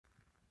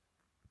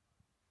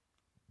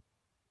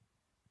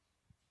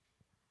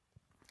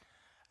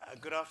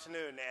Good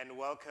afternoon and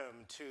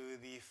welcome to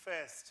the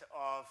first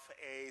of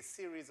a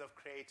series of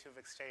creative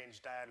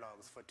exchange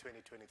dialogues for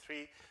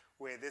 2023,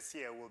 where this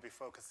year we'll be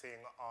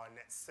focusing on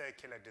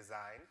circular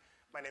design.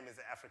 My name is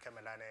Africa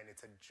Melana, and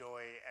it's a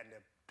joy and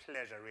a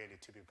pleasure really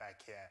to be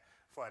back here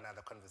for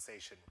another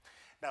conversation.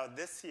 Now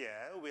this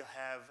year we'll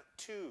have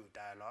two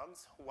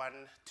dialogues,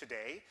 one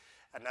today,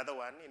 another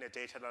one in a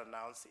date that I'll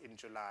announce in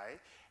July,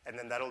 and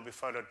then that'll be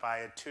followed by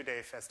a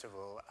two-day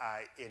festival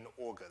in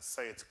August.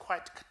 So it's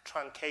quite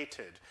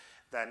truncated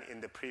than in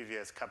the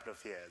previous couple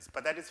of years.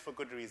 But that is for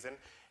good reason,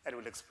 and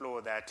we'll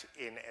explore that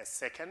in a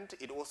second.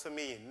 It also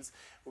means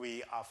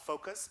we are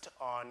focused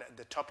on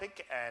the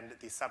topic and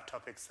the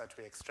subtopics that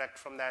we extract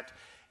from that,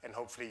 and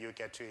hopefully you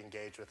get to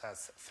engage with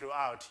us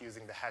throughout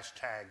using the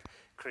hashtag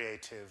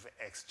Creative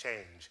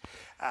Exchange.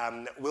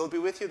 We'll be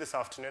with you this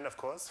afternoon, of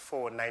course,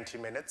 for 90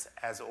 minutes,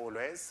 as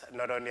always.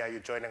 Not only are you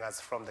joining us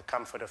from the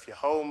comfort of your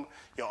home,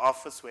 your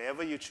office,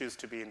 wherever you choose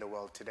to be in the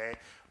world today,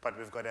 but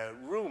we've got a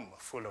room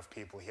full of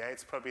people here.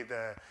 It's probably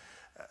the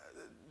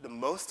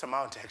most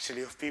amount,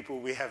 actually, of people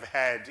we have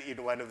had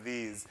in one of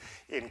these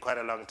in quite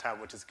a long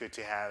time, which is good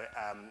to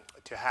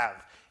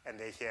have. And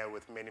they're here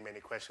with many, many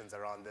questions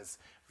around this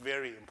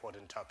very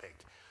important topic.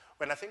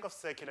 When I think of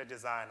circular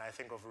design, I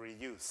think of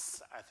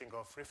reuse, I think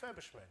of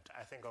refurbishment,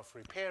 I think of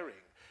repairing,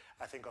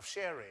 I think of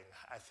sharing,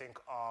 I think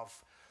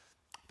of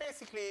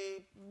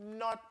basically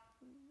not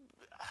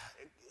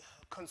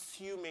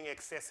consuming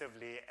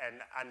excessively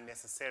and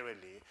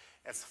unnecessarily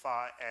as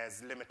far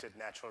as limited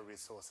natural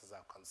resources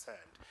are concerned.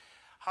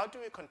 How do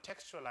we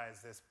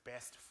contextualize this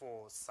best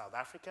for South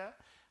Africa?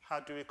 How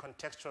do we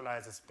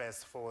contextualize this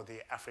best for the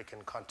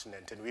African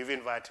continent? And we've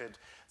invited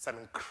some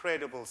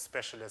incredible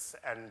specialists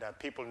and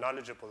people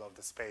knowledgeable of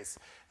the space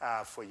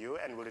for you,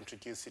 and we'll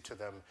introduce you to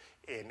them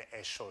in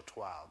a short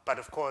while. But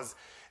of course,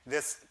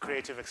 this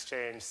Creative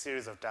Exchange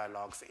series of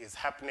dialogues is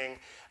happening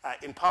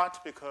in part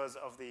because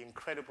of the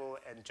incredible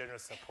and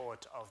generous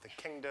support of the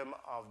Kingdom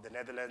of the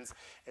Netherlands.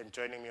 And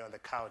joining me on the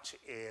couch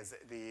is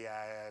the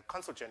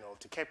Consul General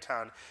to Cape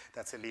Town,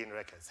 that's Helene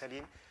Reckers.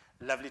 Helene,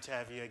 lovely to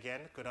have you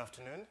again. Good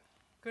afternoon.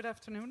 Good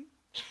afternoon.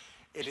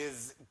 It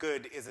is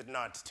good, is it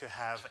not, to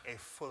have a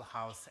full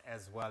house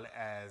as well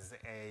as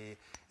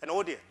an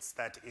audience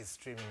that is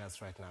streaming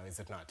us right now, is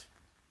it not?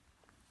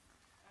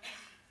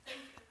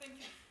 Thank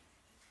you.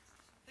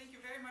 Thank you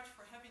very much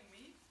for having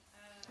me.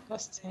 I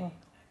think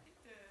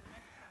the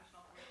microphone is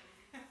not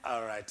working.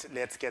 All right,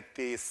 let's get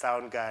the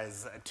sound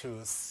guys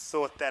to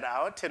sort that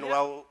out, and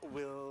we'll...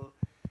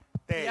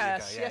 There you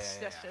go. Yes.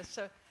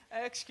 So,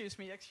 excuse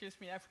me,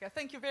 Africa.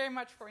 Thank you very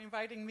much for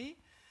inviting me.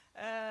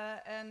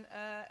 And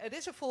it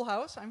is a full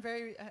house. I'm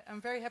very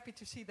happy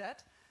to see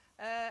that.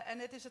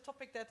 And it is a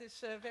topic that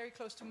is very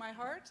close to my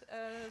heart,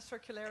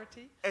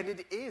 circularity. And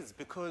it is,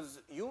 because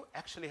you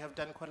actually have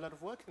done quite a lot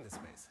of work in this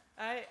space.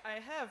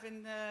 I have.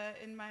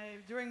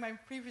 During my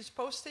previous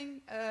posting,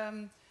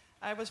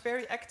 I was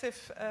very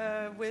active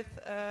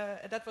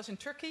that was in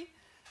Turkey,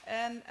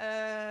 and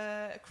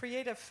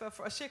creative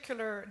for a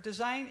circular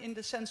design in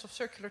the sense of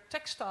circular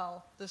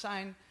textile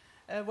design.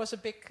 Was a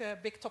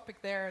big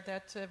topic there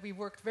that we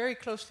worked very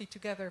closely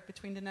together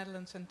between the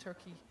Netherlands and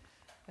Turkey.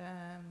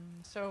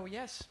 So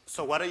yes.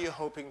 So what are you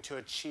hoping to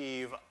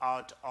achieve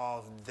out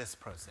of this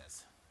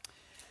process?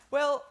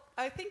 Well,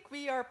 I think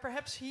we are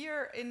perhaps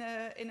here in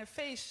a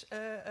phase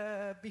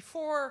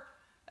before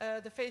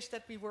the phase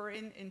that we were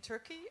in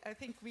Turkey. I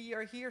think we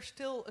are here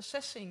still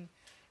assessing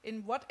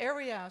in what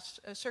areas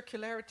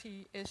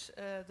circularity is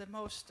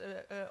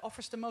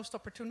offers the most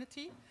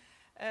opportunity.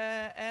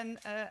 And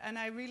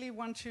I really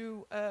want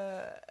to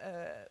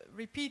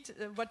repeat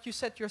what you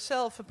said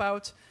yourself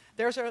about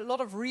there's a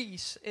lot of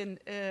re's in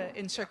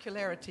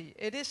circularity.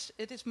 It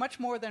is much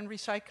more than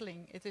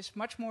recycling. It is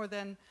much more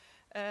than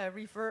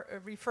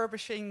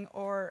refurbishing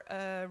or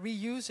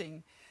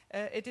reusing.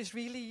 It is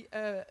really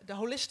the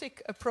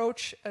holistic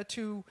approach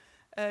to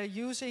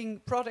using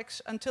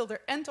products until the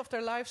end of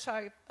their life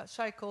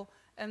cycle,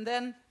 and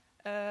then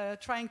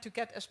trying to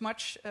get as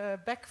much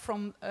back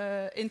from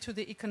into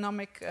the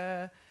economic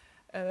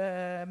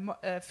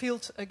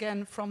field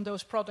again from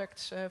those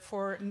products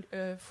for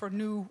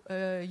new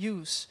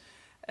use.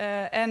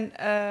 And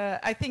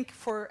I think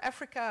for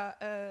Africa,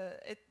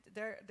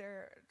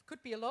 there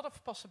could be a lot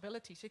of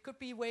possibilities. It could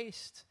be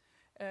waste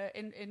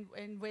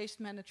in waste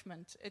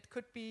management. It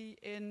could be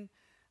in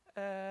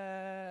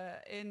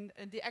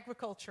the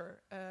agriculture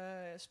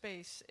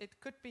space. It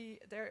could be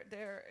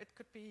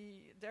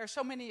there are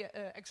so many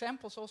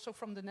examples also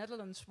from the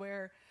Netherlands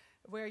where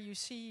you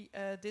see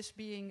this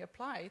being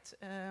applied,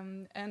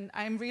 and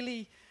I'm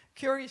really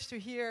curious to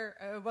hear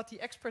what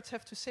the experts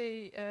have to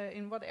say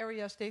in what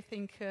areas they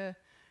think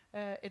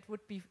it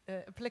would be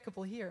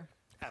applicable here.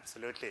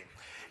 Absolutely.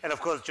 And of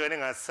course,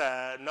 joining us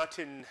not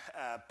in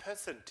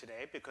person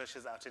today because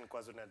she's out in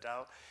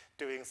KwaZulu-Natal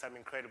doing some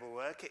incredible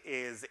work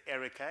is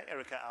Erica.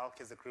 Erica Alk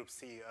is the Group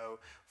CEO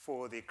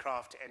for the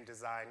Craft and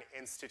Design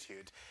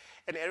Institute.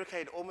 And Erica,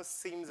 it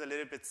almost seems a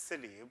little bit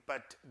silly,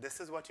 but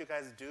this is what you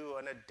guys do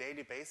on a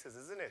daily basis,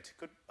 isn't it?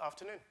 Good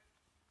afternoon.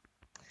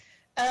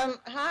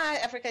 Hi,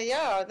 Africa.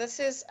 Yeah, this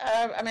is.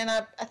 I mean,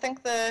 I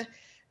think the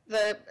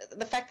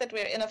fact that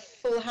we're in a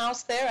full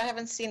house there. I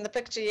haven't seen the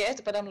picture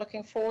yet, but I'm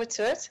looking forward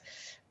to it.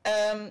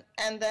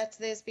 And that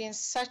there's been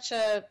such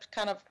a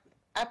kind of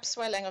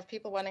upswelling of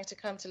people wanting to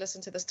come to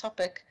listen to this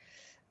topic,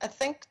 I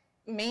think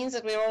means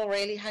that we're all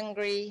really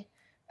hungry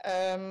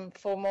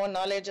for more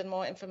knowledge and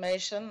more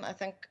information. I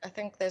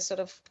think there's sort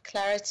of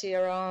clarity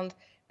around.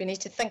 We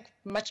need to think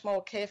much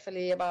more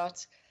carefully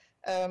about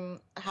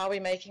how we're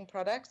making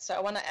products. So I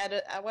want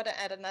to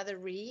add another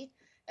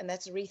and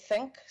that's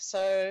rethink.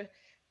 So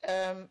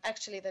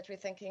actually, that we're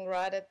thinking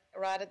right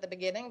at the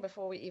beginning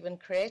before we even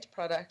create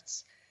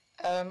products.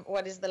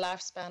 What is the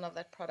lifespan of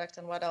that product,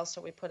 and what else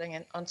are we putting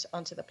in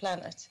onto the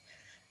planet?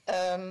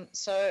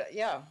 So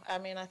yeah, I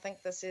mean, I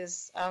think this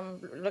is. I'm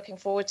looking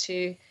forward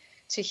to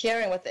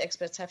hearing what the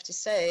experts have to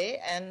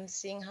say and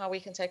seeing how we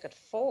can take it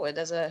forward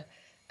as a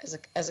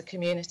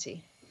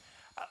community.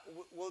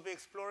 We'll be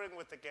exploring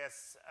with the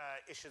guests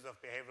issues of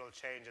behavioral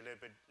change a little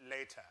bit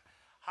later.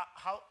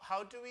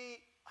 How do we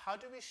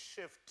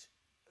shift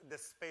the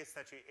space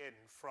that you're in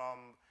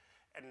from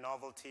a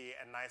novelty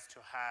and nice to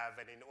have,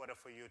 and in order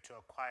for you to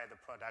acquire the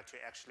product, you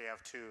actually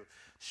have to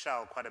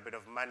shell quite a bit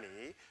of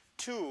money,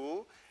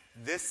 to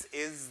this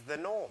is the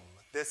norm.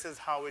 This is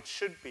how it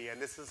should be,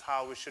 and this is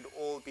how we should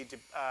all be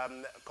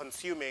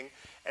consuming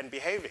and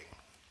behaving.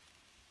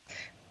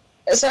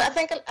 So I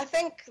think I'm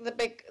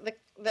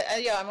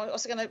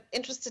also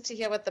interested to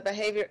hear what the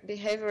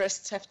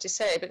behaviorists have to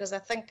say, because I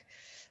think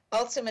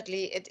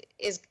ultimately it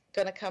is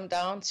going to come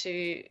down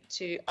to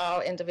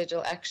our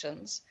individual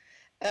actions.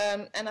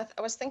 And I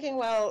was thinking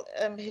while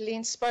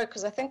Helene spoke,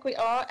 because I think we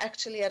are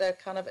actually at a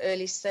kind of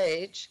early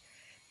stage.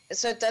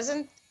 So it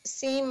doesn't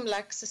seem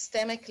like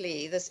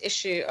systemically this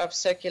issue of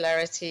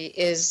circularity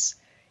is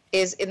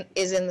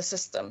in the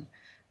system.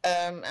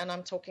 And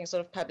I'm talking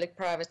sort of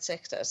public-private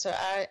sector. So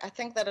I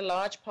think that a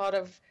large part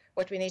of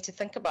what we need to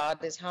think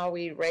about is how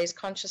we raise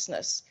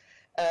consciousness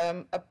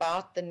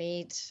about the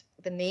need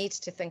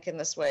to think in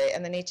this way,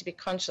 and the need to be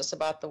conscious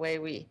about the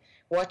way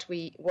what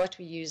we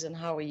use and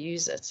how we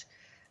use it.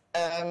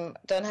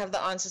 Don't have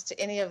the answers to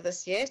any of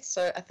this yet,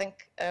 so I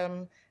think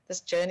this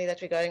journey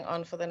that we're going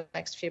on for the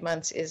next few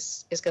months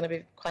is going to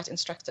be quite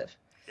instructive.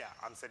 Yeah,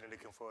 I'm certainly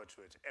looking forward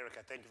to it. Erica,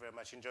 thank you very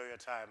much. Enjoy your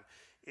time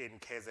in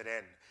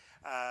KZN.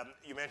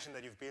 You mentioned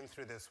that you've been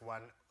through this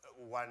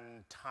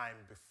one time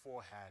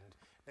beforehand.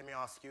 Let me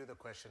ask you the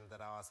question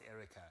that I asked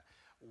Erica.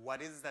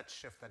 What is that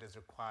shift that is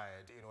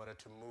required in order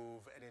to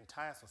move an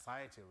entire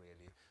society,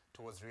 really,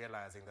 towards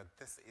realizing that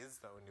this is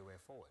the only way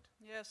forward?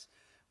 Yes.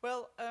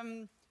 Well,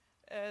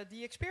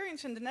 the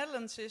experience in the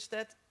Netherlands is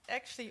that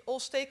actually all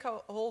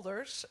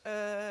stakeholders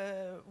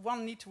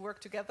need to work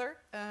together.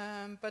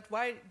 But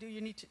why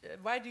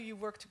do you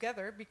work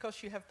together?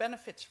 Because you have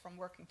benefits from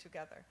working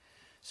together.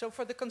 So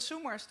for the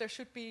consumers, there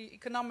should be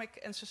economic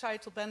and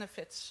societal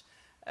benefits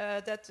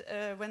that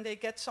when they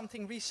get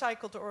something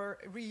recycled or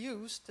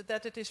reused,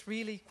 that it is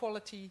really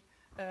quality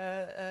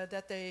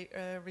that they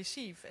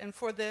receive. And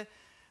for the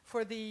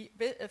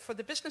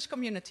business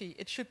community,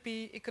 it should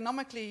be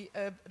economically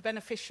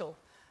beneficial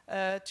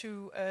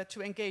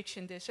to engage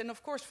in this. And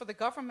of course, for the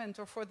government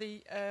or for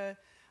the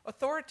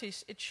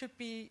authorities, it should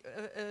be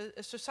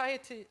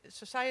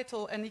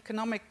societal and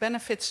economic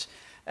benefits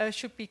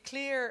should be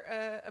clear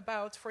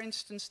about, for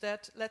instance,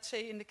 that, let's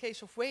say in the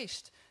case of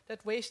waste,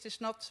 that waste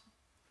is not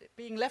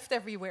being left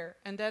everywhere,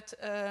 and that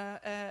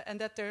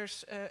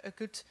there's a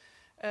good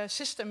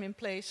system in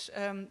place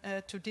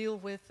to deal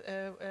with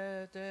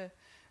the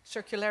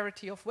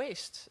circularity of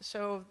waste.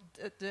 So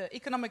the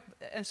economic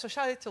and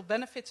societal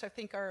benefits, I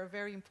think, are a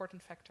very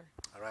important factor.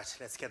 All right,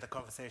 let's get the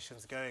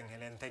conversations going.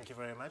 Helen, thank you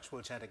very much.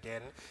 We'll chat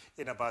again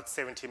in about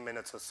 17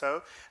 minutes or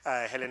so.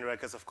 Helen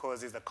Rekers, of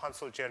course, is the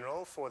Consul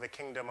General for the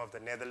Kingdom of the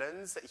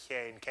Netherlands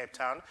here in Cape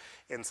Town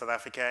in South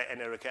Africa,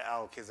 and Erica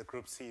Elk is the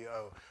Group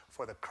CEO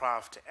for the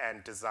Craft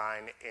and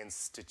Design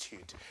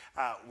Institute.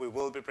 We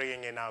will be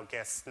bringing in our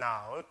guests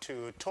now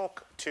to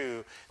talk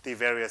to the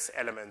various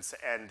elements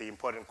and the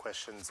important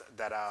questions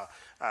that are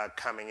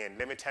coming in.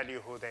 Let me tell you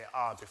who they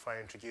are before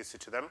I introduce you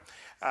to them.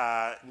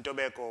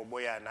 Ntobeko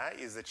Boyana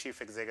is the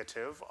Chief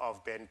Executive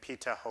of Ben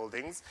Peter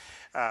Holdings,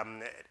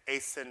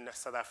 ACEN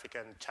South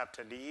African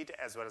Chapter Lead,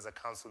 as well as a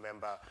Council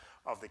Member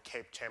of the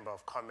Cape Chamber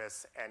of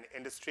Commerce and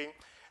Industry.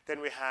 Then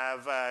we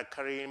have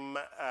Karin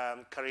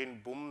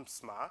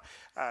Boomsma.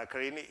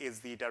 Karin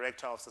is the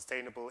Director of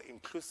Sustainable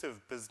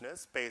Inclusive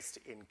Business based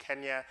in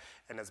Kenya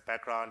and has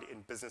background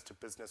in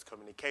business-to-business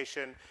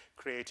communication,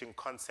 creating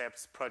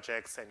concepts,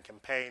 projects, and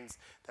campaigns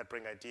that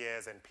bring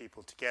ideas and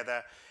people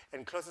together.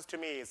 And closest to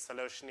me is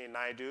Saloshini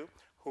Naidu,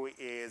 who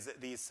is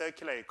the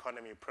Circular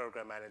Economy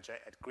Program Manager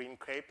at Green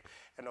Cape,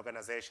 an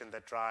organization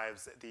that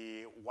drives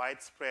the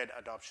widespread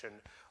adoption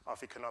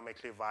of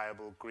economically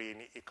viable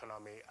green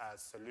economy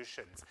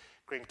solutions.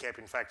 Green Cape,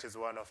 in fact, is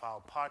one of our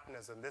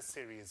partners in this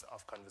series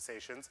of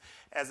conversations,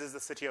 as is the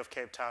City of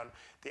Cape Town,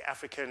 the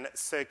African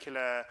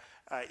Circular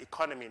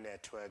Economy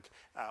Network,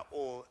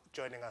 all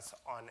joining us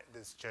on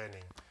this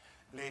journey.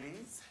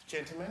 Ladies,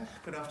 gentlemen,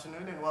 good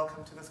afternoon and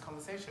welcome to this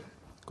conversation.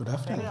 Good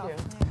afternoon. Thank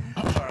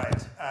you. All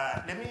right.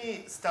 Let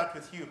me start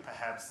with you,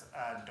 perhaps,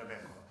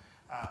 Dobeko.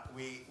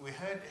 We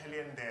heard,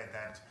 Helen, there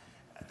that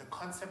the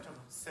concept of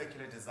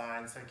circular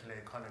design, circular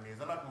economy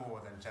is a lot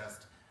more than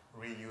just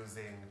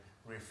reusing,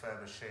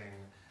 refurbishing,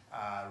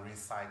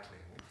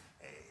 recycling.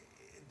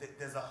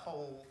 There's a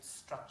whole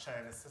structure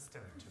and a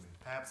system to it.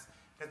 Perhaps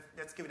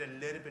let's give it a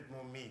little bit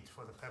more meat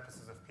for the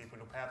purposes of people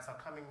who perhaps are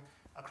coming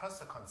across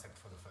the concept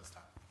for the first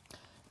time.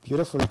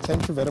 Beautiful.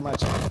 Thank you very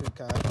much,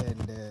 Africa,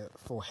 and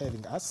for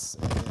having us.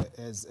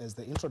 As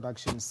the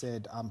introduction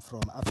said, I'm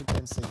from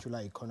African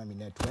Circular Economy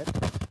Network,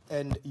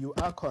 and you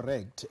are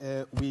correct.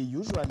 We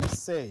usually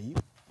say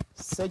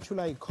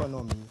circular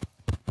economy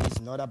is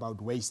not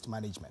about waste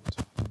management,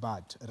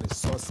 but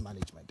resource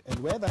management. And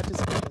where that is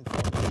coming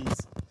from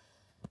is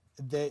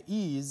there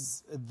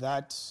is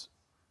that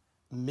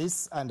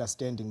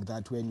misunderstanding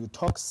that when you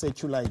talk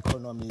circular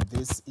economy,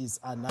 this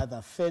is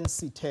another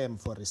fancy term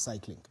for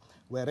recycling.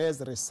 Whereas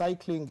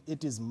recycling,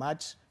 it is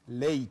much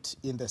late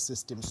in the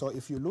system. So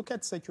if you look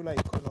at circular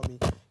economy,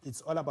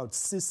 it's all about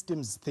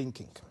systems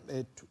thinking. All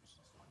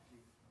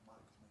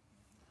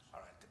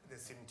right, there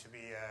seemed to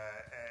be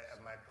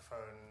a microphone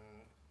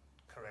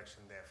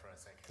correction there for a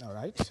second. All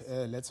right,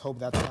 let's hope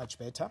that's much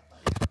better.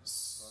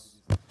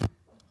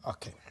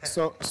 Okay,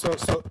 so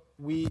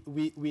we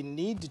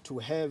need to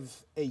have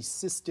a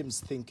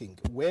systems thinking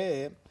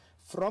where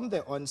from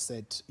the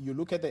onset, you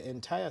look at the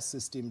entire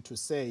system to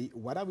say,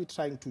 what are we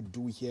trying to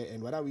do here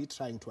and what are we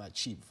trying to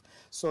achieve?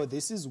 So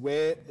this is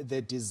where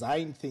the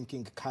design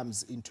thinking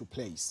comes into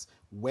place.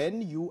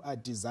 When you are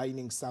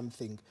designing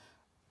something,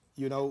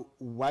 you know,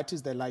 what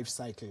is the life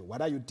cycle?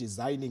 What are you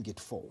designing it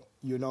for?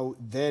 You know,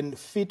 then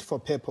fit for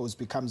purpose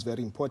becomes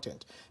very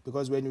important.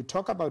 Because when you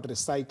talk about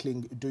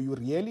recycling, do you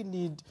really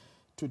need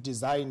to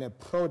design a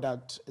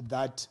product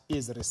that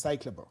is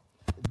recyclable?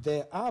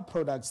 There are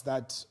products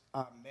that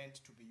are meant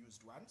to be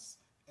used once,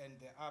 and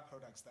there are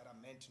products that are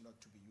meant not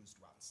to be used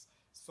once.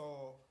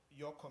 So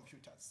your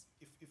computers,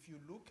 if you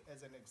look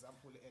as an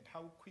example at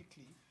how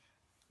quickly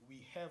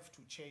we have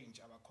to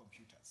change our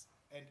computers,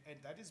 and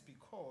that is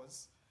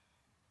because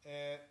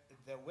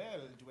the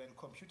world, when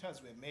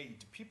computers were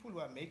made, people who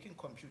are making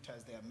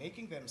computers, they are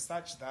making them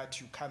such that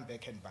you come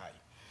back and buy.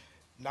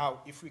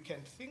 Now, if we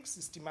can think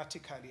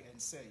systematically and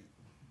say,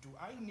 do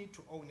I need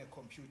to own a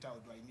computer or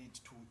do I need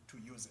to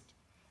use it?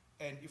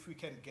 And if we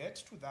can get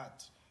to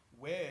that,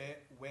 where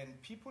when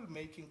people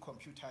making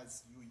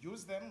computers, you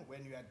use them,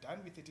 when you are done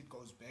with it, it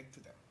goes back to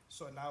them.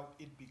 So now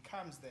it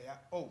becomes their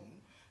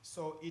own.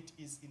 So it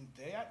is in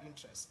their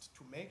interest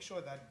to make sure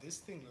that this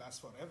thing lasts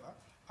forever.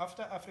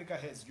 After Africa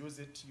has used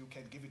it, you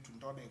can give it to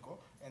Ndobeko,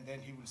 and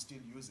then he will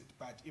still use it.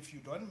 But if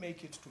you don't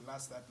make it to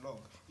last that long,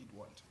 it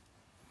won't.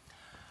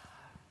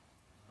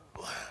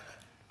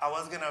 I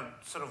was going to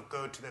sort of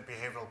go to the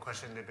behavioral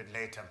question a little bit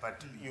later,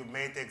 but you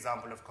made the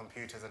example of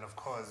computers, and of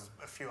course,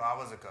 a few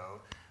hours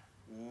ago,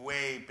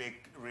 way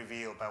big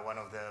reveal by one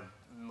of the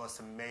most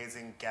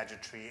amazing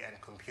gadgetry and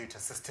computer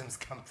systems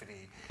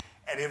company.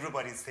 And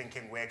everybody's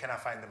thinking, where can I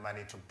find the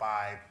money to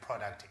buy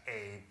product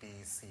A, B,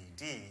 C,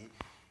 D?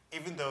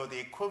 Even though the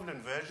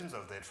equivalent versions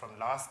of that from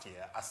last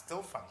year are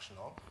still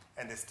functional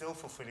and they're still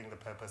fulfilling the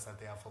purpose that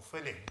they are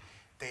fulfilling,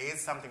 there is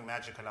something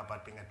magical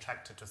about being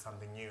attracted to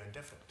something new and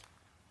different.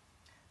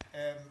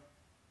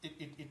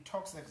 It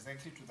talks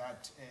exactly to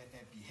that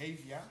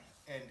behavior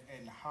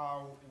and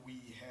how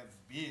we have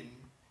been,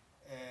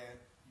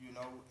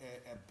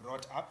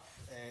 brought up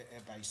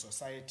by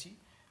society,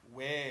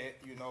 where,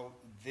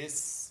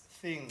 this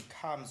thing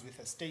comes with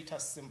a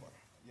status symbol.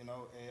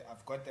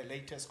 I've got the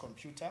latest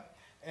computer,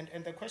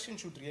 and the question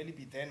should really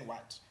be then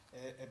what?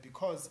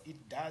 Because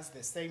it does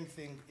the same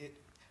thing.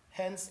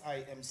 Hence,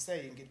 I am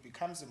saying it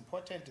becomes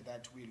important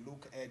that we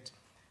look at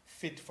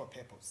fit for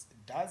purpose.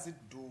 Does it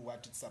do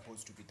what it's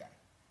supposed to be done?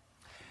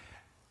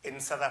 In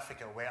South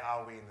Africa, where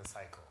are we in the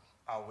cycle?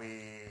 Are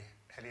we,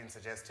 Helen,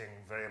 suggesting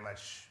very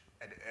much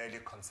an early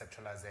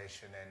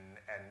conceptualization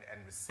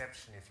and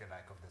reception, if you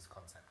like, of this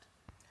concept?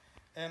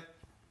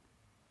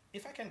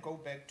 If I can go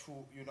back to,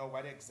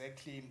 what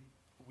exactly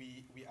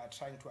we are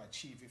trying to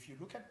achieve. If you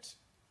look at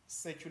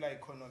circular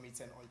economy,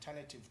 it's an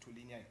alternative to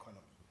linear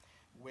economy,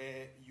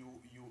 where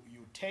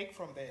you take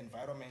from the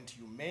environment,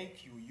 you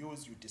make, you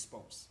use, you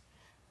dispose.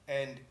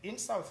 And in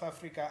South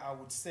Africa, I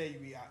would say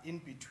we are in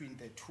between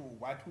the two,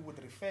 what we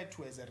would refer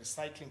to as a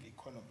recycling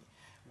economy,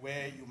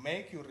 where you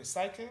make, you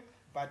recycle,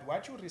 but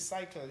what you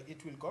recycle,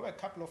 it will go a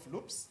couple of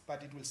loops,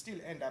 but it will still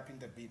end up in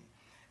the bin.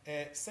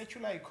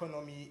 Circular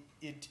economy,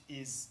 it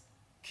is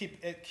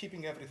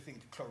keeping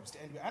everything closed.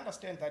 And we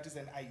understand that is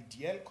an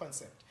ideal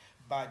concept.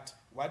 But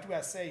what we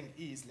are saying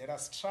is, let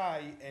us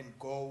try and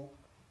go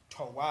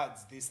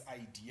towards this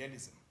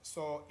idealism.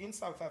 So in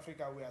South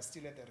Africa, we are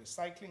still at the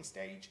recycling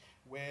stage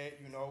where,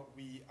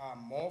 we are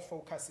more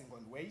focusing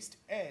on waste,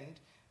 and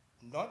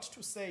not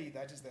to say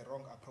that is the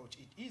wrong approach.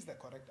 It is the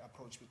correct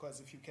approach,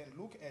 because if you can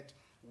look at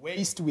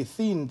waste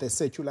within the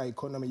circular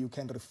economy, you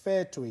can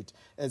refer to it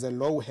as a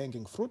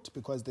low-hanging fruit,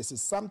 because this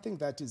is something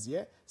that is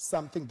here,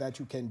 something that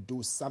you can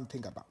do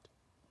something about.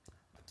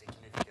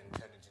 Particularly if you can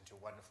turn it into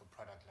wonderful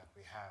products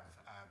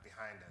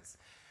behind us.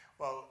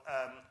 Well,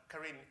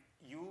 Karine,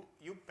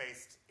 you're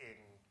based in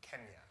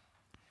Kenya,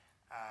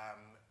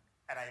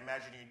 and I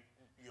imagine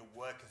your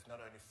work is not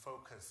only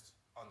focused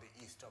on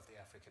the east of the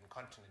African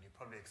continent, you're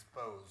probably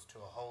exposed to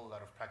a whole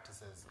lot of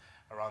practices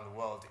around the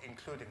world,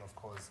 including, of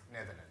course,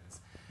 Netherlands.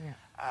 Yeah.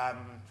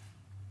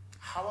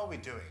 How are we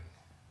doing?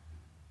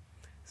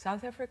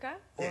 South Africa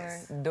or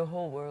Yes. the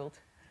whole world?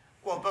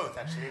 Well, both,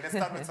 actually. Let's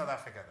start with South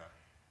Africa,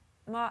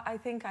 though. Well, I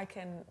think I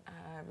can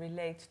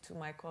relate to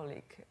my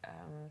colleague.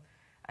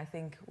 I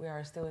think we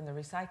are still in the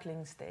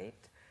recycling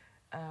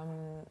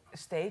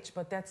stage,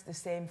 but that's the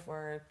same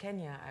for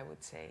Kenya, I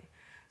would say.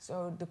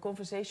 So the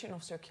conversation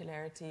of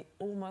circularity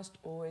almost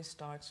always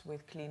starts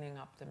with cleaning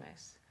up the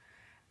mess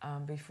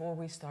before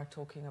we start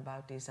talking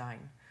about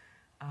design.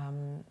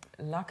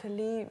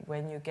 Luckily,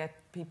 when you get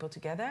people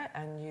together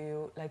and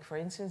you, like for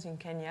instance in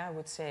Kenya, I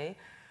would say,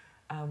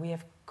 we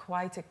have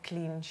quite a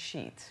clean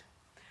sheet.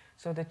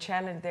 So the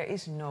challenge, there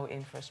is no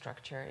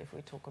infrastructure if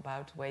we talk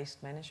about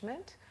waste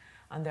management,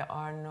 and there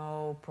are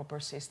no proper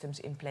systems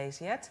in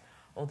place yet,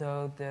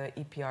 although the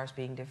EPR is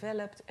being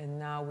developed, and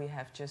now we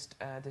have just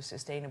the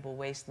Sustainable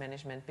Waste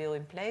Management Bill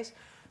in place.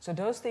 So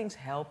those things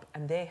help,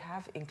 and they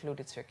have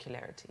included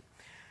circularity.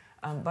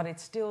 But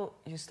it's still,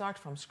 you start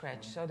from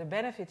scratch. So the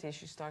benefit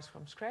is you start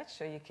from scratch,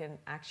 so you can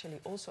actually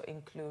also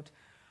include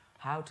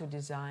how to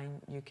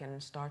design. You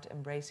can start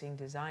embracing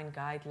design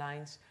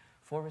guidelines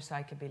for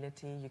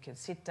recyclability. You can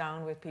sit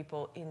down with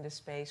people in the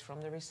space,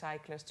 from the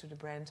recyclers to the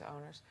brand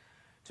owners,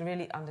 to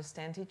really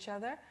understand each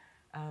other.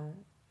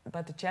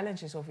 But the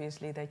challenge is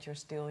obviously that you're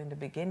still in the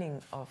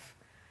beginning of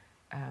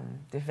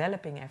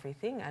developing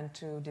everything, and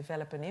to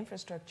develop an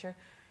infrastructure,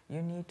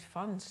 you need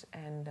funds,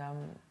 and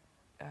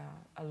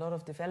a lot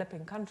of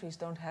developing countries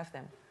don't have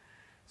them.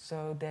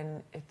 So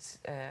then it's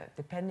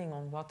depending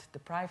on what the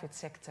private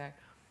sector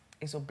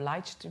is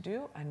obliged to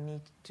do and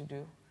need to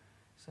do.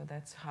 So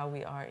that's how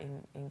we are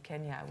in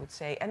Kenya, I would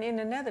say. And in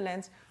the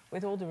Netherlands,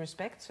 with all due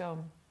respect, so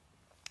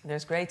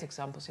there's great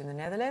examples in the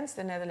Netherlands.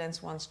 The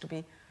Netherlands wants to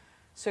be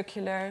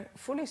circular,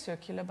 fully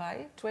circular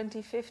by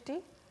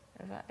 2050.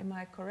 Am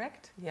I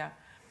correct? Yeah.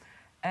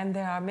 And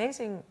there are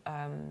amazing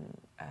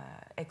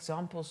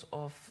examples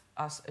of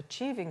us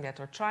achieving that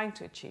or trying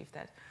to achieve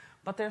that.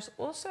 But there's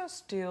also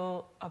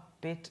still a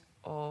bit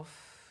of,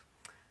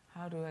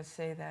 how do I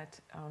say that,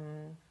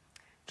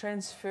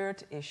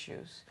 transferred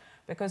issues.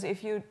 Because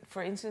if you,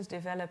 for instance,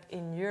 develop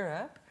in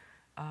Europe,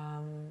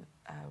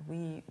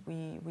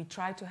 we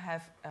try to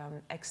have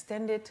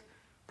extended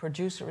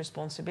producer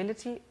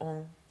responsibility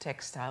on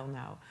textile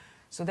now.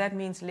 So that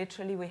means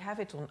literally we have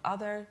it on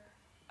other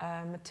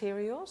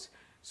materials.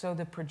 So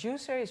the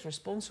producer is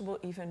responsible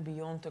even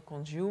beyond the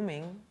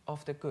consuming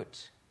of the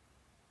goods.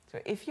 So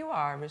if you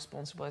are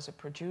responsible as a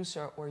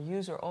producer or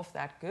user of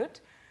that good,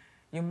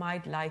 you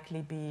might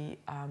likely be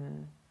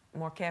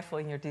more careful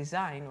in your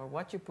design or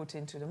what you put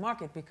into the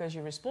market, because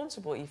you're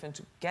responsible even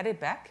to get it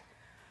back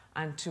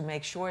and to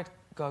make sure it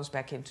goes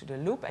back into the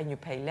loop, and you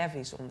pay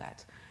levies on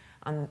that.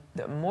 And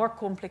the more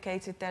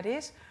complicated that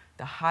is,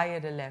 the higher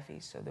the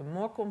levies. So the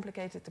more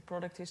complicated the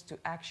product is to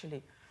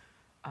actually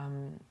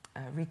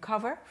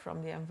recover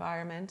from the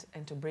environment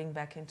and to bring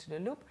back into the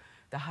loop,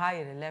 the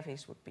higher the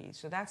levies would be.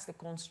 So that's the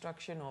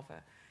construction of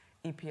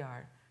a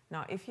EPR.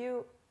 Now, if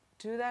you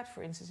do that,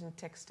 for instance, in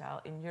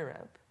textile in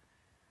Europe,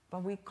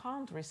 but we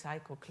can't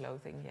recycle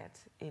clothing yet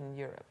in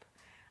Europe.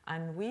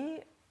 And we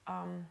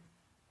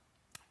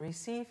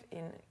receive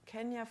in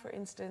Kenya, for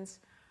instance,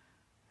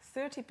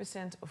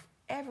 30% of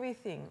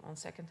everything on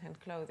second-hand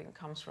clothing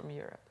comes from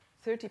Europe,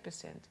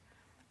 30%,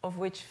 of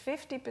which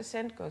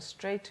 50% goes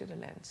straight to the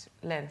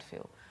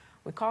landfill.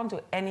 We can't do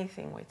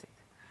anything with it.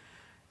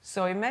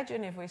 So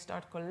imagine if we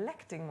start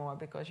collecting more,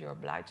 because you're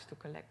obliged to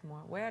collect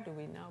more. Where do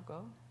we now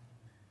go?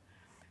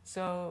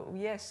 So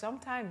yes,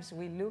 sometimes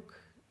we look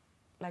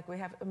like we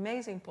have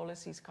amazing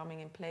policies coming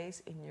in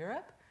place in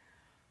Europe.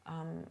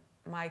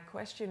 My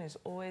question is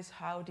always,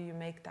 how do you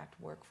make that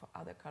work for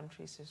other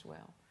countries as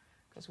well?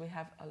 Because we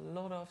have a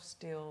lot of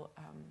still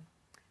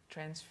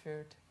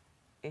transferred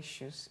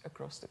issues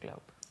across the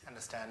globe.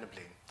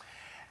 Understandably.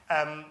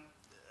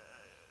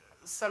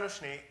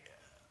 Saloshni,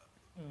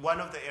 one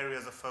of the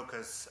areas of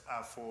focus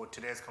for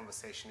today's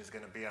conversation is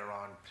going to be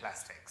around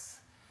plastics.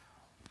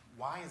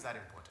 Why is that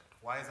important?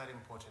 Why is that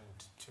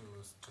important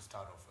to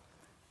start off with?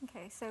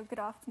 Okay, so good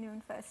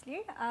afternoon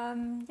firstly.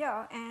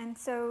 And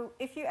so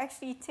if you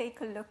actually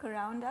take a look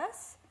around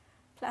us,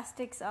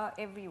 plastics are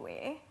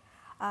everywhere.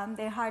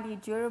 They're highly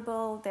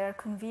durable, they're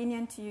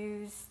convenient to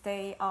use,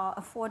 they are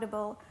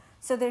affordable.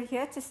 So they're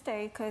here to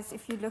stay, because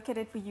if you look at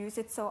it, we use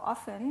it so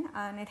often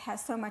and it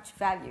has so much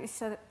value.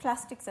 So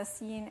plastics are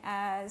seen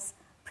as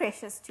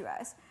precious to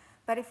us.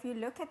 But if you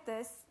look at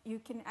this, you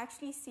can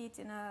actually see it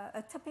in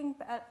a tipping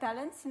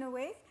balance in a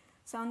way.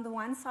 So on the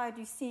one side,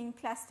 you're seeing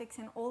plastics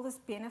and all these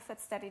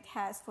benefits that it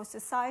has for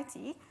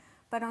society.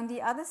 But on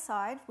the other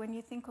side, when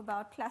you think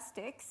about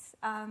plastics,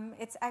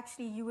 it's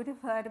actually, you would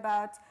have heard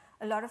about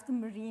a lot of the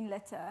marine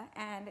litter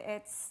and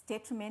its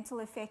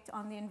detrimental effect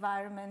on the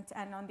environment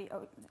and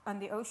on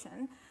the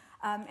ocean.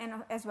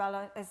 and as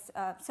well as,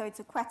 so it's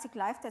aquatic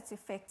life that's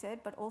affected,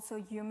 but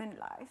also human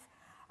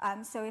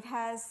life. So it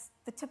has,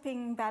 the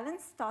tipping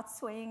balance starts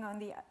swaying on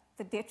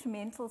the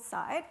detrimental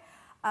side.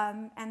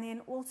 And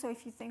then also,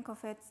 if you think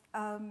of it,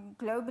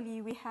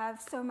 globally, we have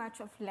so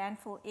much of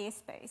landfill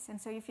airspace. And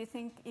so if you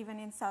think even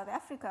in South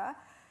Africa,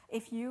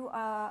 if you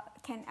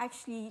can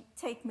actually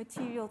take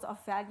materials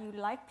of value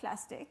like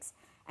plastics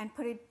and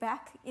put it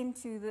back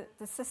into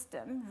the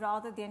system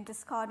rather than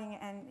discarding,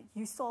 and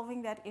you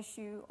solving that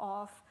issue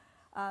of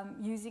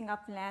using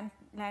up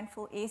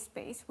landfill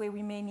airspace where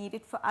we may need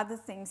it for other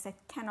things that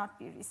cannot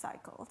be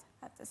recycled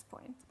at this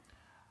point.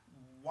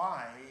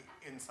 Why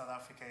in South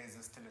Africa is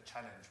this still a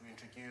challenge? We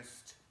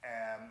introduced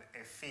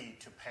a fee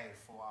to pay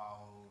for our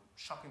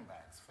shopping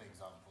bags, for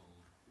example,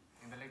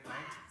 in the late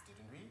 90s,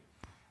 didn't we?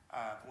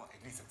 Well,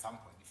 at least at some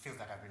point. It feels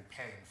like I've been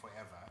paying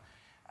forever.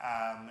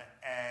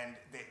 And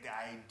the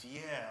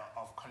idea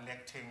of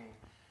collecting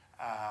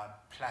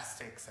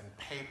plastics and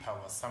paper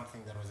was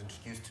something that was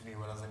introduced to me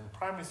when I was in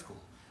primary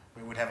school.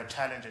 We would have a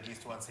challenge at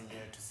least once a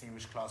year to see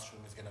which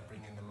classroom is going to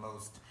bring in the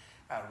most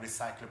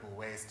recyclable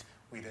waste.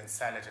 We then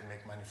sell it and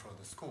make money for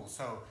the school.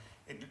 So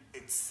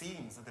it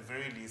seems at the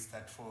very least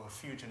that for a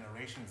few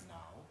generations now,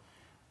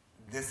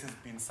 this has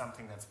been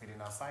something that's been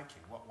in our psyche.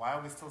 Why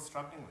are we still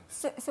struggling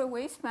with it? So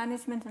waste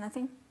management, and I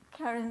think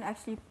Karen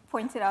actually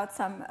pointed out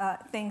some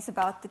things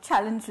about the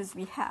challenges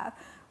we have.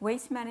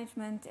 Waste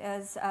management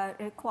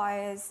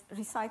requires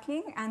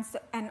recycling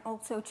and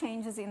also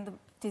changes in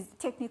the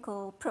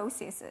technical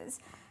processes.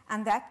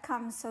 And that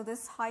comes, so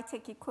this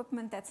high-tech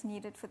equipment that's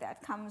needed for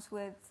that comes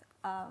with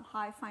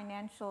high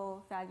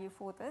financial value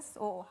for this,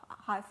 or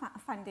high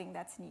funding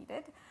that's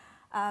needed.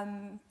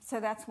 So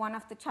that's one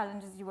of the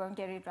challenges. You won't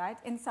get it right.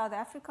 In South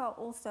Africa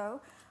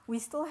also, we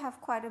still have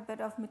quite a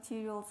bit of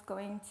materials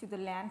going to the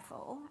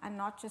landfill and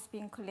not just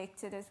being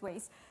collected as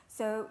waste.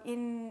 So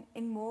in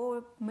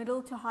more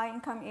middle to high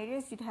income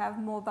areas, you'd have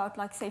more about,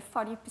 like, say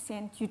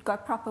 40%, you'd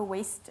got proper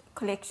waste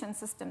collection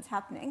systems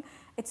happening.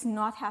 It's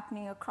not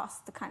happening across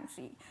the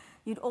country.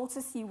 You'd also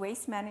see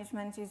waste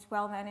management is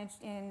well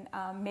managed in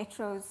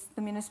metros,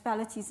 the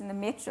municipalities in the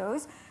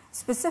metros.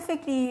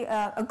 Specifically,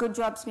 a good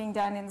job's being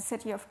done in the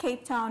city of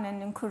Cape Town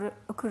and in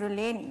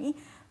Ekurhuleni.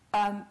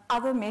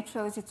 Other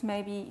metros, it's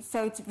maybe,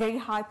 so it's very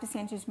high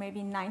percentage,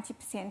 maybe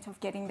 90% of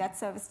getting that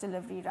service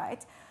delivery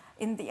right.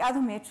 In the other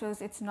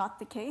metros, it's not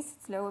the case,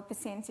 it's lower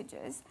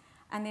percentages.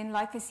 And then,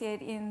 like I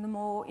said, in the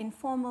more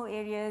informal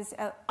areas,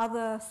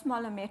 other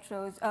smaller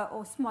metros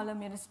or smaller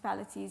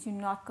municipalities, you're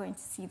not going to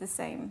see the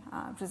same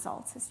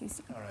results as you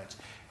see. All right.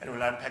 And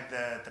we'll unpack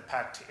the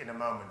pact in a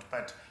moment.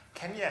 But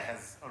Kenya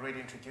has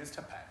already introduced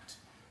a pact,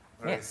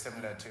 very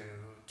similar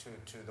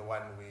to the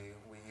one we're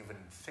even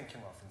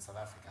thinking of in South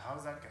Africa.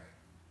 How's that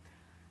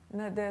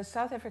going? No, the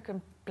South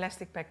African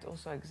Plastic Pact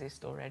also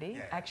exists already,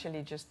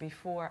 actually just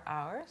before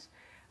ours.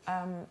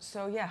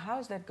 So yeah,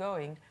 how's that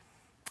going?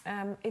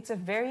 It's a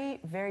very,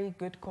 very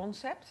good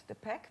concept, the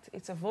pact.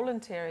 It's a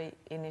voluntary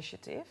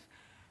initiative.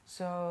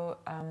 So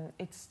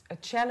it's a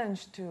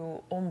challenge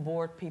to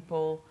onboard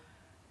people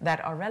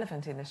that are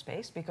relevant in the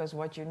space, because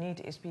what you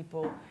need is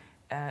people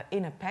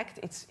in a pact.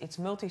 It's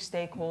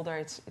multi-stakeholder.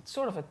 It's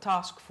sort of a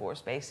task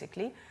force,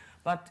 basically,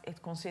 but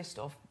it consists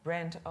of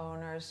brand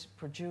owners,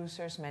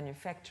 producers,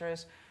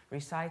 manufacturers,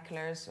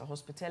 recyclers,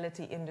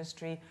 hospitality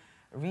industry,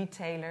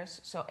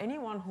 retailers. So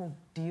anyone who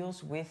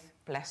deals with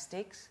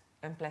plastics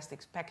and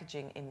plastics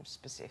packaging in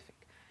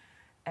specific.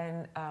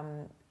 And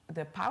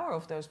the power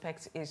of those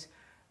pacts is,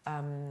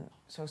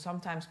 so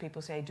sometimes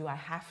people say, do I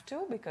have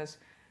to? Because,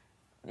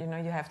 you know,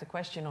 you have the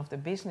question of the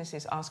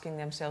businesses asking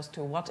themselves,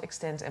 to what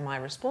extent am I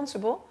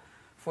responsible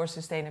for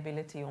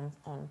sustainability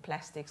on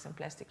plastics and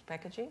plastics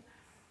packaging?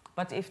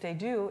 But if they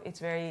do,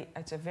 it's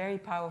a very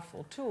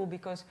powerful tool,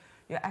 because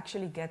you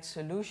actually get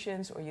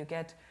solutions, or you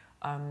get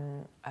a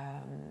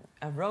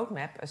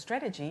roadmap, a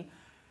strategy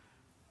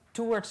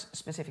towards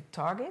specific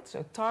targets.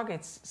 So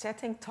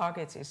setting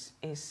targets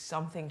is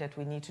something that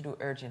we need to do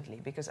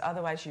urgently, because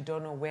otherwise you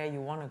don't know where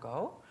you want to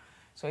go.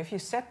 So if you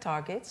set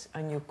targets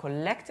and you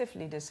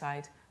collectively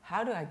decide,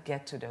 how do I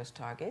get to those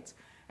targets?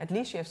 At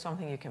least you have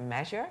something you can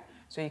measure.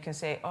 So you can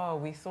say, oh,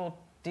 we thought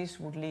this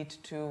would lead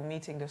to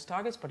meeting those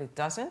targets, but it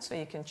doesn't. So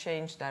you can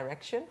change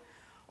direction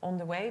on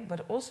the way.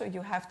 But also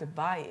you have the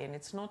buy-in.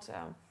 It's not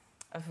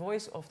a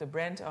voice of the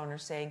brand owner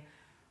saying,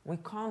 we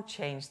can't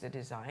change the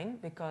design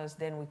because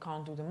then we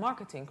can't do the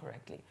marketing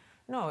correctly.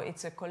 No,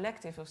 it's a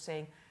collective of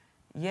saying,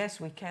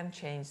 yes, we can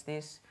change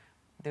this.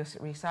 There's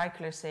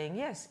recyclers saying,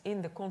 yes,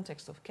 in the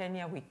context of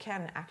Kenya, we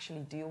can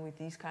actually deal with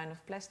these kind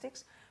of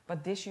plastics,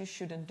 but this you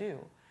shouldn't do.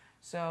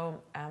 So,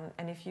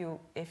 and if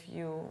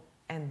you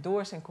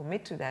endorse and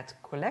commit to that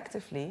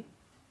collectively,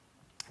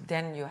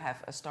 then you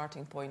have a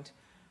starting point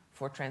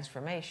for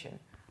transformation.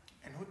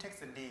 And who takes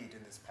the lead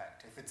in this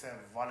pact? If it's a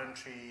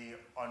voluntary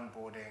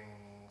onboarding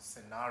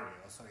scenario,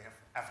 so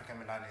if Africa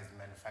Milan is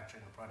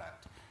manufacturing the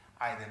product,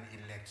 I then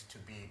elect to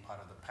be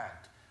part of the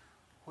pact,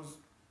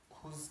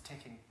 who's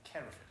taking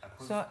care of it?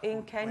 Like so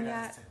in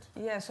Kenya,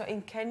 so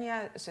in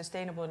Kenya,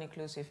 Sustainable and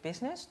Inclusive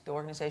Business, the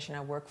organization I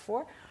work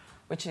for,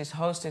 which is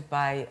hosted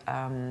by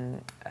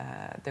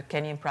the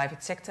Kenyan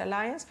Private Sector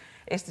Alliance,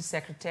 is the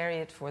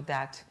secretariat for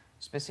that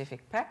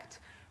specific pact,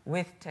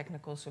 with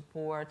technical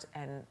support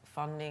and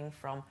funding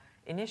from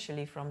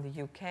initially from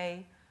the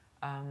UK,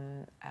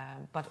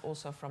 but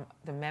also from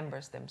the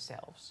members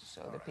themselves,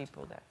 so the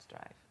people that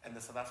drive. And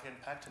the South African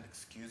Pact, and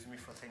excuse me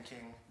for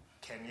thinking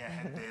Kenya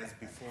had theirs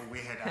before we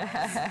had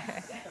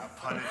ours.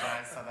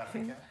 Apologize, South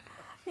Africa.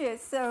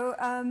 Yes, so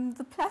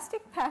the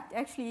Plastic Pact,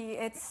 actually,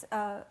 it's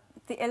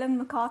the Ellen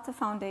MacArthur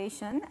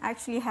Foundation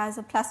actually has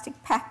a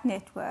Plastic Pact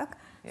network.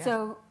 Yeah.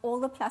 So all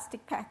the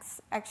plastic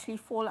pacts actually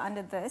fall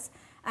under this.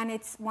 And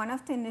it's one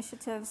of the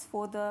initiatives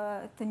for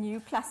the new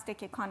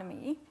plastic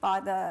economy by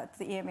the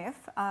EMF.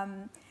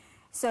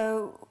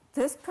 So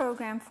this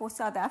program for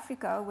South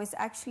Africa was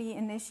actually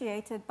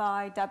initiated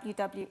by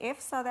WWF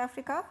South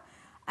Africa,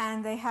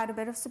 and they had a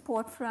bit of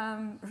support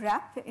from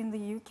RAP in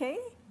the UK,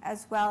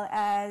 as well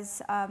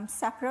as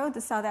SAPRO,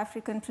 the South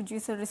African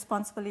Producer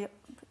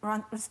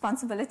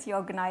Responsibility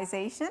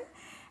Organization,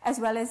 as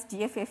well as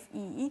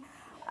DFFE.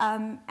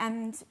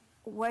 And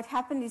what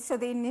happened is, so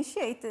they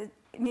initiated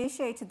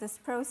this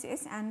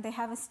process, and they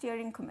have a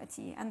steering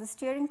committee, and the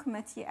steering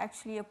committee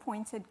actually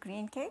appointed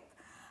Green Cape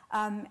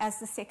as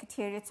the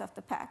secretariats of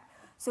the pact.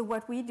 So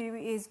what we do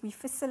is we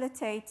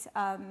facilitate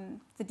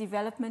the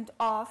development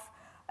of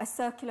a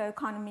circular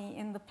economy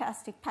in the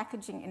plastic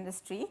packaging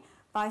industry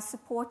by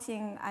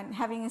supporting and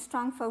having a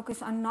strong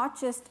focus on not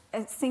just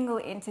a single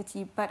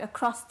entity, but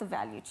across the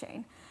value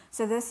chain.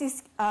 So this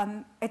is,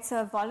 it's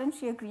a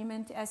voluntary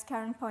agreement, as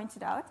Karen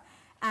pointed out,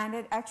 and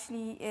it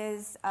actually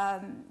is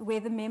where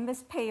the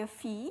members pay a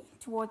fee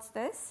towards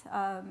this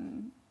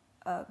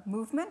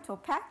movement or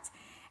pact.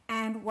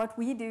 And what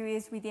we do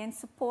is we then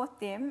support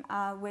them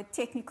with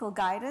technical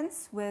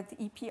guidance, with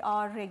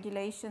EPR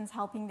regulations,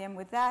 helping them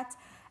with that,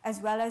 as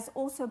well as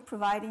also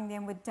providing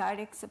them with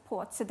direct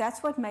support. So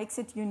that's what makes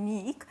it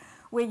unique,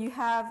 where you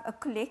have a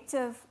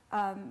collective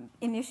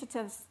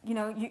initiatives. You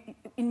know,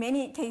 in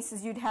many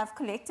cases you'd have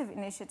collective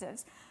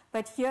initiatives,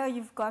 but here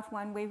you've got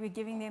one where we're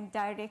giving them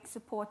direct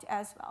support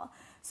as well.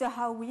 So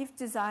how we've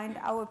designed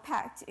our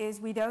pact is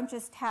we don't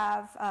just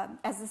have,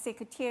 as a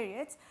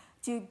secretariat,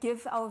 to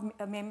give our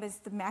members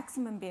the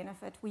maximum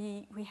benefit.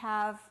 We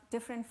have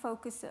different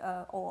focus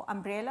or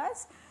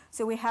umbrellas.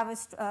 So we have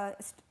a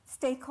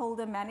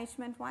stakeholder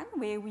management one,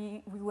 where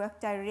we work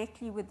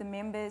directly with the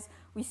members.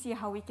 We see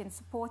how we can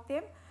support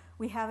them.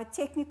 We have a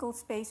technical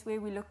space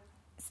where we look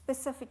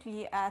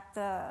specifically at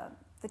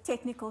the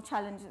technical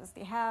challenges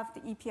they have, the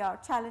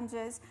EPR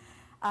challenges.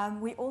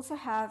 We also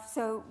have,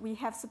 so we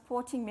have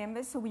supporting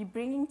members, so we're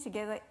bringing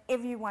together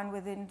everyone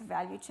within the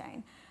value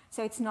chain.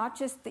 So it's not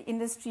just the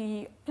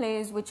industry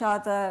players, which are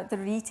the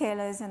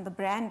retailers and the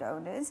brand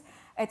owners.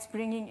 It's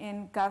bringing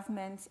in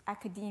government,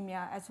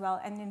 academia as well.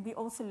 And then we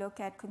also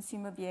look at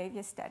consumer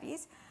behavior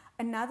studies.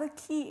 Another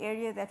key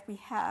area that we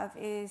have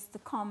is the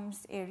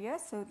comms area.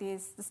 So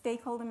there's the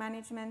stakeholder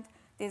management,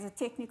 there's a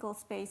technical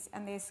space,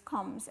 and there's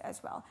comms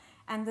as well.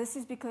 And this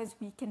is because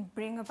we can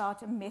bring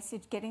about a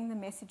message, getting the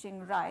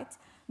messaging right,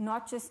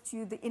 not just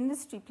to the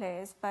industry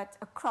players, but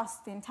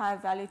across the entire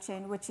value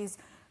chain, which is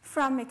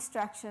from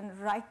extraction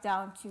right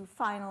down to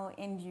final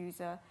end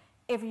user.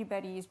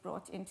 Everybody is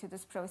brought into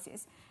this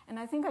process. And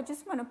I think I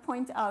just want to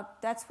point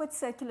out that's what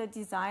circular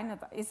design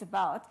is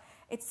about.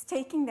 It's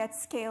taking that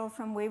scale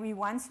from where we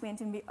once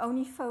went and we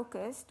only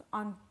focused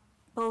on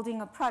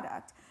building a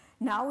product.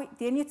 Now,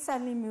 then it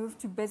suddenly moved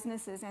to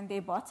businesses and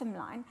their bottom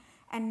line.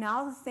 And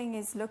now the thing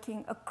is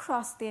looking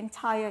across the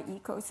entire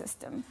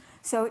ecosystem.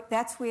 So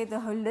that's where the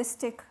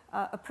holistic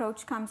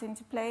approach comes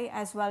into play,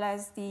 as well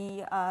as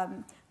the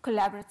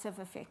collaborative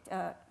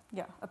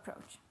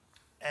approach.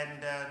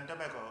 And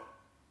Ndobeko,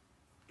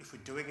 if we're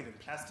doing it in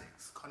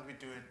plastics, can't we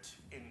do it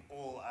in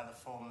all other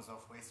forms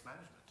of waste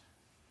management?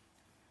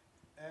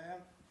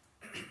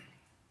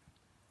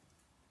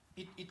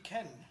 It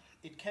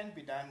can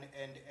be done,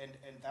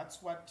 and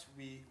that's what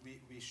we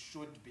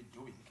should be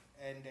doing.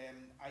 And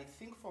I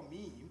think for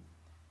me,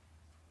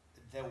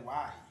 the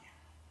why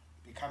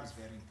becomes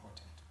very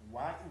important.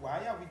 Why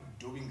are we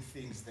doing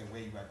things the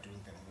way we are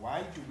doing them?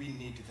 Why do we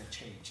need the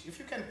change? If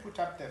you can put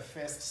up the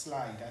first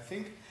slide, I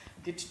think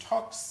it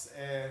talks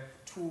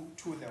to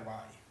the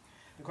why.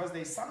 Because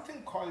there's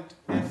something called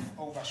Earth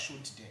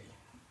Overshoot Day.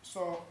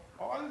 So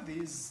all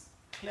these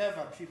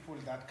clever people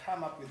that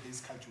come up with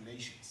these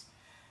calculations,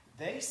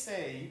 they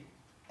say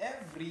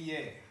every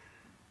year,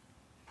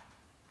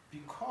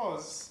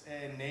 because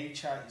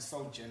nature is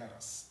so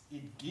generous,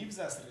 it gives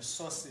us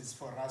resources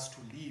for us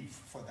to live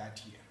for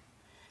that year.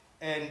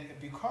 And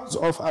because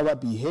of our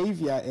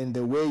behavior and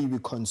the way we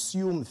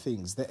consume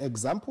things, the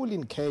example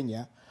in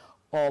Kenya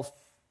of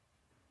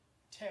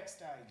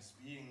textiles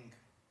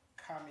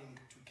coming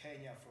to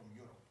Kenya from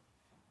Europe,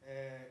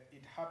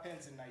 it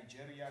happens in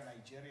Nigeria.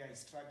 Nigeria is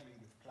struggling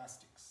with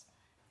plastics.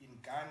 In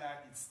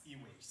Ghana, it's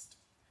e-waste.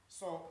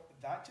 So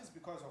that is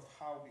because of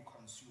how we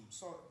consume.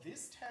 So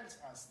this tells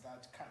us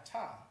that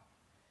Qatar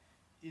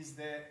is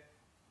the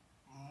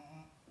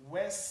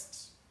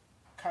worst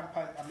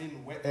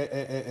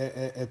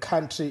a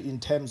country in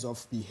terms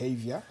of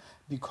behavior,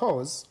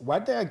 because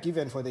what they are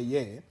given for the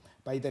year,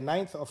 by the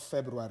 9th of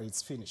February,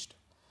 it's finished.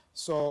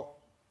 So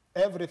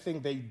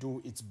everything they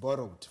do, it's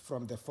borrowed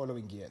from the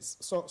following years.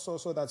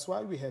 So that's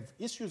why we have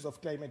issues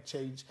of climate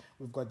change.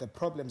 We've got the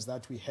problems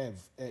that we have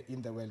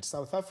in the world.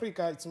 South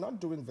Africa, it's not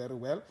doing very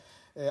well.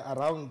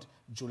 Around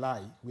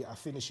July, we are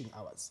finishing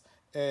ours.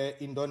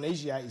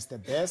 Indonesia is the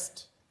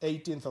best,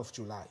 18th of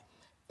July.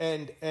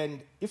 And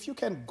if you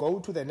can go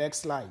to the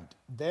next slide,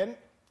 then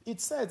it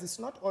says it's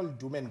not all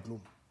doom and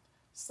gloom.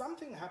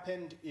 Something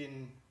happened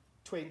in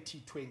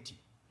 2020,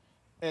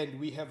 and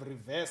we have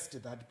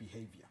reversed that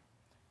behavior.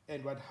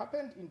 And what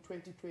happened in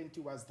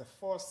 2020 was the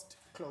forced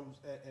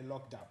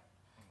lockdown.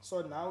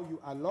 So now you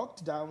are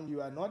locked down,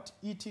 you are not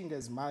eating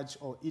as much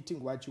or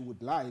eating what you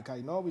would like.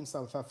 I know in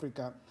South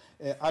Africa,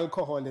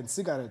 alcohol and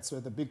cigarettes were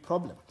the big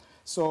problem.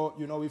 So,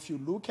 you know, if you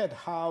look at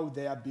how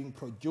they are being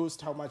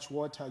produced, how much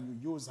water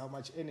you use, how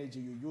much energy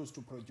you use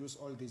to produce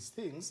all these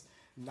things,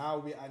 now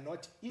we are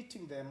not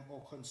eating them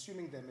or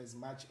consuming them as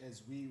much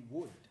as we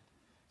would.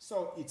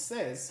 So it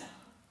says,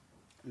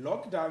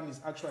 lockdown is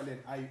actually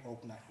an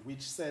eye-opener,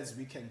 which says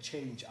we can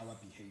change our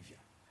behavior.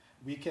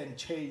 We can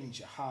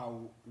change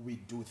how we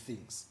do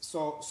things.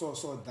 So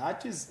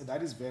that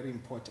is very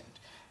important.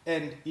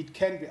 And it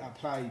can be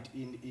applied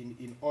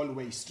in all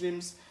waste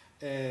streams.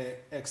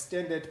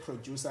 Extended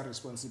producer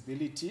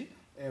responsibility.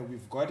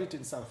 We've got it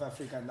in South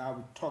Africa now.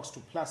 It talks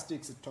to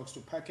plastics, it talks to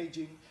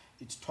packaging,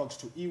 it talks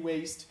to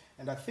e-waste.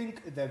 And I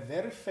think the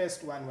very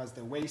first one was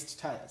the waste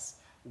tires,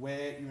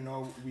 where, you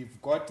know,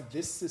 we've got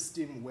this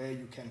system where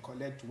you can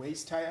collect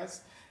waste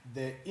tires.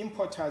 The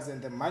importers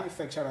and the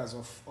manufacturers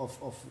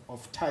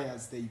of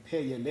tires, they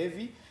pay a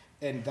levy,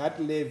 and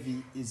that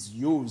levy is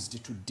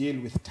used to deal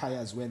with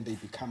tires when they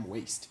become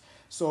waste.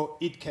 So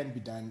it can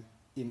be done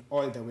in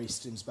all the waste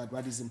streams, but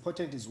what is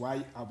important is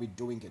why are we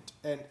doing it?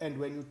 And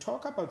when you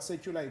talk about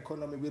circular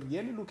economy, we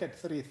really look at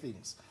three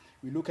things.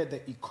 We look at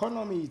the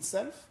economy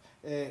itself.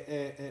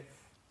 It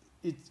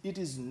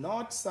is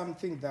not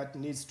something that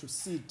needs to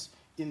sit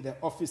in the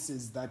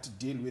offices that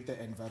deal with the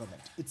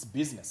environment. It's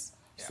business.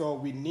 Yeah. So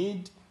we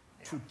need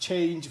to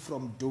change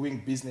from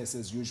doing business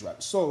as usual.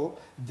 So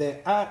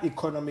there are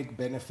economic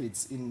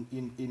benefits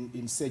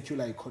in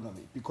circular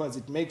economy because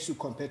it makes you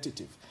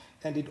competitive.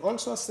 And it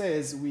also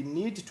says we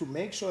need to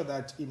make sure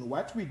that in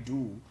what we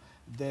do,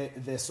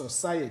 the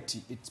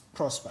society, it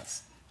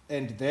prospers.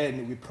 And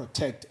then we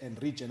protect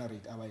and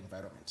regenerate our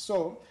environment.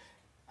 So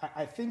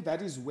I think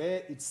that is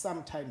where it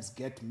sometimes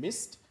gets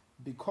missed,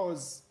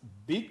 because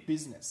big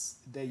business,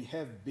 they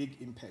have big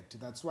impact.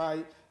 That's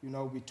why, you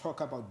know, we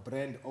talk about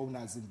brand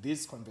owners in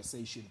this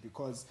conversation,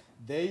 because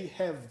they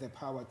have the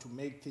power to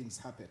make things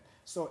happen.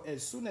 So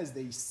as soon as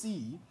they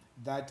see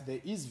that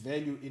there is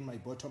value in my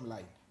bottom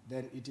line,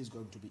 then it is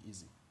going to be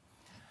easy.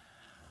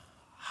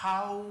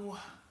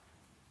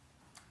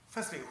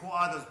 Firstly, who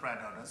are those brand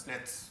owners?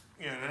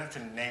 You don't have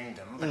to name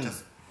them, but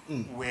just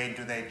where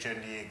do they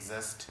generally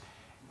exist,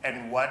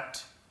 and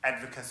what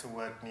advocacy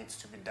work needs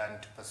to be done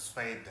to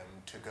persuade them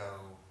to go,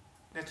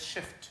 let's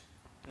shift,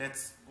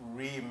 let's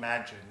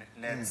reimagine,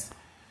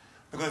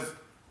 because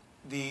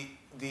the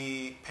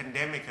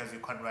pandemic, as you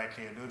quite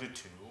rightly alluded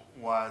to,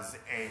 was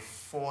a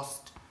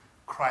forced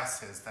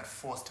crisis that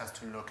forced us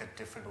to look at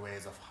different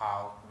ways of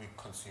how we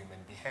consume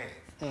and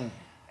behave.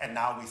 And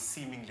now we're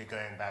seemingly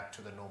going back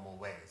to the normal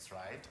ways,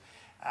 right?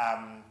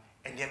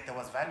 And yet there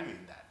was value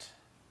in that.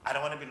 I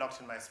don't want to be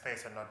locked in my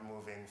space and not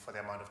moving for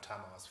the amount of time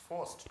I was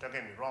forced, don't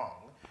get me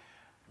wrong,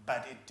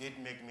 but it did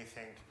make me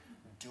think,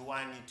 do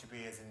I need to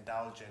be as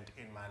indulgent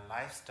in my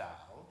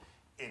lifestyle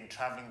in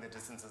traveling the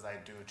distances I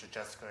do to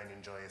just go and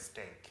enjoy a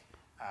steak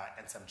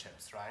and some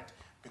chips, right?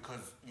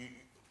 Because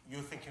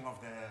you're thinking of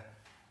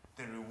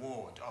the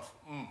reward of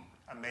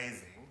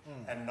amazing,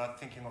 and not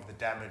thinking of the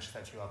damage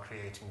that you are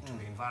creating to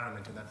the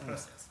environment in that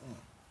process.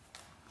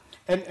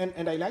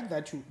 And I like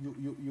that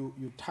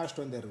you touched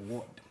on the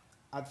reward.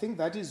 I think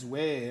that is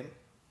where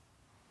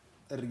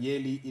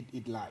really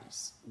it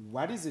lies.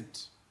 What is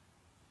it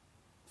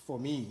for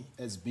me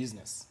as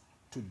business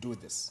to do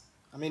this?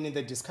 I mean, in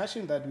the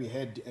discussion that we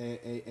had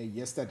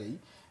yesterday,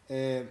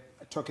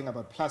 talking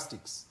about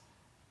plastics,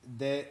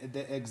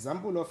 the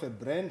example of a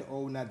brand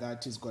owner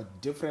that has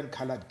got different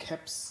colored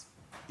caps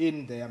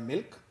in their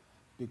milk,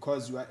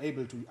 because you are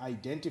able to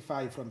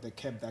identify from the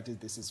cap that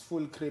this is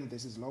full cream,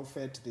 this is low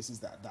fat, this is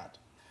that.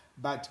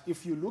 But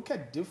if you look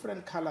at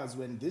different colors,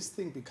 when this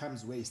thing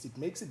becomes waste, it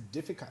makes it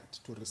difficult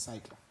to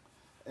recycle.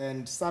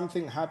 And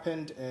something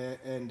happened,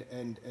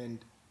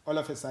 and all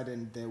of a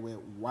sudden there were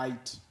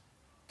white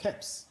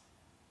caps,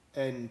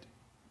 and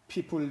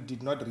people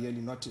did not really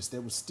notice. They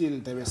were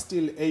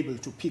still able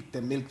to pick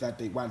the milk that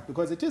they want,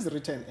 because it is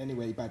written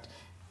anyway. But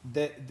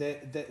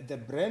the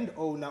brand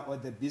owner or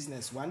the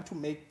business want to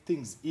make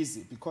things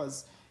easy,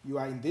 because you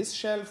are in this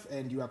shelf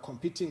and you are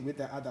competing with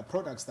the other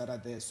products that are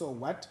there. So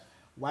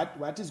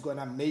what is going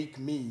to make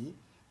me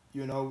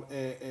you know,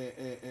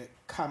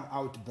 come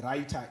out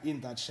brighter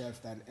in that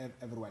shelf than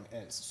everyone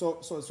else.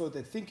 So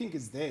the thinking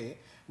is there.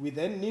 We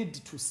then need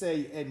to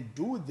say and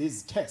do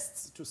these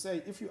tests to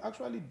say if you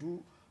actually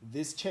do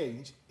this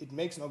change, it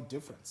makes no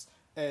difference.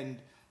 And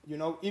you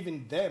know,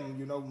 even them,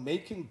 you know,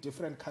 making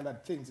different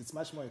colored things, it's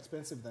much more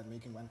expensive than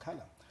making one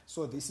color.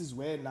 So this is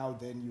where now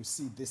then you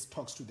see this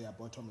talks to their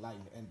bottom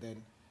line, and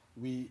then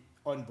we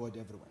onboard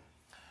everyone.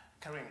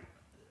 Karim,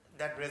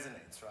 that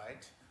resonates,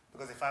 right?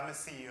 Because if I'm a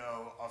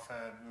CEO of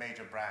a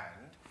major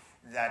brand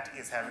that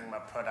is having my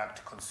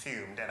product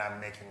consumed and I'm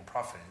making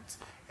profits,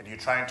 and you're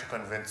trying to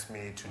convince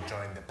me to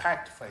join the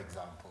pact, for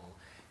example,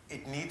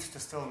 it needs to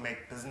still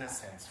make business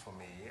sense for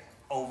me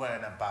over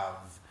and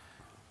above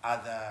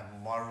other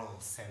moral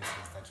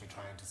senses that you're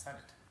trying to sell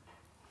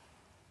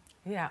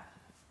it. Yeah,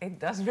 it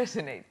does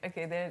resonate.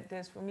 Okay,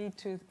 there's for me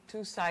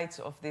two sides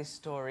of this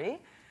story.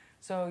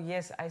 So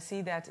yes, I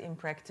see that in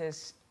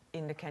practice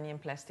in the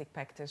Kenyan Plastic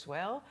Pact as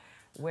well,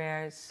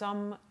 where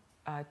some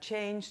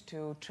change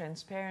to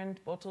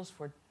transparent bottles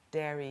for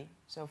dairy,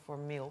 so for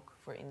milk,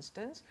 for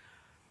instance.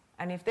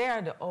 And if they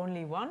are the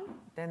only one,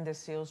 then the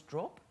sales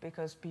drop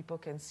because people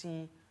can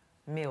see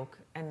milk.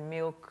 And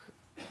milk,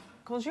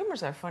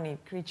 consumers are funny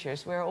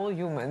creatures. We're all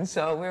humans,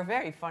 so we're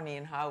very funny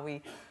in how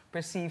we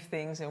perceive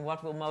things and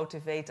what will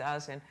motivate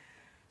us. And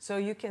so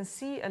you can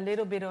see a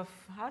little bit of,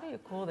 how do you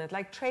call that,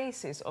 like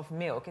traces of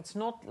milk. It's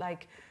not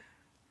like,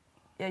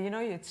 yeah, you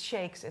know, it's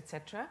shakes,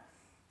 etc.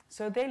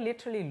 So they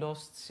literally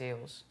lost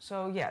sales.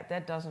 So yeah,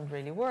 that doesn't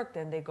really work.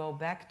 Then they go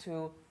back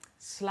to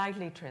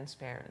slightly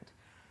transparent.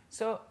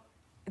 So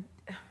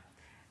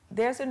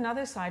there's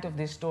another side of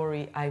this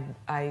story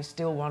I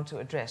still want to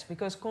address,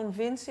 because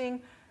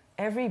convincing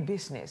every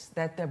business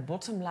that their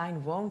bottom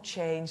line won't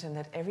change and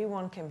that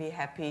everyone can be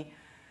happy,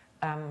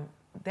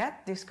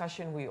 that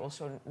discussion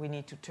we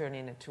need to turn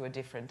into a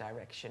different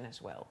direction as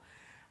well.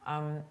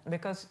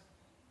 Because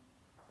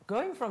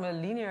going from a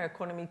linear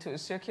economy to a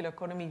circular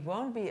economy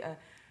won't be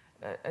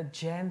a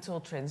gentle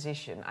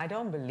transition. I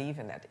don't believe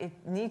in that.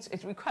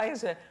 It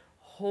requires a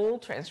whole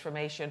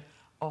transformation,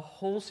 a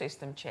whole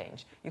system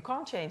change. You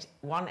can't change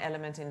one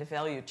element in the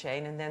value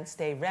chain and then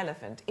stay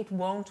relevant. It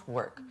won't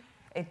work.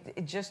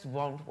 It just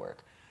won't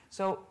work.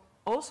 So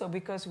also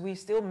because we're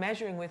still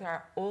measuring with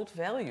our old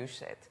value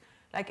set,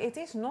 like it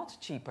is not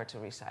cheaper to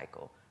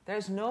recycle.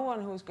 There's no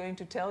one who's going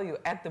to tell you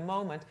at the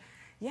moment,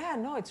 yeah,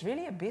 no, it's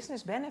really a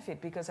business benefit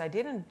because I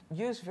didn't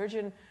use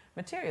virgin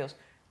materials.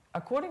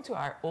 According to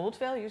our old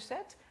value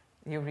set,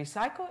 your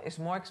recycle is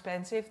more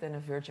expensive than a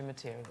virgin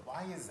material.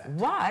 Why is that?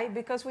 Why?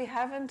 Because we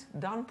haven't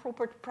done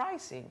proper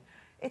pricing.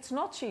 It's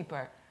not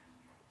cheaper.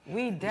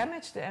 We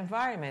damage the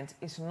environment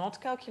is not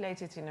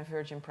calculated in a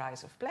virgin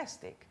price of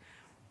plastic.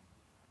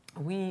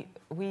 We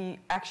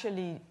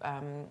actually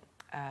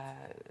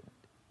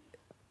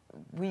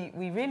we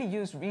really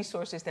use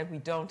resources that we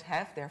don't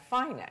have. They're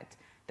finite.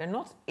 They're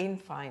not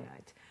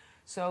infinite.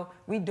 So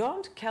we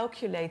don't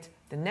calculate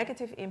the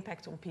negative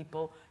impact on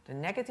people, the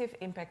negative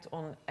impact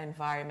on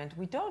environment.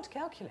 We don't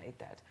calculate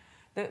that.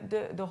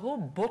 The whole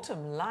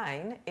bottom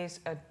line is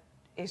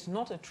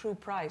not a true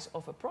price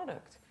of a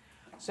product.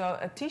 So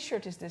a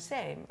t-shirt is the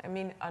same. I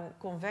mean, a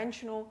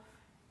conventional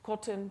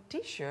cotton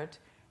t-shirt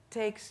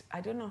takes, I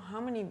don't know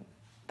how many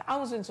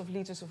thousands of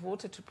liters of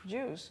water to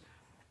produce.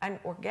 And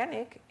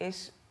organic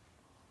is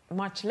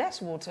much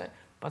less water,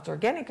 but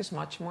organic is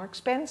much more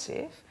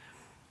expensive.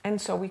 And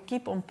so we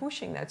keep on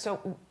pushing that.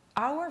 So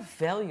our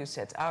value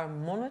set, our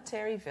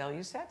monetary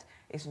value set,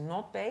 is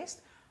not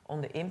based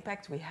on the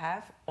impact we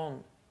have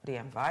on the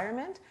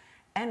environment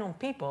and on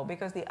people,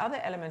 because the other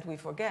element we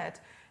forget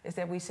is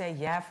that we say,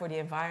 yeah, for the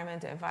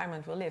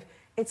environment will live.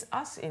 It's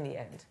us in the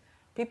end.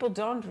 People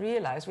don't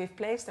realize we've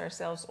placed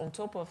ourselves on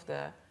top of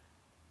the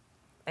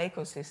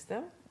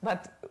ecosystem,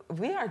 but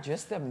we are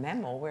just a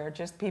mammal. We're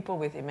just people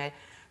with image.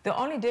 The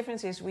only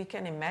difference is we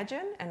can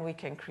imagine and we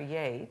can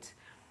create,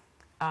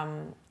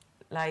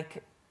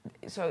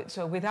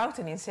 so without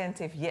an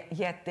incentive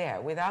yet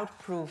there, without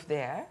proof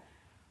there,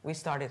 we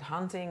started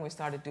hunting, we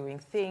started doing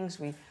things,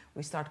 we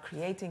start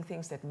creating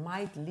things that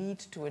might lead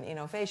to an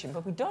innovation,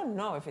 but we don't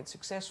know if it's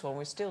successful, and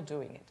we're still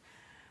doing it.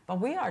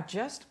 But we are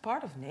just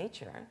part of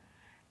nature,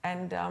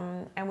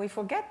 and we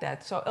forget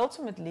that. So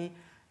ultimately,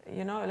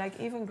 you know, like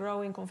even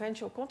growing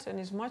conventional cotton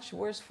is much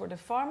worse for the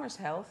farmer's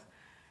health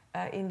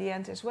in the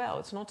end as well.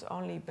 It's not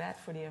only bad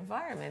for the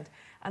environment,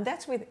 and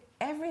that's with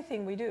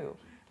everything we do,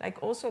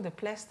 like also the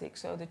plastic,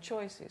 so the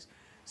choices.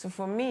 So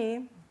for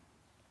me,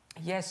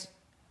 yes,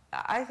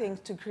 I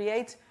think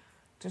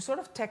to sort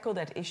of tackle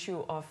that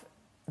issue of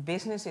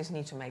businesses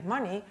need to make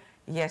money,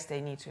 yes,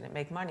 they need to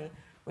make money.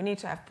 We need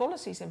to have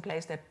policies in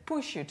place that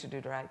push you to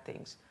do the right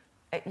things.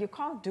 You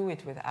can't do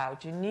it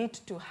without. You need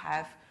to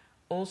have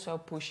also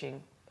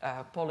pushing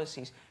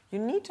policies. You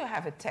need to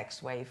have a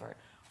tax waiver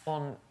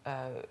on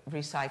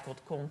recycled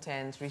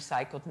content,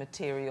 recycled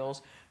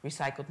materials,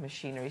 recycled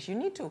machineries. You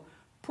need to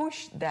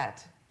push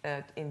that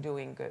in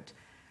doing good.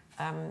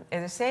 And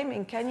the same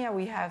in Kenya,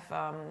 we have,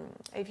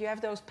 if you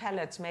have those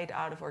pellets made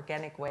out of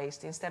organic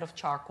waste instead of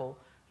charcoal,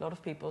 a lot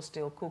of people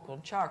still cook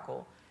on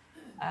charcoal.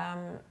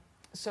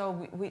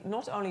 So we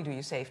not only do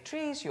you save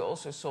trees, you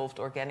also solved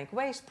organic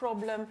waste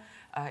problem.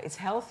 It's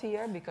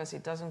healthier because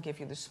it doesn't give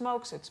you the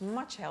smoke, so it's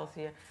much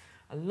healthier.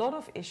 A lot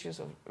of issues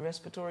of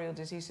respiratory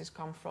diseases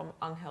come from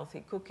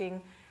unhealthy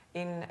cooking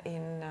in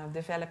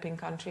developing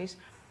countries.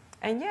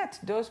 And yet,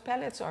 those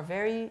pellets are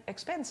very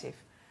expensive.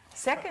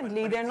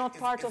 Secondly, they're not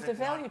part of the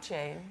value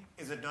chain.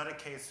 Is it not a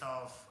case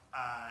of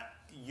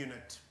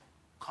unit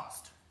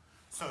cost?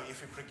 So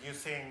if you're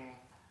producing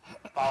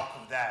bulk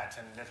of that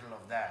and little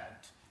of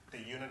that, the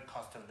unit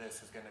cost of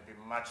this is going to be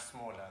much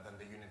smaller than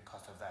the unit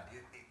cost of that.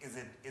 Is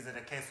it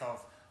a case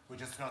of we're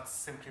just not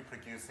simply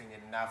producing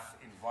enough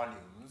in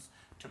volumes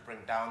to bring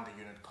down the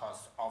unit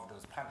cost of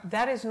those pallets?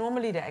 That is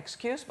normally the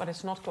excuse, but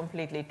it's not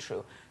completely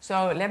true.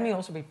 So let me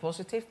also be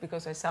positive,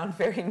 because I sound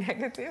very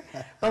negative.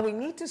 But we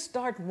need to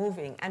start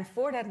moving. And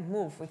for that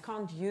move, we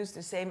can't use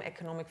the same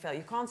economic value.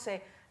 You can't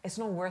say, it's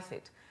not worth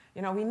it.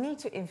 You know, we need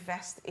to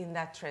invest in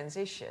that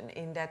transition,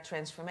 in that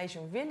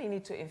transformation. We really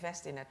need to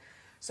invest in it.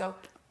 So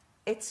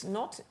it's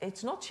not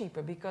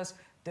cheaper, because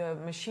the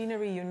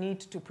machinery you need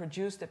to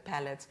produce the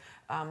pallets,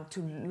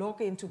 to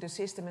log into the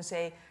system and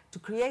say, to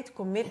create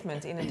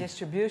commitment in a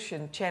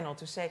distribution channel,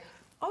 to say,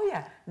 oh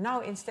yeah, now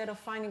instead of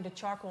finding the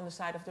charcoal on the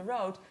side of the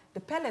road, the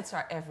pellets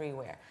are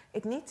everywhere.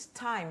 It needs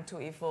time to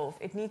evolve.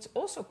 It needs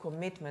also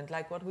commitment,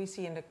 like what we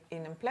see in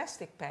a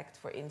plastic pact,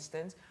 for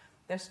instance.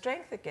 Their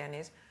strength again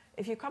is,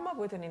 if you come up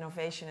with an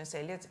innovation and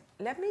say,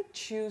 let me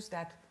choose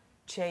that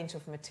change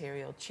of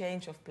material,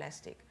 change of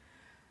plastic,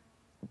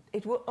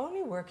 it will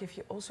only work if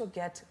you also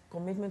get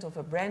commitment of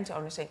a brand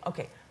owner saying,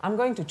 okay, I'm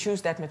going to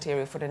choose that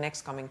material for the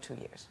next coming 2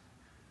 years.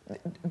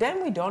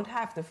 Then we don't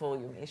have the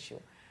volume issue.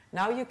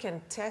 Now you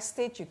can test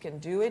it, you can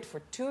do it.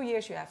 For 2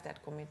 years you have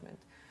that commitment.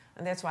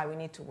 And that's why we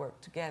need to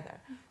work together.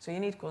 So you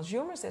need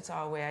consumers that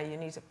are aware, you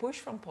need a push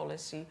from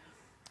policy,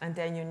 and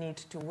then you need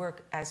to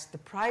work as the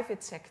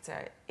private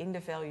sector in the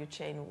value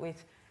chain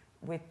with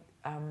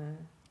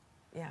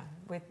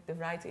the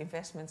right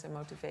investments and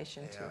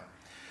motivation to.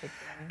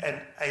 And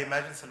I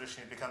imagine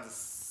solution, it becomes a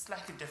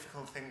slightly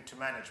difficult thing to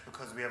manage,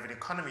 because we have an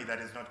economy that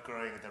is not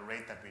growing at the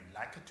rate that we'd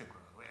like it to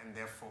grow, and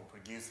therefore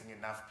producing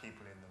enough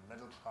people in the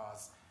middle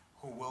class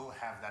who will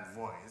have that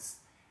voice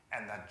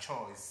and that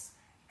choice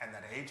and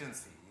that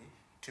agency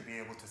to be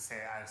able to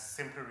say, I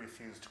simply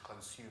refuse to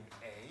consume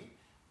A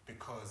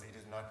because it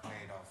is not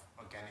made of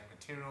organic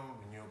material,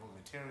 renewable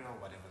material,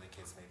 whatever the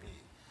case may be.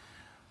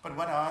 But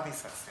what are the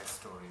success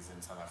stories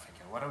in South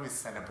Africa? What are we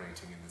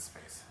celebrating in this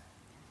space?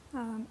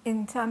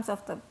 In terms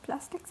of the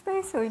plastic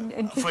space, or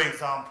for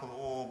example,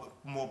 or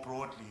more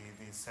broadly,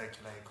 the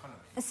circular economy?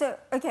 So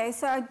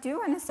I do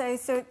want to say,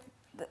 so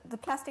the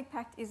Plastic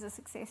Pact is a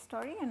success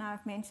story, and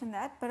I've mentioned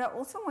that, but I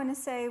also want to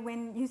say,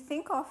 when you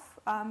think of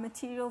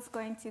materials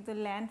going to the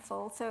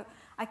landfill, so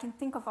I can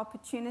think of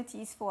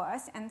opportunities for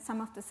us and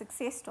some of the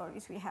success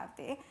stories we have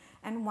there,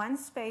 and one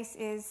space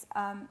is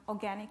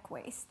organic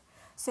waste.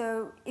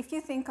 So if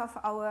you think of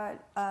our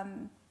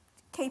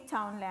Cape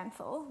Town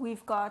landfill,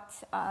 we've got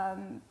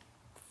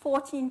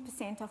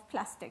 14% of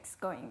plastics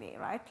going there,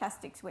 right?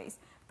 Plastics waste,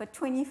 but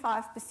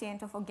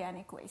 25% of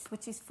organic waste,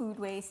 which is food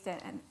waste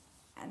and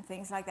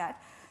things like that.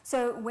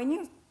 So when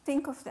you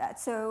think of that,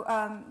 so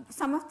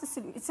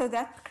so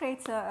that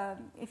creates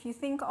if you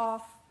think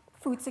of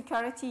food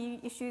security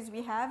issues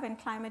we have and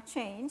climate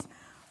change,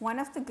 one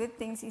of the good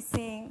things is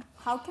seeing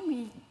how can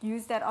we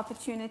use that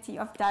opportunity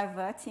of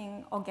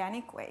diverting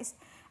organic waste.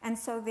 And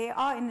so there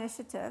are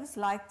initiatives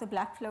like the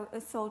Black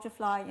Soldier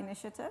Fly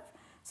initiative.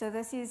 So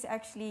this is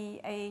actually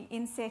an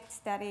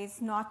insect that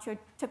is not your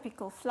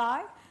typical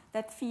fly,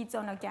 that feeds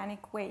on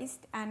organic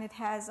waste, and it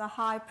has a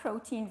high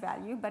protein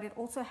value, but it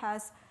also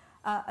has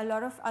a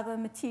lot of other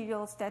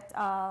materials that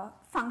are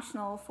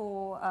functional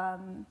for,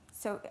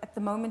 so at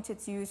the moment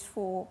it's used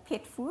for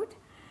pet food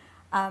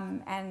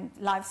and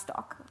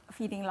livestock,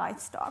 feeding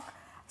livestock.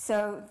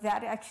 So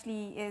that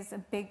actually is a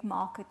big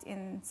market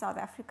in South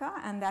Africa,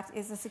 and that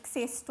is a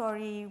success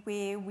story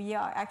where we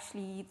are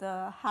actually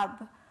the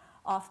hub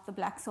of the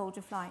black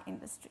soldier fly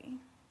industry.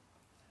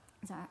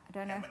 So I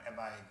don't know. Am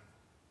I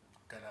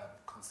going to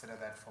consider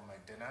that for my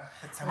dinner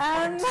at some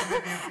point?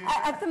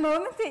 At the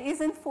moment, there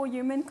isn't for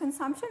human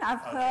consumption.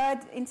 I've heard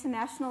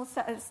international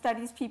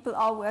studies, people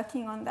are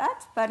working on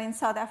that, but in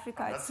South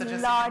Africa, it's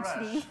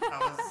largely...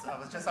 I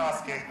was just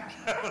asking.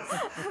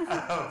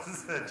 I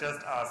was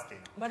just asking.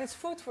 But it's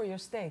food for your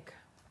steak.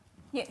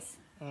 Yes.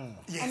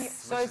 Yes.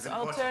 So it's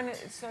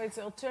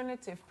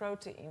alternative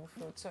protein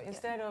food. So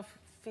instead of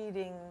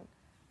feeding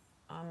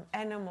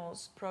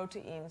animals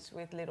proteins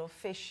with little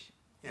fish,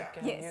 you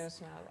can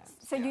use now that.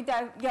 So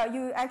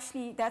you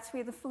actually, that's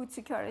where the food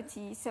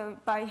security, so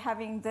by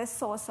having this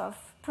source of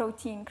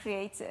protein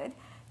created,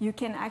 you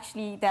can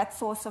actually, that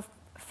source of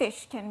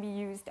fish can be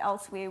used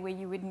elsewhere where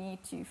you would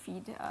need to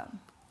feed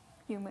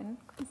humans.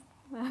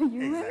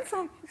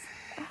 Exactly.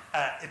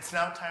 It's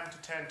now time to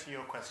turn to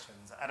your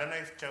questions. I don't know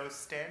if Joe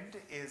Stead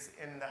is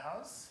in the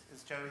house.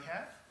 Is Joe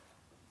here?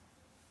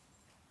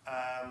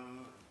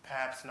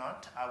 Perhaps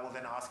not. I will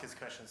then ask his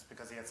questions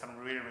because he had some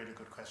really, really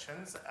good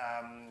questions.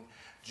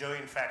 Joe,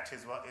 in fact,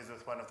 is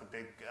with one of the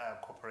big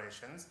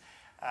corporations,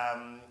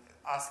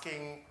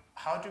 asking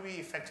how do we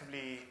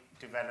effectively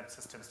develop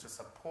systems to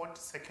support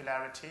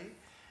circularity?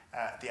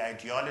 The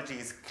ideology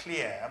is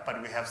clear,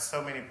 but we have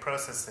so many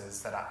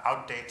processes that are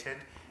outdated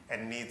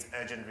and needs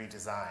urgent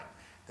redesign.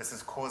 This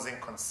is causing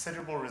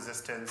considerable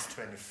resistance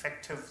to an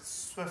effective,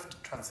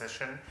 swift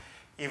transition.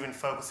 Even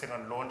focusing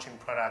on launching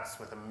products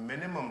with a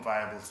minimum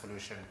viable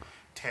solution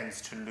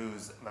tends to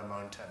lose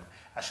momentum.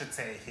 I should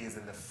say he's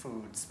in the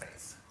food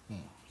space.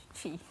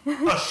 She.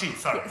 Oh, she,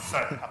 sorry.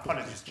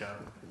 Apologies, Joe.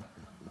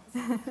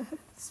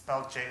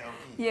 Spelled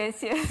J-O-E.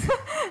 Yes.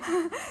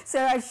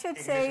 So I should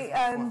say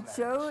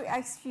Joe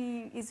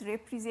actually is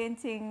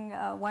representing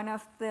one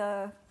of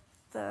the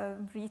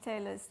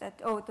retailers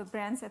the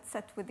brands that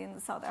sit within the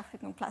South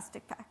African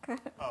plastic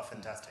pack. Oh,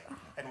 fantastic.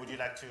 And would you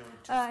like to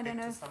speak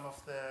to some of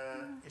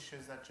the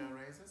issues that Joe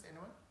raises?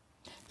 Anyone?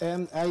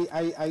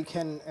 I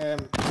can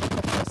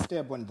take a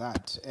step on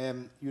that.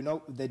 You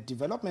know, the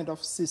development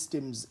of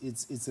systems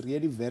is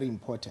really very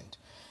important.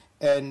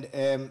 And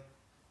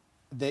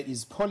there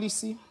is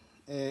policy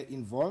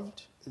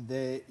involved,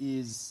 there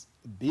is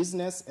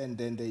business, and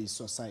then there is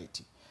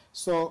society.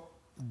 So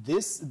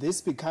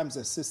this becomes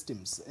a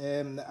systems.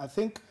 I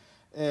think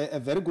a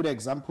very good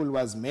example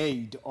was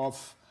made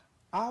of,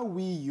 are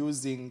we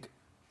using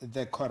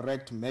the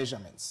correct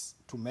measurements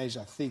to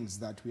measure things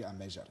that we are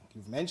measuring?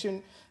 You've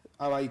mentioned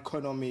our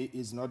economy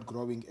is not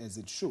growing as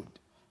it should,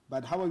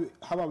 but how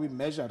are we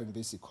measuring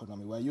this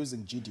economy? We're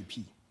using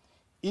GDP.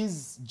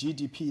 Is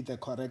GDP the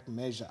correct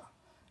measure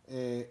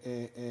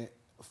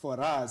for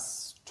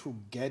us to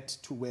get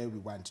to where we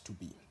want to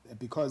be?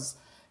 Because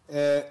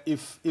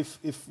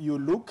if you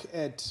look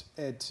at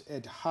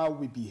how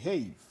we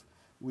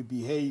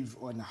behave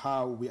on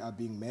how we are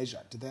being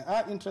measured. There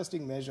are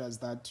interesting measures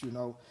that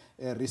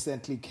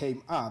recently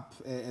came up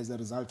as a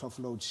result of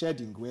load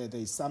shedding, where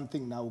there is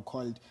something now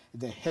called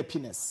the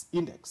happiness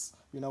index.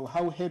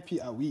 How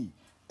happy are we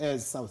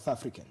as South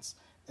Africans?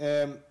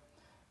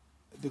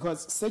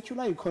 Because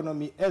circular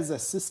economy as a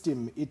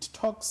system, it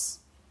talks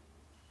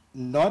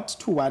not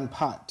to one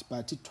part,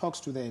 but it talks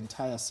to the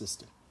entire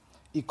system.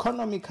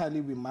 Economically,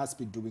 we must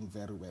be doing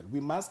very well. We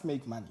must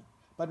make money.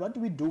 But what do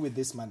we do with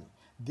this money?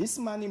 This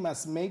money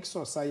must make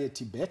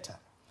society better.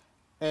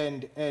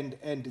 And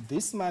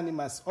this money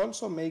must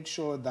also make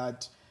sure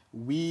that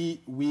we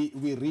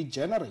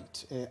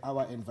regenerate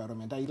our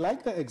environment. I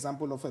like the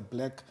example of a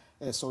black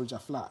soldier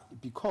fly,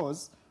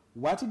 because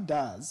what it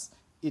does,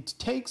 it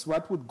takes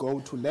what would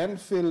go to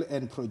landfill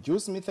and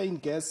produce methane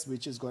gas,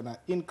 which is going to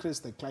increase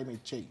the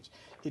climate change.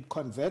 It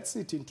converts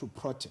it into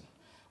protein.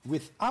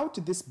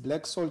 Without this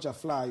black soldier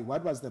fly,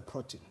 what was the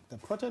protein? The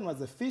protein was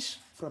a fish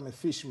from a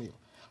fish meal.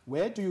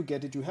 Where do you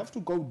get it? You have to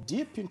go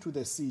deep into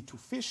the sea to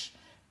fish,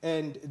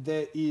 and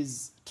there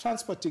is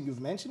transporting. You've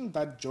mentioned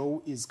that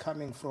Joe is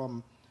coming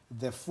from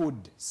the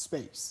food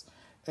space.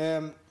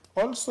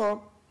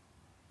 Also,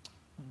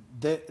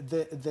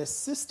 the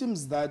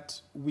systems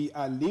that we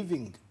are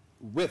living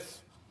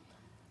with.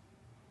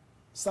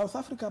 South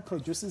Africa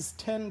produces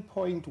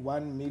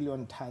 10.1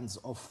 million tons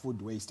of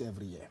food waste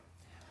every year.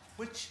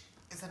 Which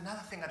is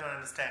another thing I don't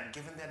understand,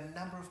 given the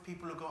number of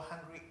people who go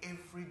hungry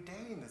every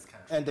day in this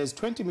country. And there's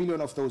 20 million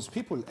of those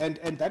people. And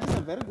that is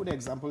a very good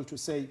example to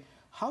say,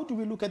 how do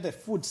we look at the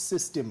food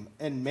system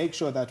and make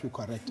sure that we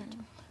correct it?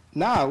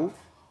 Now,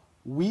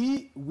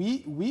 we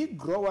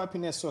grow up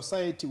in a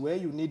society where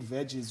you need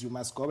veggies, you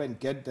must go and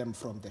get them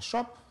from the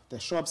shop. The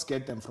shops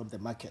get them from the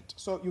market.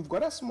 So you've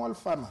got a small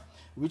farmer,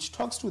 which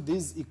talks to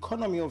this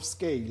economy of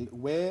scale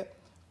where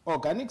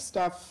organic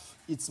stuff,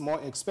 it's more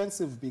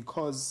expensive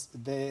because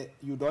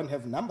you don't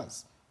have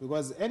numbers.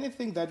 Because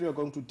anything that you're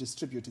going to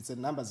distribute, it's a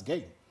numbers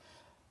game.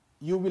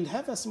 You will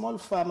have a small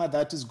farmer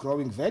that is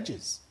growing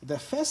veggies. The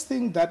first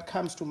thing that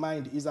comes to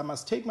mind is I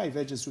must take my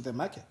veggies to the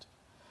market.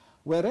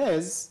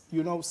 Whereas,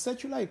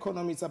 circular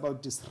economy is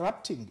about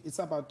disrupting. It's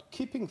about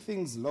keeping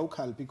things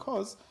local,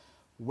 because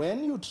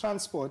when you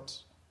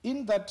transport,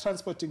 in that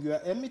transporting, you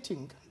are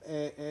emitting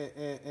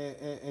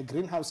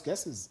greenhouse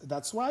gases.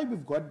 That's why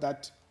we've got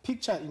that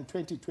picture in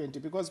 2020,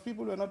 because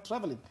people were not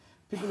traveling.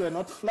 People were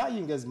not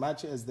flying as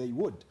much as they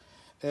would.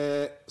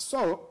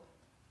 So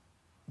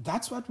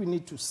that's what we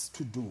need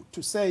to do,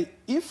 to say,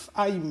 if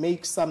I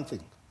make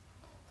something,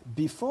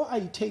 before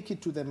I take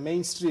it to the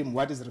mainstream,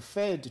 what is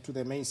referred to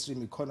the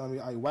mainstream economy,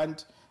 I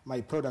want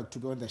my product to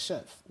be on the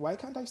shelf. Why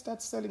can't I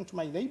start selling to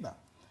my neighbor?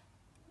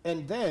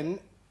 And then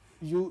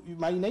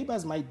my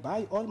neighbors might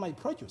buy all my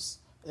produce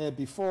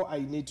before I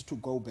need to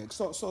go back.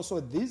 So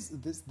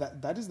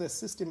that is the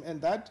system,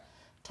 and that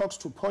talks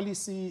to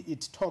policy,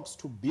 it talks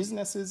to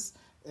businesses,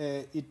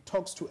 it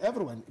talks to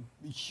everyone,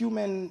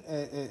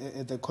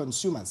 the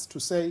consumers, to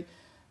say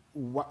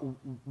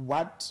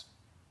what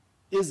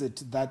is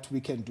it that we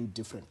can do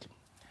differently.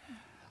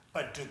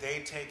 But do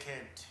they take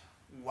it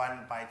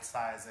one bite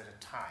size at a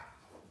time?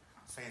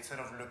 So instead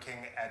of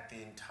looking at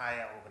the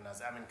entire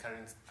organization, I mean,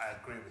 Karin, I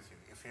agree with you.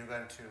 If you're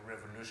going to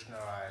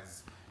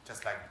revolutionize,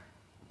 just like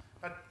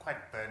not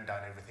quite burn down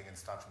everything and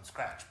start from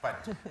scratch,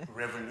 but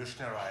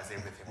revolutionize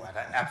everything, right?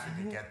 I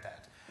absolutely get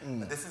that.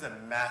 But this is a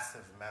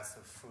massive,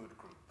 massive food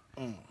group.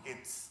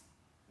 It's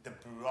the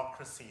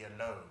bureaucracy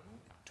alone,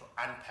 to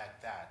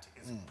unpack that,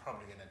 is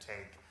probably going to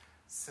take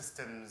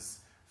systems,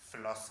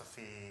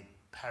 philosophy,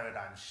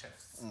 paradigm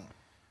shifts.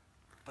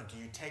 But do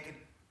you take it,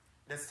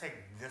 let's take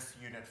this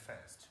unit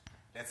first.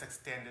 Let's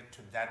extend it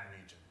to that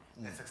region.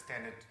 Let's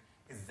extend it,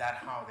 is that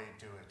how they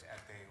do it at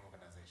their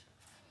organization?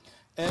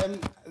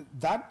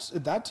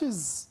 That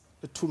is,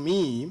 to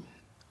me,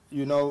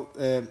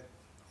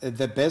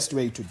 the best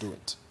way to do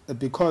it.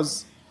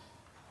 Because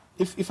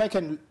if I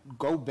can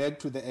go back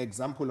to the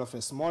example of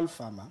a small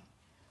farmer,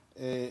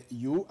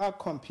 you are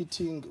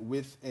competing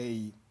with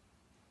a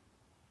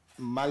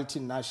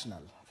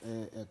multinational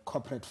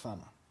corporate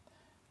farmer.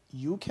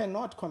 You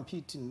cannot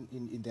compete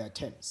in their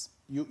terms.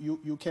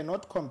 You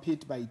cannot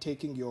compete by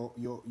taking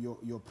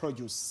your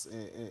produce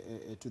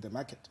to the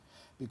market,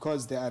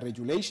 because there are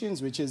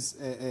regulations, which is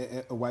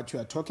what you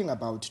are talking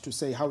about, to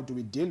say how do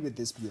we deal with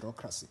this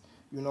bureaucracy.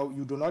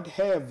 You do not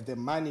have the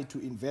money to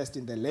invest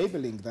in the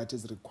labeling that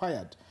is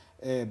required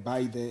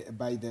by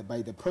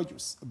the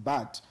produce,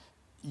 but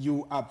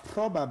you are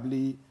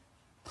probably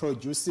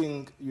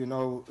producing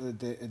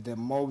the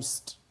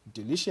most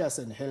delicious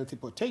and healthy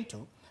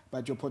potato,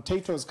 but your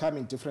potatoes come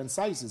in different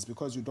sizes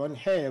because you don't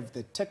have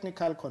the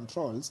technical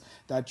controls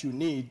that you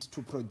need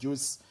to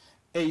produce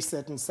a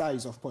certain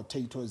size of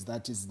potatoes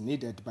that is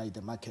needed by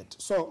the market.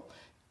 So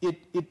it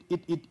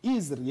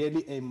is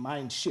really a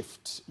mind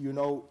shift.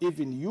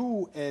 Even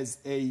you as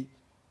a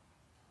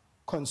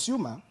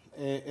consumer,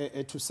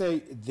 to say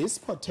this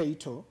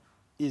potato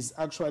is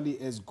actually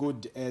as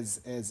good as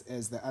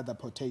the other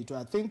potato.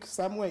 I think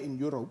somewhere in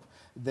Europe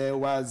there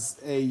was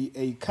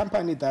a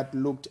company that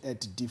looked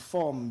at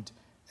deformed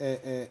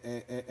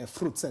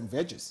fruits and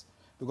veggies,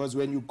 because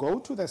when you go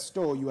to the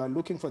store, you are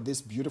looking for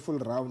this beautiful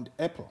round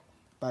apple,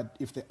 but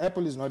if the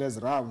apple is not as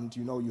round,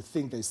 you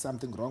think there's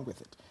something wrong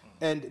with it.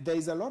 And there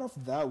is a lot of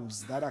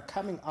those that are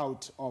coming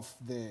out of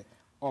the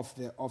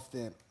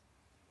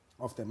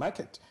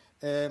market.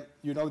 The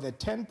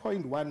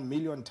 10.1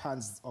 million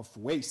tons of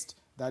waste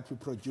that we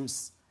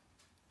produce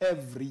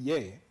every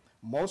year,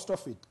 most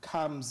of it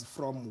comes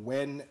from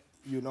when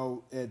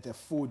the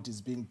food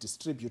is being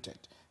distributed,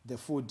 the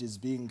food is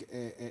being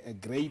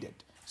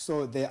graded.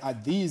 So there are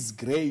these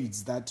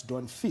grades that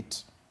don't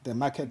fit the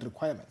market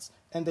requirements,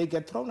 and they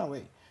get thrown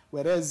away.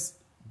 Whereas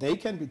they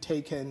can be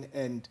taken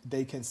and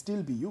they can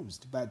still be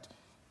used, but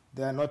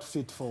they are not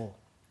fit for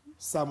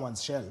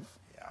someone's shelf,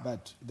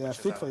 but they are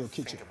fit for your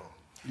kitchen.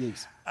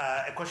 Yes.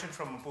 A question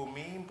from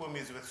Mpumi.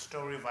 Mpumi is with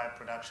Story Vibe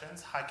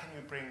Productions. How can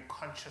you bring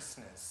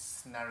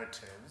consciousness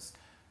narratives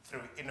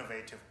through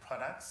innovative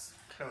products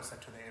closer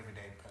to the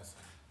everyday person?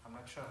 I'm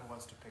not sure who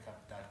wants to pick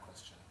up that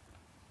question.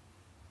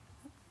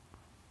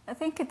 I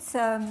think it's,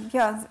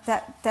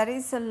 that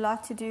is a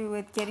lot to do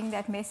with getting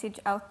that message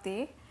out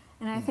there.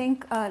 And I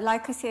think,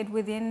 like I said,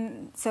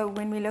 so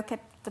when we look at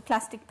the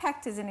plastic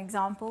pact as an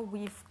example,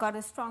 we've got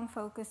a strong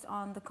focus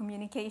on the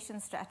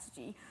communication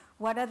strategy.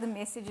 What are the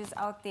messages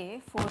out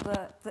there for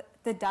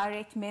the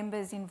direct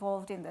members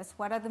involved in this?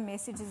 What are the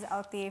messages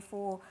out there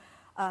for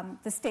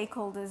the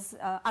stakeholders,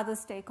 other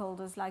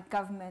stakeholders like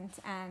government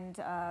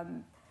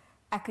and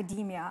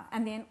academia,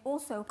 and then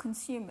also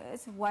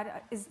consumers?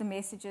 What is the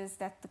messages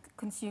that the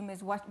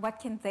consumers, what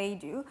can they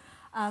do?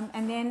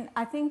 And then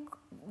I think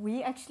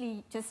we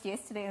actually just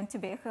yesterday on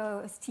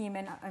Tobeko's team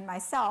and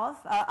myself,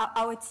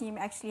 our team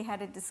actually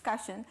had a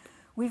discussion.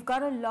 We've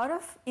got a lot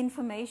of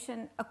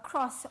information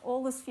across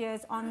all the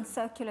spheres on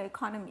circular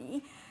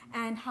economy,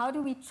 and how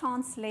do we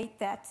translate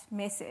that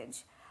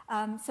message?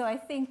 So I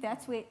think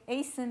that's where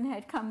ACEN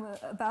had come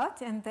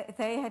about, and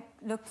they had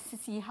looked to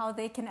see how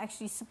they can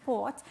actually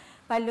support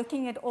by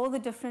looking at all the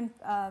different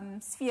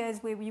spheres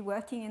where we're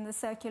working in the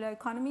circular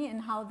economy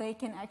and how they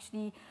can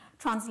actually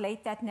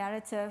translate that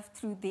narrative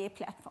through their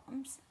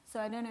platforms. So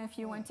I don't know if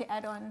you want to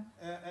add on.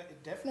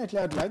 Definitely,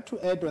 I'd like to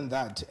add on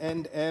that.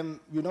 And,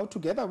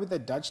 together with the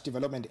Dutch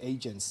Development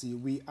Agency,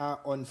 we are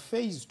on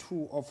phase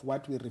 2 of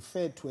what we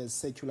refer to as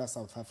Secular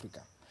South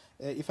Africa.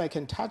 If I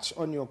can touch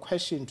on your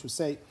question to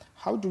say,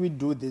 how do we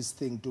do this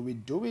thing? Do we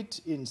do it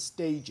in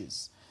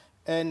stages?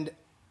 And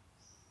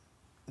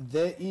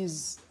there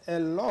is a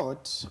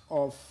lot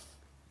of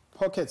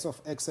pockets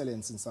of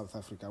excellence in South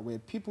Africa where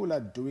people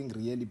are doing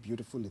really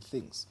beautiful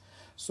things.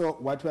 So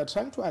what we are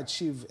trying to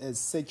achieve as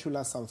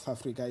Secular South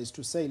Africa is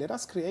to say, let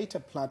us create a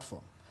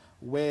platform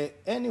where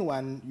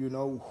anyone,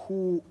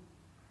 who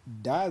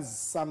does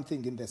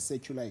something in the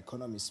circular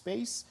economy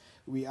space,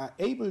 we are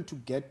able to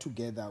get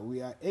together,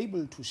 we are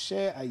able to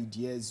share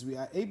ideas, we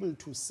are able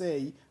to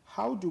say,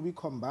 how do we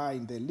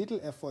combine the little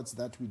efforts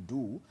that we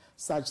do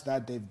such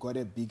that they've got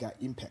a bigger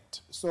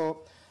impact?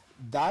 So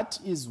that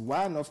is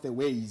one of the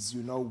ways,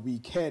 we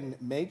can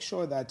make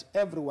sure that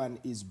everyone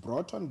is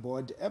brought on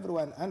board,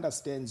 everyone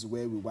understands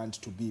where we want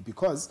to be,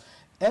 because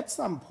at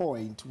some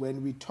point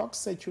when we talk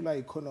circular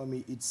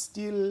economy, it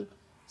still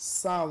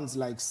sounds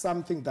like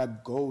something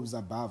that goes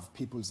above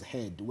people's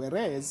head,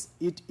 whereas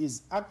it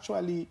is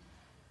actually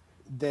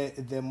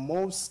the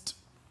most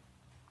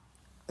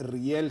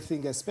real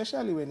thing,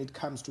 especially when it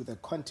comes to the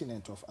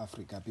continent of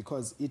Africa,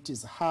 because it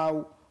is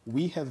how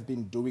we have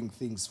been doing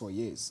things for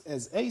years.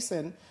 As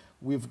ACEN,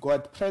 we've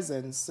got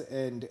presence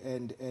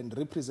and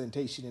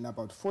representation in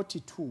about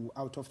 42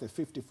 out of the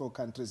 54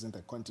 countries in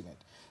the continent.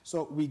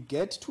 So we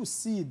get to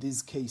see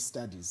these case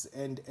studies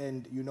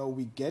and you know,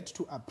 we get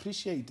to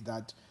appreciate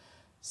that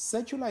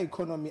circular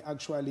economy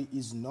actually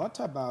is not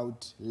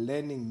about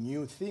learning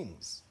new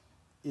things.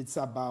 It's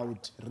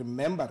about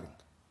remembering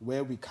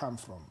where we come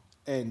from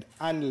and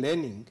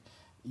unlearning,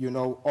 you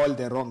know, all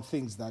the wrong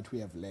things that we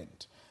have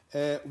learned.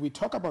 We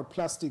talk about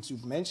plastics.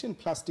 You've mentioned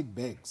plastic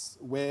bags,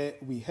 where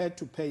we had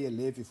to pay a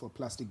levy for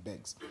plastic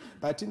bags.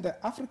 But in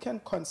the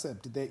African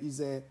concept, there is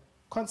a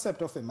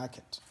concept of a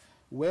market,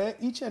 where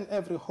each and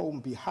every home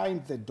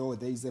behind the door,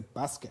 there is a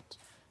basket.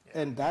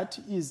 And that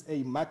is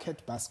a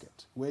market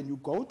basket. When you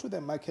go to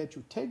the market,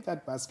 you take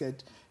that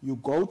basket, you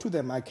go to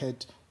the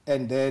market,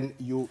 and then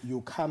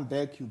you come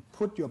back, you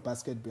put your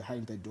basket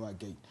behind the door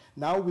again.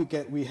 Now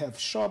we have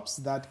shops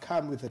that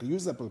come with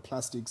reusable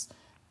plastics,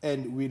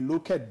 and we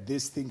look at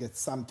this thing as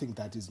something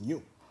that is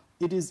new.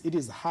 It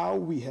is how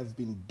we have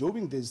been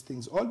doing these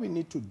things. All we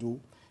need to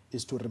do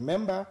is to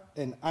remember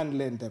and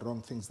unlearn the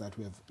wrong things that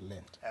we have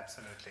learned.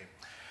 Absolutely.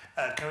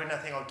 Karina, I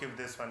think I'll give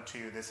this one to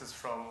you. This is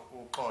from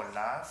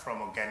Ukola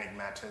from Organic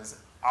Matters,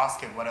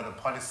 asking what are the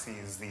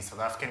policies the South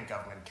African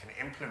government can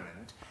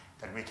implement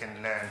that we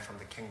can learn from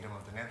the Kingdom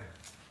of the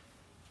Netherlands?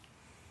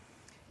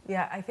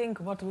 Yeah, I think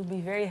what would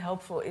be very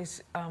helpful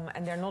is,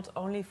 and they're not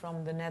only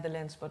from the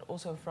Netherlands, but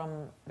also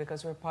from,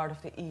 because we're part of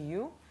the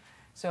EU.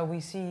 So we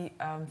see,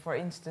 for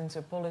instance,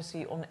 a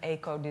policy on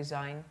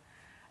eco-design,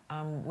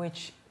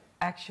 which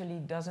actually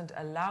doesn't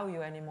allow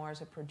you anymore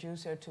as a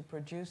producer to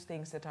produce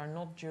things that are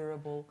not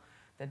durable,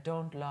 that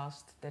don't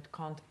last, that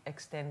can't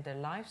extend their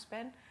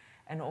lifespan.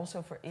 And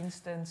also, for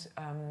instance,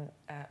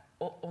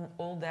 on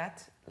all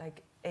that,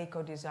 like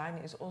eco-design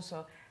is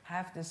also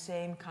have the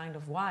same kind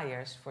of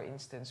wires, for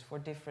instance, for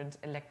different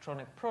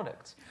electronic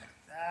products.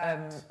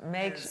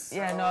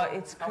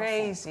 It's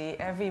crazy.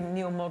 Every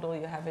new model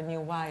you have a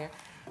new wire.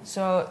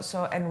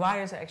 And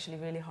wires are actually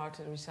really hard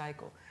to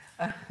recycle.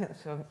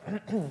 So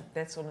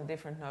that's on a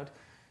different note.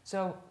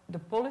 So the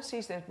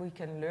policies that we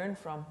can learn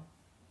from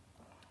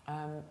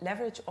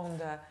leverage on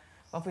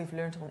what we've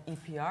learned on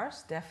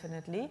EPRs,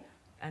 definitely,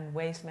 and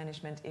waste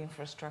management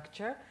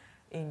infrastructure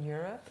in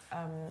Europe,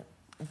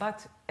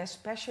 but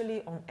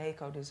especially on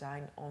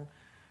eco-design, on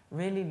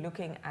really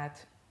looking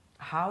at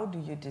how do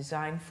you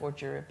design for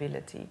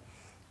durability.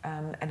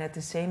 And at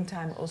the same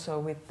time also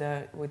with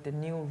the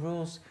new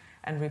rules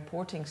and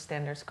reporting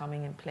standards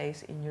coming in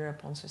place in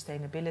Europe on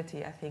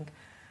sustainability, I think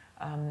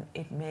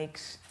it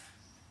makes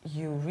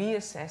you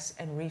reassess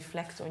and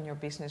reflect on your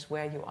business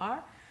where you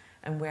are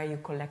and where you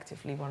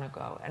collectively want to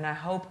go. And I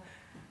hope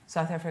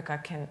South Africa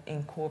can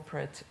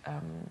incorporate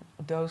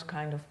those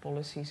kind of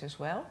policies as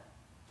well.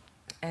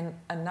 And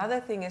another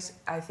thing is,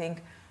 I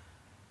think,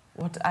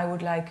 what I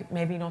would like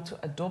maybe not to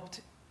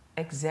adopt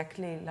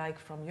exactly like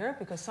from Europe,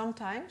 because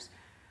sometimes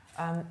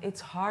it's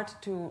hard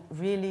to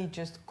really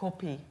just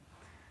copy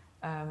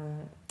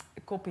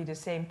the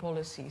same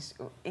policies.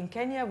 In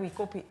Kenya, we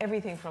copy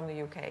everything from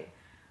the UK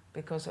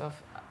because of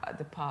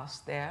the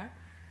past there.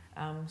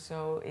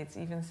 So it's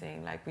even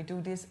saying, like, we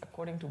do this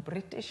according to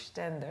British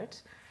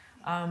standards,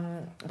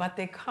 but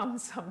they come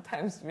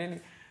sometimes really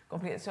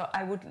complicated. So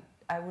I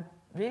would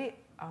really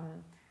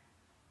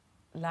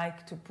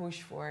like to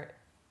push for,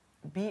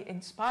 be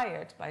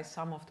inspired by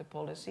some of the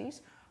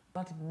policies,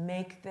 but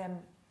make them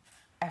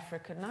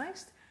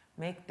Africanized,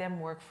 make them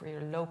work for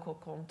your local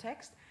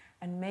context,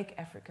 and make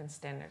African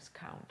standards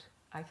count.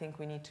 I think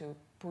we need to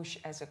push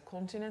as a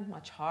continent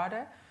much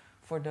harder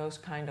for those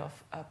kind of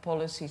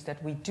policies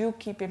that we do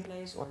keep in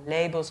place, or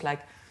labels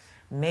like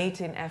Made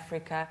in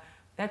Africa,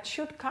 that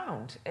should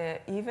count,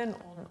 even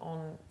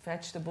on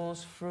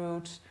vegetables,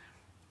 fruits,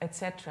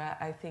 etc.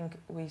 I think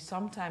we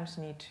sometimes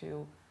need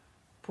to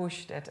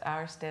push that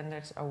our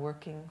standards are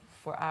working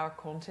for our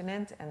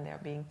continent and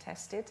they're being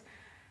tested,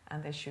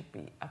 and they should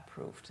be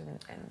approved. And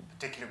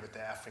particularly with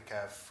the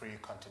Africa Free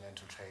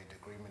Continental Trade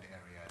Agreement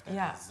area,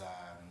 that is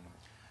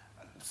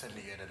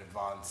certainly at an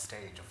advanced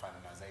stage of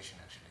finalization,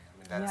 actually. I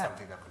mean, that's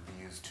something that could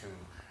be used to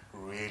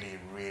really,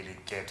 really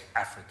get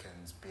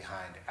Africans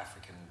behind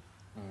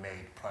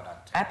African-made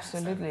product.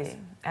 Absolutely,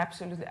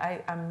 absolutely.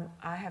 I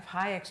have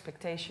high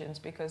expectations,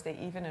 because they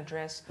even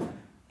address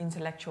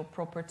intellectual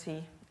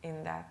property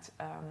in that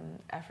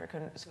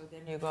African. So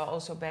then you go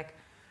also back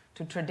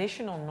to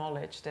traditional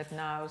knowledge that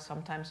now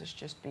sometimes is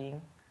just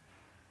being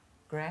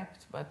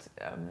grabbed, but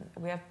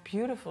we have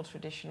beautiful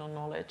traditional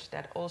knowledge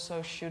that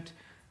also should,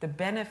 the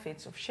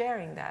benefits of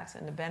sharing that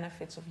and the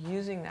benefits of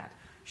using that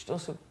should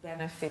also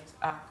benefit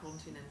our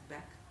continent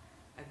back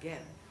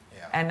again.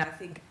 Yeah. And I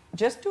think,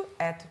 just to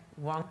add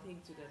one thing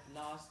to that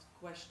last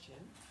question,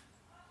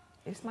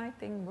 is my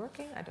thing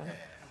working? I don't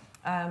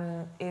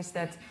know. Is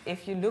that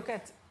if you look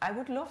at, I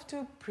would love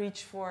to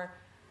preach for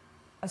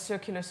a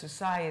circular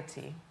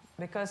society,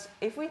 because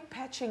if we're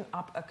patching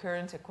up a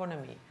current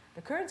economy,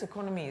 The current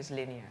economy is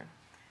linear.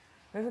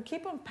 If we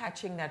keep on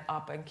patching that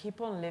up and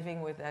keep on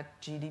living with that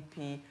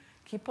GDP,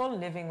 keep on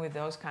living with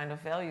those kind of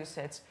value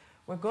sets,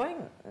 we're going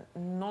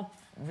not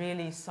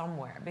really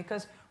somewhere,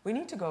 because we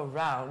need to go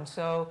round.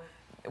 So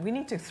we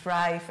need to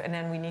thrive, and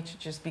then we need to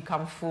just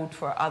become food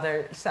for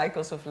other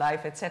cycles of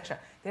life, etc.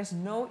 There's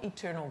no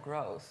eternal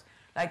growth.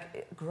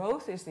 Like,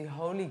 growth is the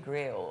holy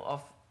grail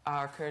of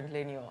our current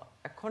linear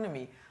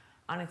economy,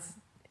 and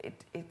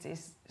it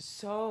is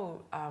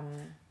so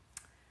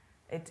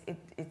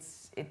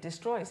it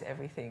destroys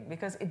everything,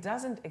 because it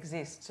doesn't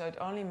exist. So it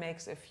only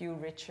makes a few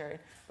richer,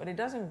 but it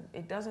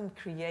doesn't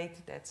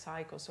create that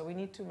cycle. So we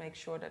need to make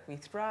sure that we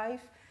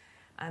thrive,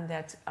 and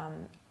that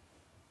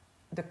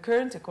the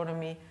current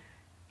economy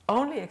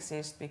only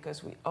exists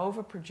because we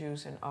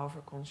overproduce and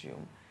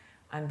overconsume.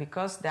 And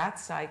because that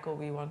cycle,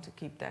 we want to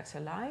keep that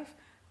alive,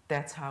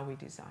 that's how we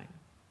design.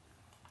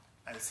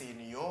 I see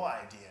in your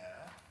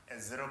idea, a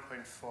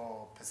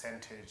 0.4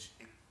 percentage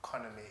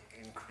economy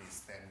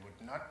increase then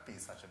would not be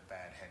such a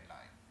bad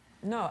headline.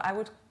 No, I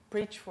would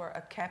preach for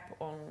a cap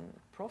on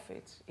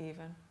profits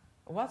even.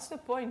 What's the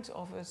point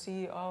of a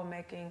CEO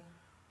making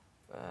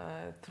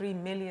 3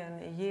 million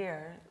a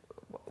year?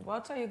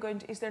 What are you going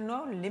to, is there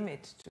no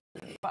limit to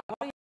it?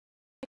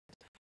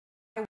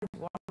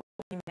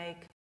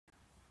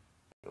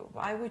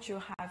 Why would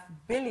you have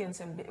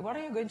billions and what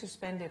are you going to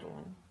spend it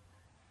on?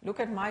 Look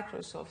at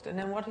Microsoft, and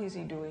then what is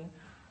he doing?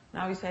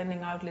 Now he's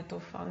handing out little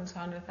funds,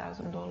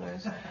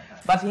 $100,000,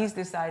 but he's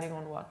deciding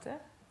on what.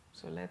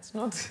 So let's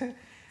not.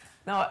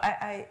 No,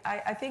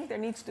 I think there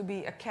needs to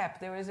be a cap.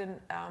 There is an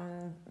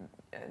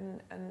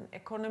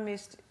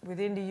economist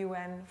within the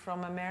UN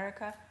from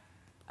America,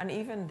 and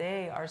even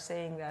they are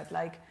saying that,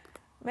 like,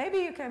 maybe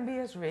you can be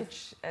as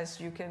rich as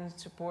you can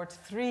support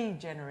 3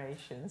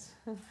 generations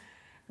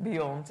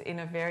beyond in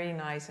a very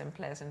nice and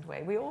pleasant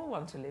way. We all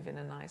want to live in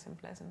a nice and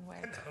pleasant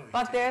way.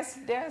 But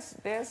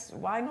there's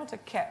why not a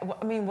cap?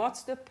 I mean,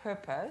 what's the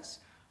purpose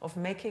of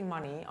making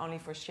money only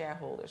for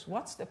shareholders?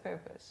 What's the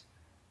purpose?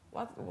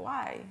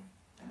 Why?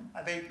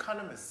 Are there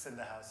economists in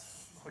the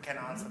house who can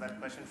answer that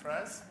question for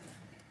us?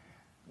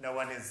 No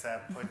one is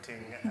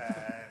putting...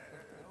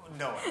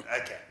 no one,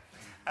 okay.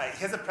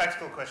 Here's a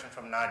practical question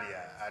from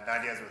Nadia.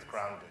 Nadia's with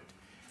Grounded.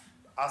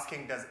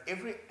 Asking, does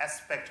every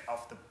aspect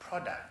of the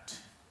product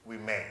we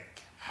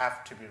make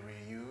have to be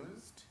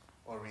reused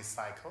or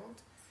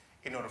recycled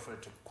in order for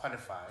it to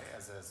qualify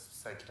as a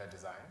circular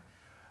design?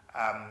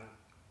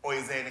 Or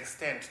is there an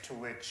extent to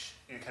which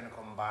you can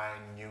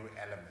combine new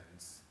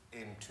elements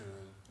into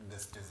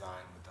this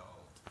design with the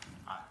old?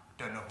 I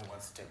don't know who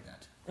wants to take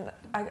that.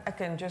 I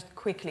can just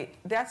quickly,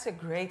 that's a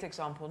great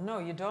example. No,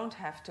 you don't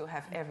have to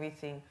have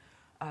everything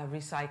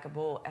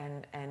recyclable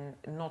and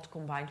not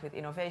combined with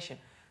innovation.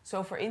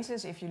 So for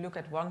instance, if you look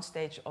at one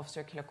stage of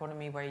circular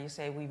economy where you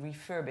say we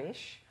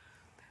refurbish,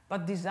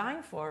 but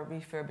design for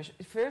refurbish,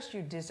 first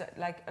you design,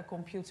 like a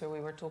computer,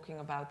 we were talking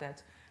about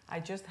that. I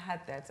just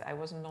had that. I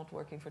was not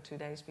working for 2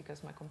 days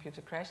because my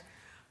computer crashed.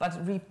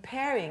 But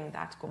repairing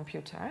that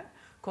computer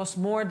costs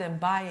more than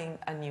buying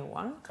a new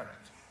one.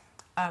 Correct.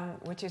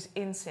 Which is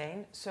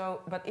insane.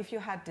 So, but if you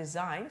had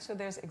design, so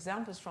there's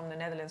examples from the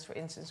Netherlands, for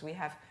instance, we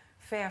have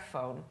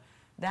Fairphone.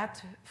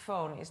 That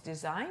phone is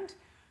designed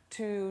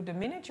to, the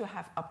minute you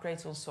have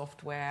upgrades on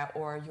software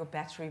or your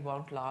battery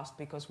won't last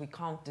because we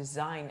can't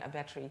design a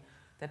battery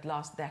that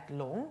lasts that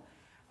long,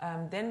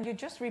 then you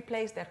just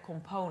replace that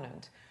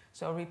component.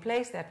 So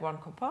replace that one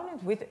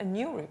component with a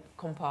new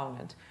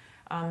component.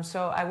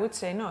 So I would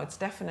say no, it's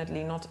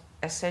definitely not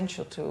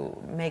essential to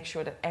make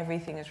sure that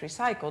everything is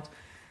recycled,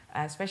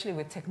 especially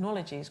with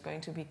technology, is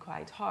going to be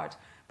quite hard.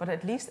 But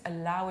at least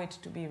allow it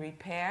to be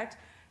repaired,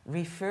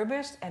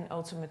 refurbished, and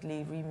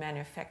ultimately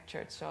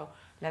remanufactured. So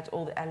let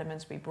all the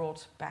elements be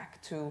brought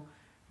back to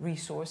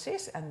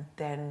resources, and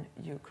then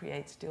you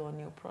create still a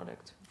new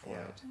product for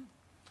it.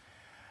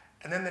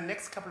 And then the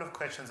next couple of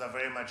questions are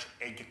very much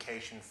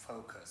education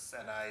focused,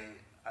 and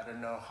I don't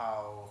know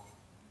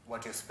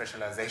what your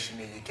specialization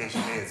in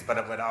education is, but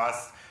I'm going to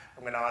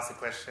ask the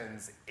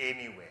questions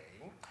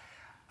anyway.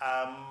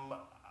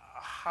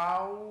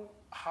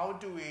 How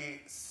do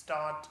we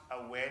start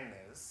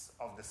awareness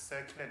of the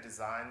circular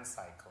design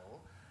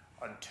cycle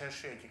on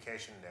tertiary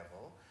education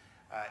level?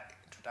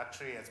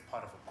 Introductory as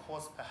part of a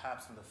course,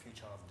 perhaps, in the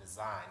future of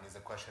design, is a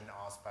question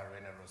asked by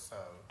René Rousseau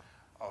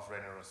of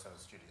René Rousseau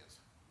Studios.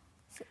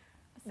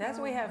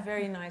 We have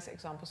very nice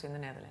examples in the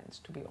Netherlands,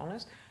 to be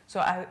honest. So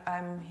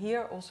I'm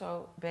here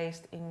also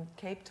based in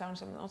Cape Town,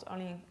 so I'm not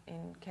only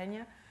in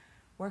Kenya,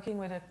 working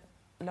with a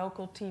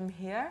local team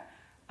here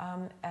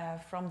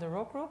from the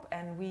Rock Group,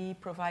 and we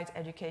provide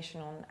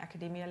education on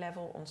academia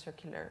level on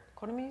circular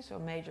economy, so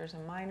majors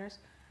and minors,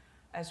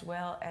 as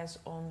well as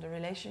on the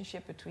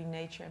relationship between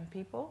nature and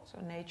people, so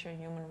nature and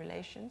human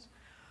relations.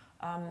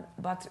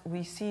 But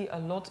we see a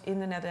lot in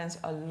the Netherlands,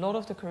 a lot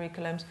of the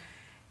curriculums,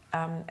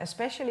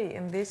 especially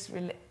in this,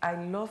 I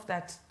love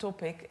that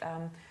topic.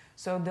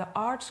 So the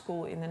art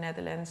school in the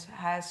Netherlands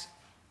has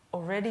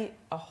already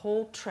a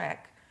whole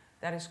track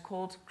that is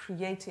called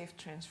creative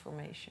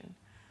transformation.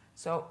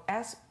 So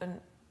as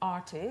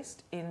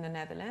artist in the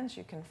Netherlands,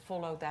 you can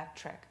follow that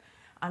track.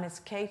 And it's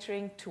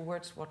catering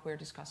towards what we're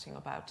discussing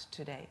about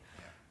today.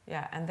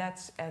 Yeah, and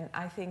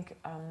I think,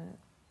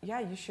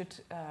 you should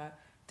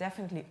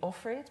definitely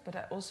offer it, but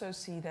I also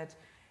see that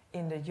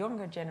in the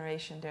younger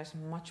generation, there's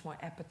much more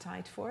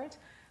appetite for it.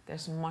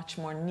 There's much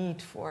more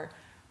need for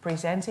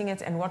presenting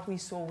it. And what we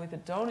saw with the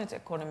donut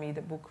economy,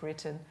 the book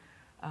written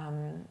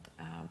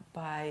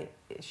by,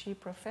 is she a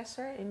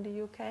professor in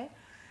the UK?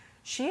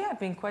 She had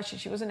been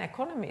questioned, she was an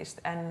economist,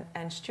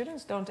 and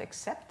students don't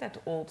accept that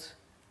old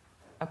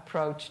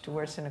approach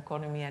towards an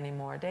economy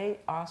anymore. They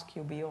ask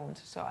you beyond.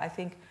 So I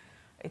think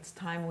it's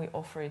time we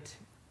offer it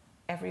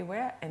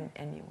everywhere and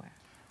anywhere.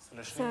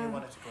 So, you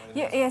wanted to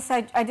go ahead? Yes,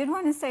 I did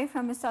want to say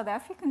from a South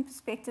African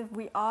perspective,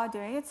 we are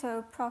doing it.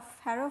 So Prof.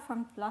 Harrow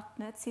from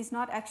Lotnitz, he's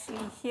not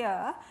actually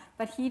here,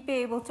 but he'd be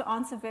able to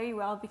answer very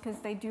well because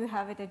they do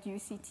have it at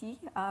UCT.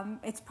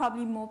 It's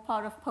probably more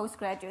part of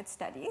postgraduate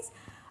studies.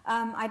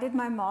 I did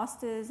my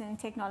master's in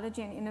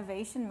technology and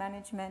innovation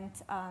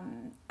management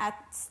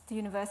at the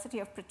University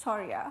of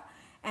Pretoria,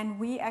 and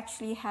we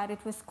actually had, it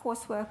was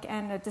coursework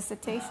and a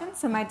dissertation.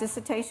 So my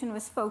dissertation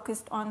was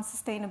focused on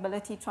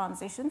sustainability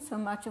transition, so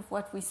much of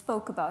what we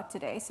spoke about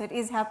today. So it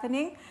is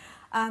happening.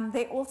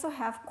 They also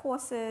have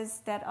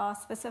courses that are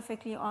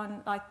specifically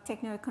on like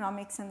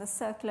techno-economics and the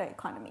circular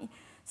economy.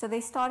 So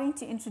they're starting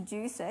to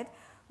introduce it.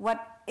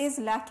 What is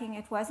lacking,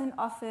 it wasn't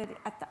offered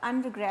at the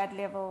undergrad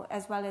level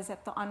as well as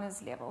at the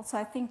honors level. So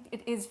I think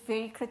it is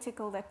very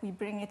critical that we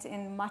bring it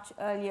in much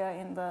earlier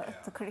in the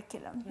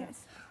curriculum.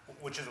 Yes.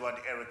 Which is what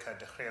Erica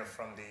de Geer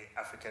from the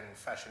African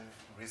Fashion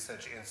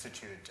Research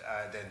Institute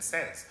then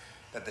says,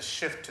 that the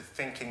shift to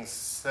thinking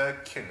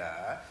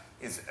circular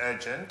is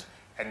urgent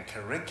and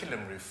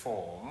curriculum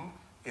reform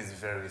is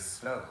very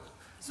slow.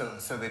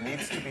 So there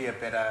needs to be a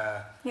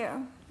better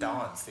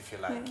dance, if you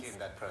like, in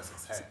that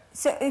process. Hey?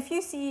 So if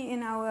you see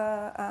in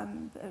our,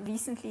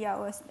 recently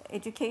our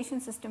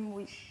education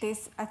system,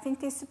 I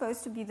think there's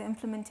supposed to be the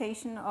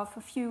implementation of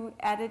a few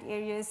added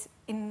areas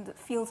in the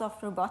fields of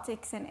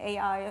robotics and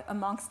AI,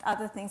 amongst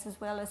other things, as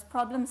well as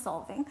problem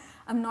solving.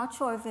 I'm not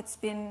sure if it's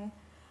been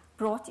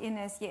brought in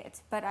as yet,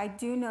 but I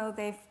do know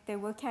they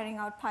were carrying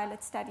out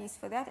pilot studies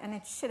for that, and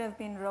it should have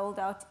been rolled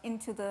out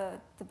into the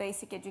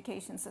basic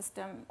education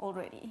system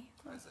already.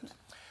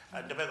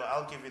 Ndebego,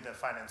 I'll give you the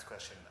finance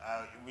question.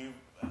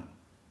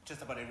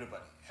 Just about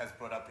everybody has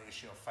brought up the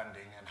issue of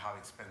funding and how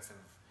expensive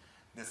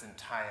this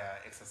entire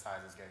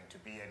exercise is going to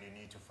be, and you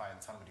need to find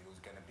somebody who's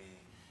going to be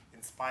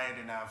inspired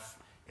enough,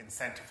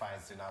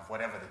 incentivized enough,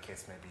 whatever the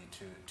case may be,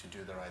 to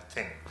do the right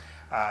thing.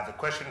 The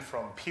question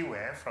from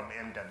Piwe, from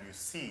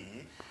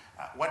MWC,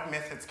 what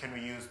methods can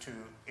we use to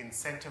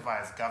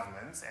incentivize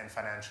governments and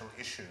financial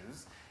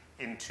issues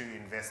into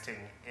investing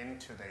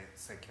into the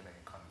circular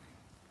economy?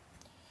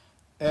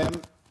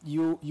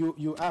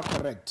 You are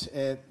correct.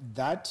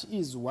 That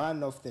is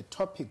one of the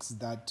topics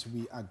that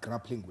we are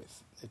grappling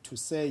with, to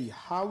say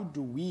how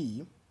do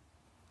we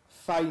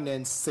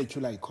finance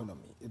circular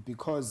economy,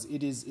 because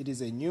it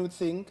is a new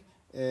thing.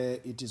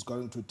 It is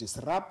going to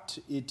disrupt.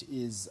 It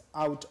is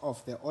out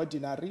of the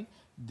ordinary.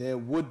 There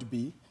would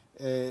be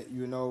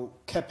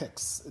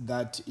capex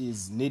that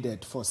is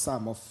needed for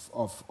some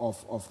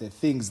of the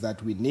things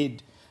that we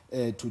need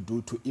to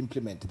do to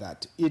implement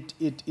that.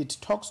 It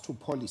talks to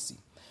policy.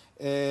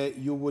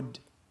 You would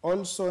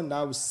also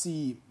now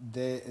see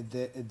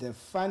the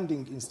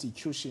funding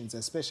institutions,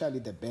 especially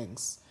the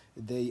banks,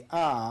 they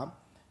are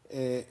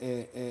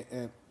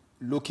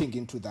looking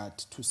into that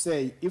to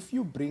say, if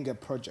you bring a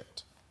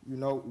project,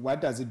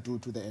 what does it do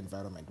to the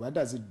environment? What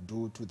does it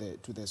do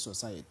to the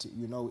society?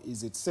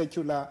 Is it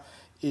circular?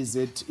 Is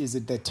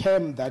it the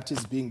term that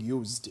is being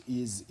used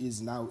is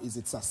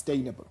it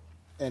sustainable?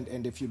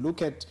 And if you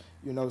look at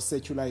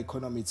circular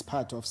economy, it's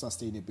part of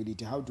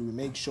sustainability. How do we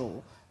make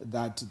sure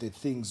that the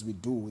things we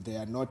do, they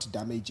are not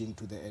damaging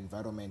to the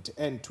environment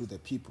and to the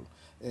people,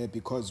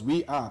 because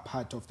we are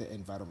part of the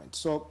environment.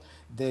 So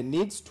there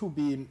needs to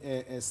be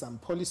some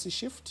policy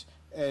shift.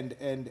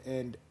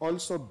 And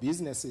also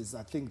businesses,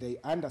 I think they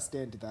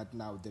understand that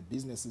now, the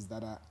businesses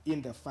that are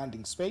in the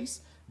funding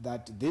space,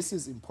 that this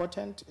is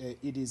important.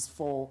 It is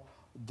for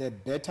the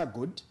better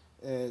good.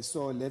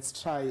 So let's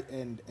try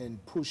and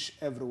push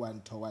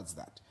everyone towards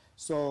that.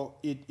 So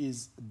it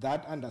is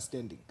that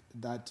understanding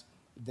that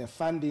the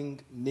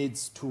funding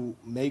needs to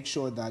make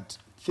sure that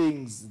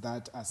things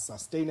that are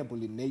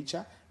sustainable in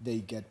nature, they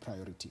get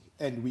priority.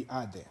 And we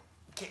are there.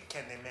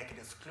 Can they make it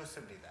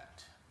exclusively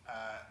that?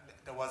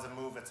 There was a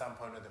move at some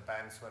point where the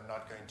banks were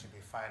not going to be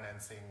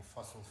financing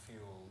fossil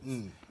fuels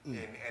in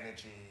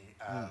energy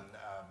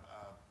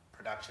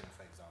production,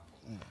 for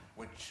example,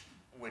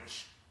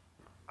 which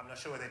I'm not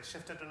sure whether it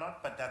shifted or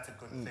not, but that's a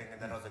good thing, and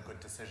that was a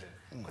good decision.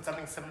 Could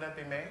something similar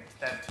be made,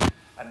 that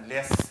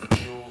unless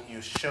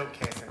you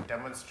showcase and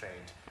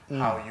demonstrate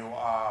how you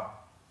are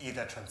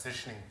either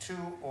transitioning to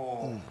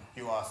or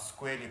you are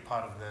squarely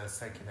part of the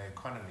circular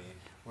economy,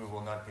 we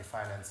will not be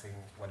financing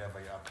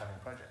whatever your upcoming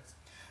projects?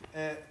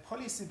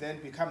 Policy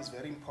then becomes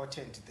very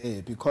important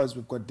there because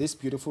we've got this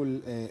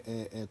beautiful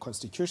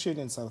constitution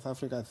in South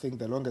Africa, I think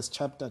the longest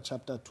chapter,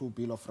 Chapter 2,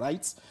 Bill of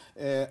Rights.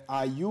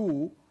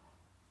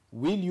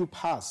 Will you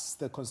pass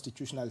the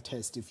constitutional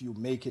test if you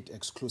make it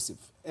exclusive?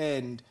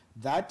 And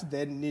that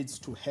then needs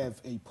to have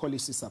a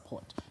policy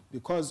support.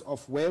 Because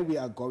of where we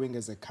are going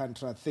as a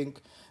country, I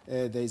think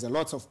there is a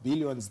lot of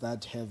billions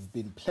that have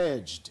been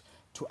pledged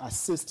to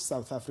assist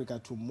South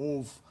Africa to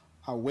move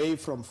away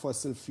from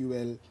fossil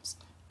fuels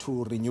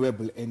to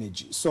renewable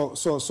energy. So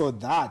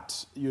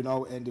that, you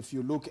know, and if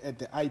you look at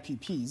the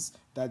IPPs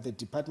that the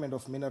Department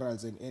of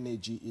Minerals and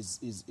Energy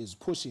is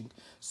pushing,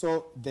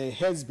 so there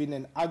has been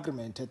an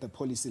agreement at the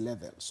policy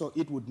level. So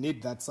it would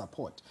need that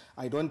support.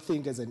 I don't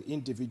think as an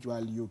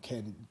individual you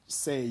can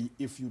say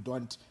if you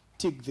don't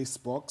tick this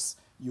box,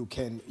 you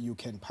can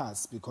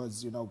pass,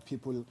 because, you know,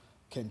 people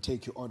can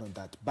take you on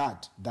that.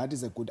 But that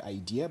is a good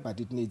idea,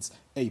 but it needs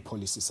a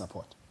policy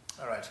support.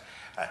 All right.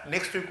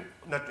 Next week,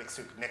 not next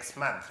week, next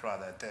month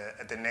rather,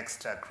 at the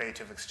next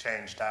Creative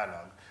Exchange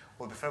Dialogue,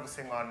 we'll be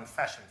focusing on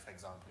fashion, for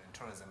example, and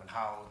tourism, and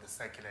how the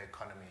circular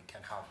economy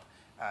can help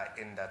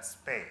in that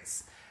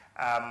space.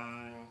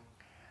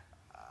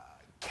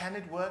 Can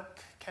it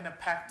work? Can a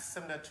pact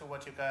similar to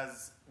what you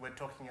guys were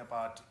talking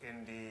about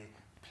in the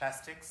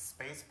plastics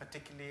space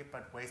particularly,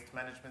 but waste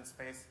management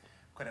space,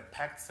 could a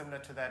pact similar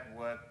to that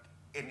work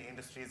in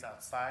industries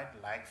outside,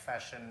 like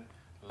fashion,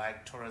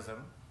 like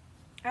tourism?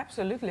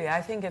 Absolutely.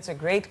 I think it's a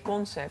great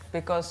concept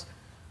because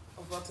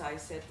of what I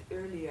said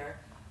earlier.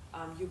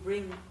 You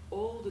bring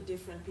all the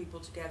different people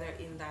together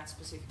in that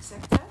specific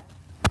sector,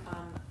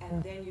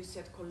 and then you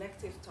set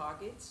collective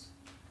targets,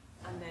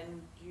 and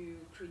then you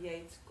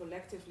create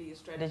collectively a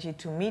strategy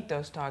to meet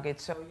those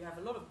targets. So you have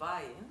a lot of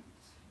buy-in,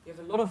 you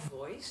have a lot of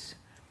voice,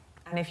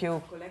 and if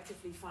you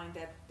collectively find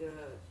that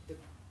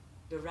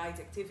the right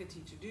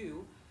activity to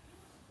do,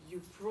 you're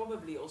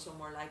probably also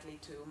more likely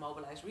to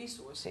mobilize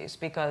resources,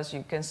 because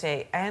you can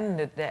say, and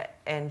the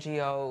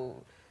NGO,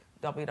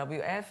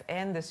 WWF,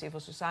 and the civil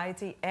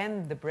society,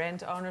 and the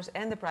brand owners,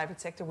 and the private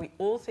sector, we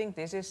all think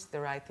this is the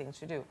right thing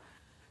to do.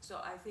 So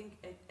I think,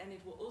 and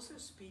it will also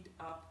speed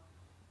up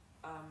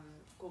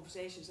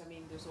conversations. I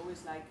mean, there's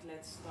always like,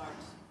 let's start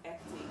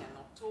acting and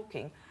not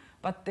talking.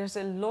 But there's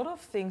a lot of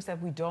things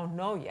that we don't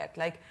know yet.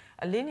 Like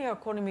a linear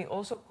economy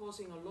also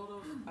causing a lot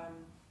of...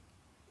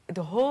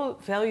 the whole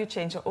value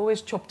chains are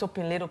always chopped up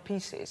in little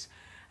pieces,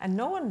 and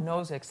no one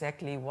knows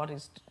exactly what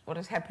is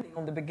happening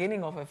on the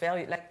beginning of a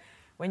value. Like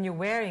when you're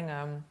wearing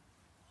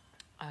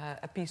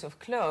a piece of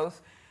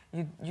cloth,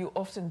 you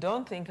often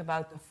don't think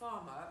about the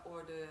farmer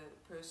or the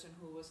person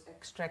who was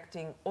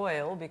extracting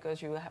oil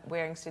because you're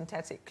wearing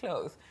synthetic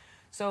clothes.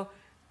 So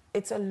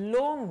it's a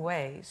long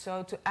way.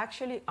 So to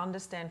actually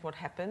understand what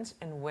happens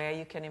and where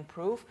you can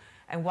improve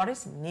and what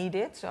is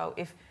needed. So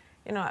if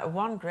you know,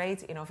 one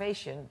great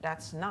innovation,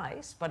 that's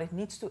nice, but it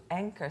needs to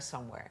anchor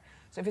somewhere.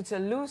 So if it's a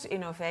loose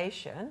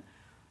innovation,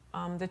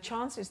 the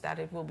chances that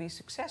it will be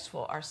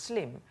successful are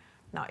slim.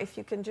 Now, if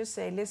you can just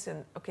say,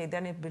 listen, okay,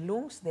 then it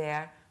belongs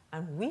there,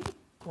 and we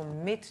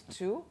commit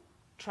to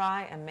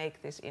try and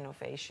make this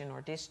innovation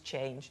or this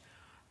change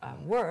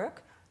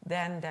work,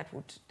 then that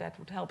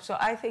would help. So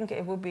I think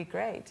it would be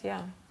great,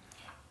 yeah.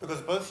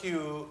 Because both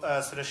you,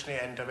 Sudarshini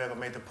and Dabego,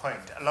 made the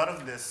point. A lot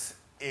of this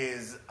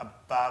is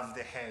above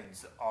the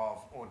heads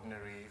of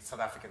ordinary South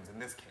Africans in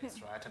this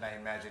case, right? And I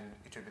imagine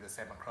it would be the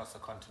same across the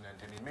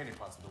continent and in many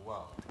parts of the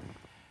world.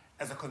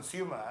 As a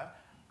consumer,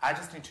 I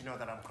just need to know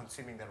that I'm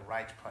consuming the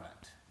right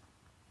product.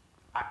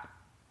 I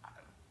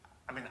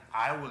mean,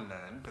 I will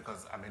learn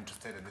because I'm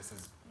interested and this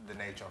is the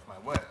nature of my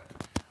work.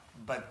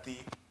 But the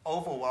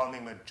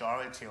overwhelming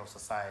majority of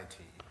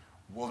society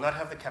will not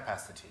have the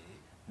capacity,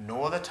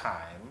 nor the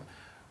time,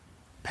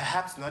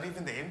 perhaps not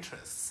even the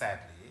interest,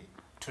 sadly,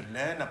 to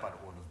learn about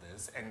all of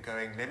this and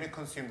going, let me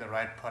consume the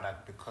right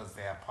product because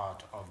they are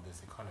part of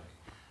this economy.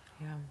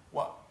 Yeah.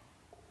 Well,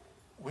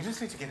 we just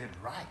need to get it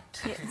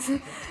right. Yes.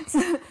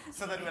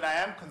 So that when I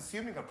am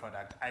consuming a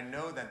product, I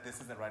know that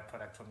this is the right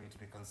product for me to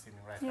be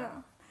consuming right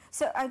now.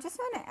 So I just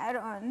want to add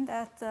on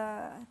that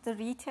the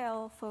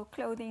retail for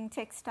clothing,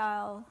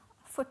 textile,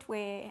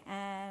 footwear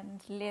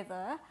and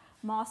leather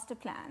master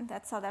plan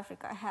that South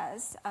Africa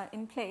has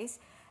in place,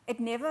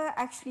 it never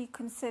actually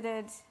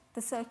considered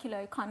the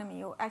circular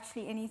economy or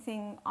actually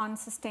anything on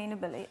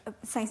sustainability.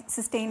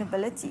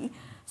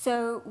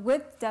 So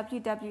with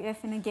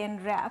WWF and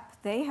again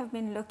RAP, they have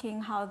been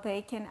looking how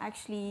they can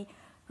actually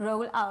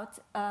roll out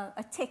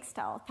a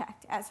textile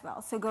pact as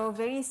well. So go a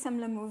very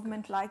similar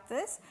movement like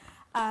this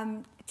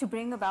to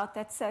bring about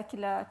that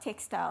circular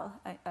textile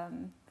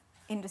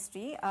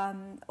industry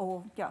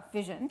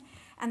vision.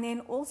 And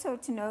then also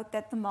to note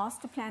that the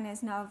master plan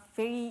is now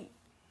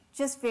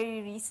just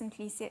very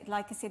recently,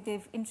 like I said,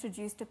 they've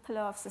introduced a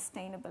pillar of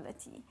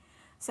sustainability.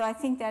 So I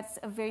think that's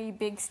a very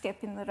big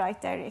step in the right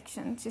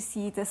direction to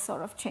see this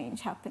sort of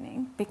change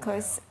happening,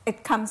 because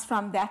it comes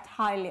from that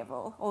high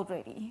level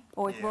already,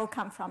 or it will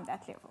come from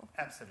that level.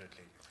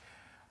 Absolutely.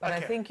 But I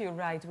think you're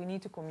right. We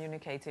need to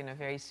communicate in a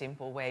very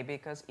simple way,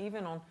 because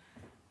even on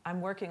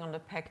I'm working on the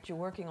pact, you're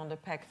working on the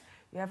pact.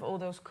 You have all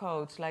those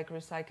codes like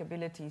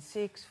recyclability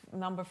 6,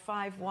 number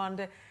 5,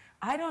 1.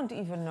 I don't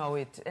even know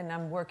it, and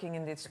I'm working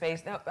in this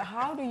space. Now,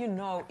 how do you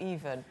know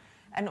even?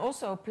 And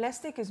also,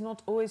 plastic is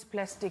not always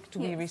plastic to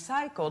be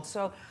recycled.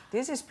 So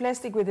this is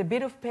plastic with a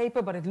bit of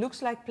paper, but it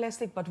looks like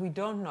plastic, but we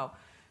don't know.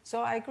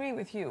 So I agree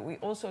with you. We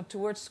also,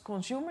 towards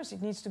consumers,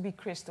 it needs to be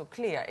crystal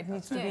clear. It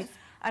needs to be,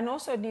 and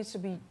also it needs to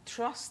be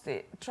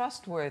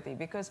trustworthy,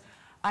 because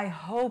I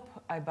hope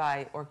I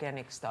buy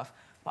organic stuff,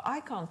 but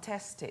I can't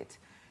test it.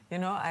 You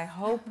know, I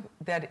hope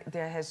that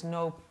there has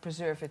no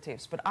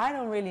preservatives, but I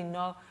don't really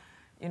know.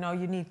 You know,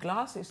 you need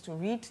glasses to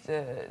read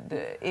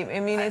I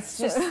mean, it's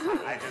just...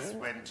 I just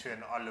went to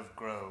an olive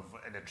grove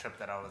in a trip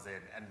that I was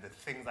in, and the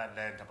things I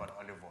learned about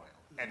olive oil.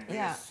 And we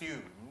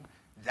assume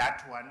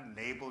that one,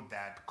 labeled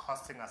that,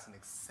 costing us an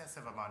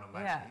excessive amount of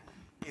money,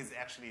 is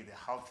actually the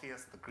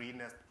healthiest, the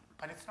greenest,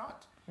 but it's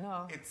not.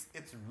 No. It's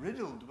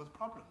riddled with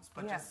problems,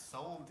 but just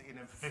sold in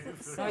a very...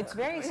 So it's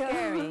very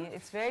scary.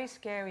 It's very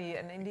scary.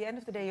 And in the end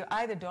of the day, you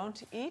either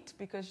don't eat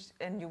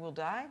and you will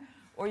die,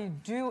 or you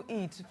do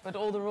eat, but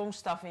all the wrong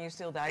stuff and you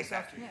still die.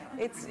 Exactly.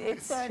 So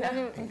it's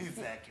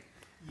Exactly.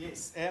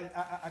 Yes,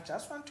 I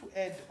just want to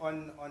add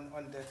on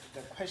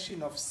the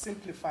question of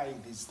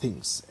simplifying these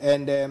things.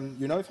 And,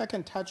 you know, if I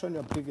can touch on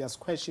your previous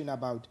question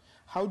about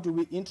how do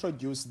we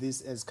introduce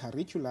this as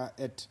curricula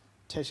at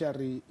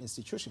tertiary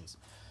institutions.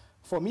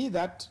 For me,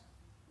 that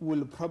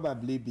will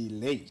probably be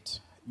late.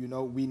 You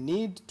know, we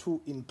need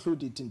to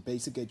include it in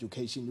basic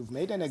education. You've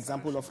made an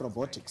example of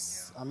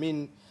robotics. I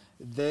mean,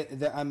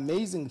 the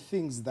amazing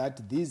things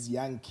that these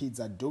young kids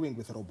are doing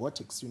with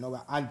robotics, you know,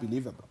 are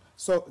unbelievable.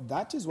 So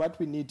that is what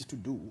we need to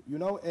do. You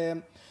know,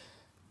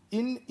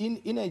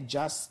 in a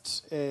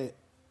just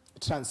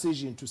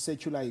transition to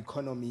circular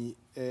economy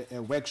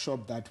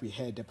workshop that we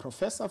had, a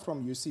professor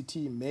from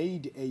UCT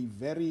made a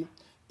very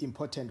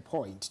important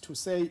point to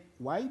say,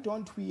 why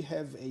don't we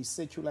have a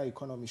circular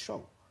economy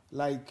show?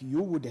 Like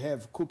you would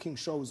have cooking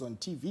shows on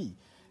TV.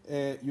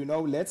 You know,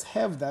 let's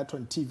have that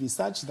on TV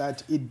such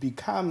that it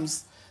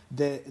becomes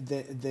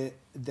the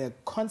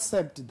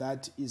concept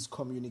that is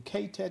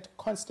communicated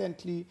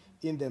constantly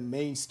in the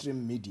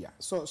mainstream media.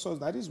 So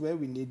that is where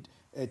we need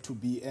to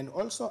be, and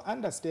also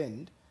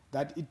understand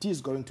that it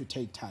is going to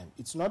take time.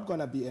 It's not going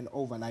to be an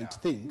overnight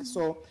thing.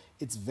 So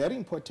it's very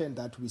important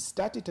that we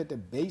start it at a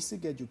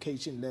basic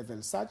education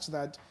level such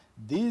that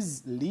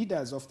these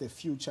leaders of the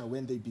future,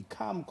 when they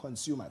become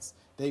consumers,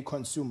 they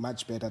consume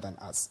much better than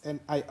us. And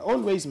I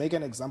always make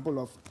an example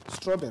of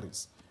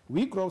strawberries.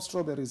 We grow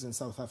strawberries in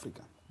South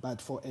Africa,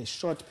 but for a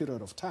short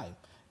period of time.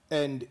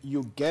 And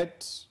you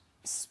get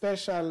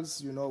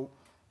specials, you know,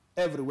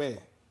 everywhere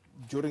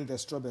during the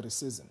strawberry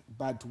season.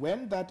 But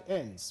when that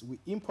ends, we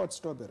import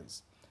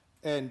strawberries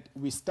and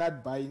we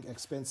start buying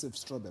expensive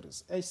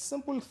strawberries. A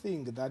simple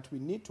thing that we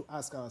need to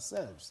ask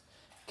ourselves,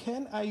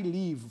 can I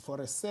live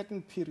for a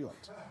certain period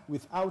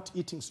without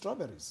eating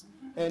strawberries?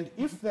 And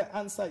if the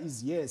answer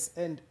is yes,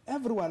 and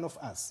every one of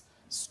us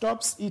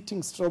stops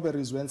eating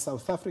strawberries when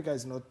South Africa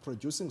is not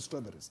producing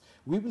strawberries,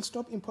 we will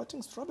stop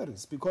importing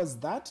strawberries, because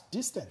that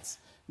distance,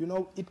 you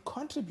know, it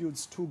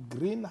contributes to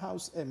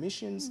greenhouse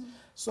emissions.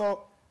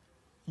 So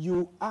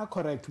you are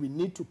correct. We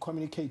need to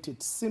communicate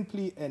it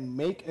simply and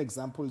make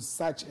examples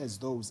such as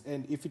those.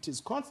 And if it is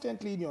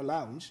constantly in your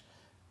lounge,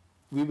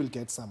 we will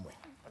get somewhere.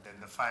 But then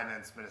the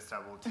finance minister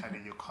will tell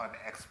you can't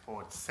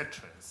export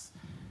citrus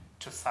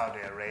to Saudi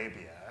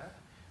Arabia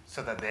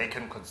so that they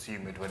can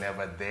consume it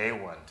whenever they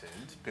want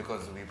it,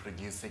 because we're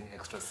producing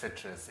extra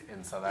citrus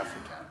in South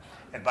Africa.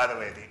 And by the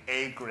way, the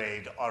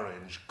A-grade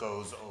orange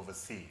goes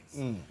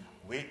overseas.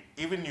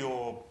 Even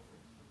your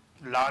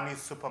Lani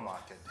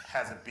supermarket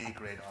has a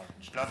B-grade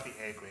orange, not the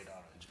A-grade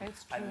orange.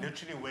 I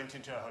literally went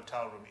into a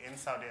hotel room in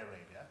Saudi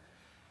Arabia,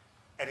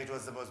 and it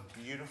was the most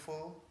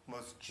beautiful,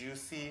 most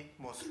juicy,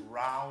 most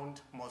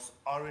round, most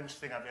orange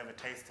thing I've ever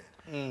tasted.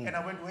 And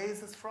I went, where is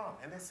this from?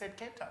 And they said,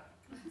 Cape Town.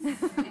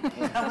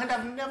 I went,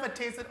 I've never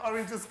tasted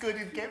orange as good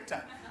in Cape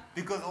Town,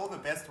 because all the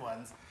best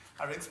ones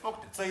are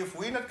exported. So if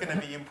we're not going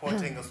to be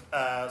importing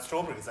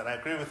strawberries, and I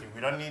agree with you,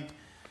 we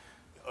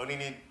only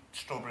need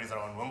strawberries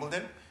around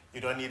Wimbledon. You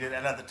don't need it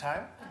another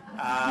time.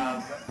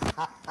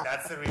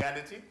 That's the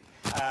reality.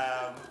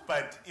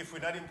 But if we're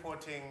not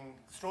importing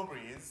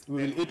strawberries,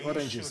 then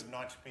we should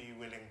not be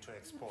willing to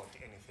export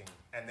anything.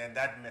 And then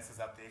that messes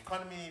up the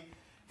economy,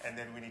 and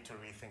then we need to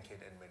rethink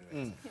it in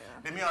many ways.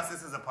 Let me ask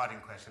this as a parting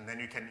question, then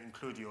you can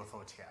include your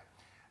thought here.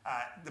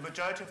 The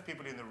majority of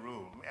people in the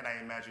room, and I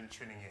imagine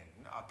tuning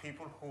in, are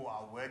people who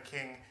are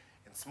working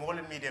in small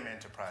and medium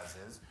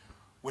enterprises,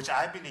 which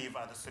I believe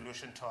are the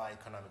solution to our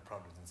economic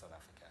problems in South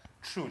Africa.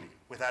 Truly,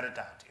 without a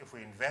doubt. If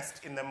we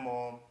invest in them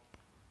more,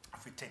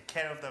 if we take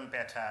care of them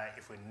better,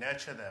 if we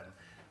nurture them,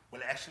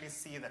 we'll actually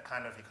see the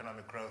kind of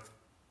economic growth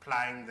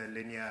applying the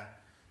linear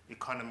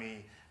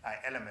economy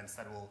elements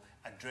that will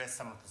address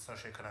some of the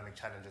socio-economic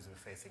challenges we're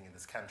facing in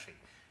this country.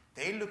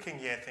 They're looking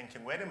here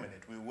thinking, wait a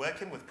minute, we're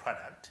working with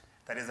product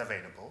that is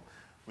available,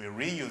 we're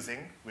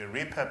reusing, we're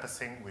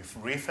repurposing, we're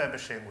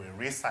refurbishing,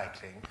 we're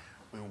recycling.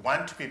 We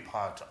want to be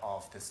part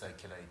of the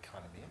circular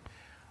economy.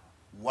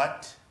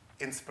 What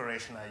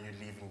inspiration are you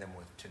leaving them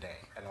with today?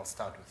 And I'll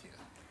start with you.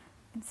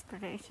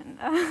 Inspiration.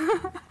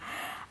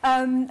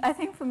 I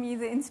think for me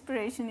the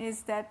inspiration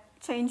is that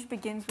change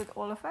begins with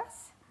all of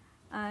us.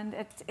 And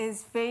it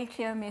is very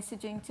clear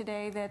messaging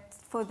today that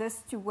for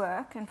this to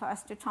work and for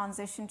us to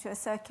transition to a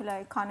circular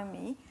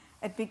economy,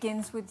 it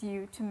begins with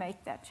you to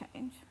make that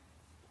change.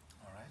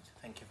 All right,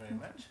 thank you very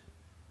much.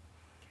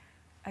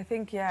 I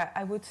think,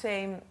 I would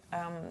say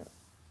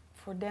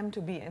for them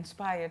to be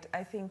inspired,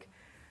 I think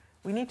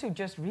we need to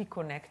just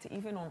reconnect,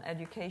 even on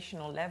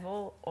educational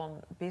level,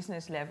 on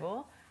business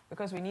level,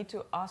 because we need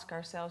to ask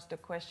ourselves the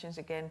questions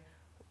again,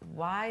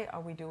 why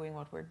are we doing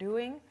what we're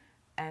doing,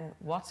 and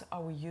what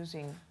are we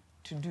using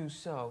to do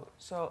so?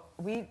 So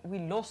we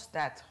lost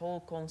that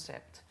whole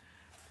concept.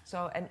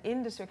 So, and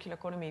in the circular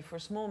economy for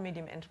small,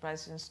 medium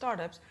enterprises and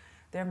startups,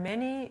 there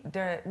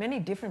are many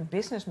different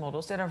business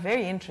models that are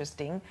very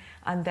interesting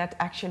and that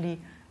actually,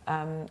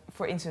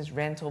 for instance,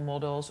 rental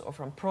models or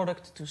from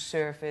product to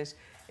service.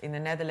 In the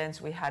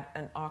Netherlands, we had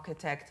an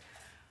architect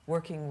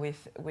working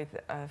with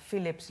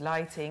Philips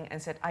Lighting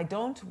and said, I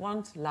don't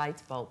want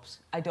light bulbs.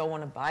 I don't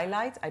want to buy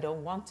light. I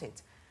don't want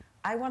it.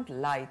 I want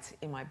light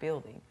in my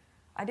building.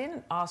 I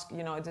didn't ask,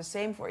 the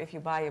same for if you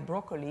buy a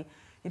broccoli.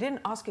 You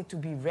didn't ask it to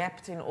be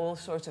wrapped in all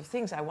sorts of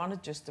things. I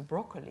wanted just the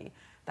broccoli.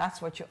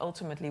 That's what you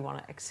ultimately want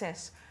to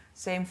access.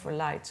 Same for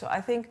light. So I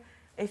think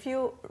if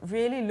you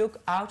really look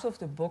out of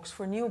the box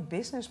for new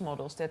business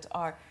models that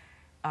are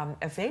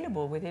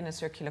available within a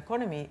circular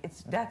economy,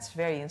 that's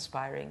very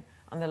inspiring.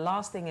 And the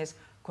last thing is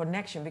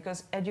connection,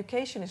 because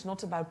education is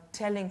not about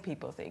telling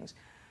people things,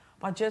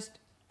 but just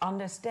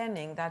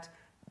understanding that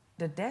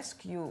the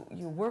desk you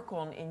work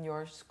on in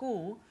your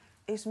school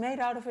is made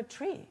out of a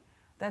tree,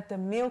 that the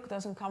milk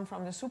doesn't come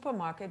from the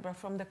supermarket but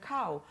from the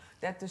cow,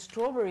 that the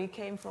strawberry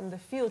came from the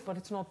field but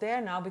it's not there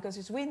now because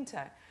it's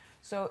winter.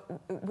 So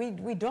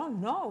we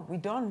don't know. We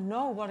don't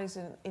know what is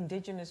an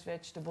indigenous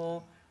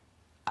vegetable.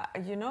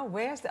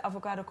 Where's the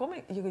avocado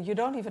coming? You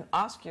don't even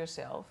ask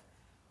yourself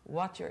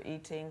what you're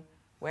eating,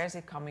 where's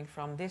it coming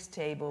from, this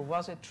table,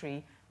 was a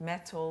tree,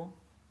 metal.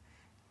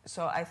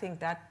 So I think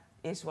that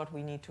is what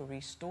we need to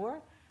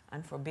restore,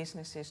 and for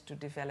businesses to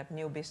develop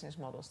new business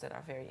models that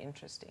are very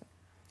interesting.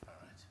 All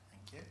right,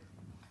 thank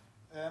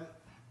you.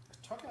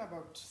 Talking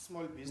about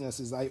small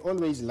businesses, I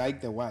always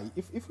like the why.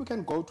 If we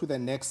can go to the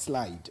next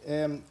slide.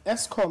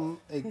 ESCOM,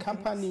 a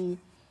company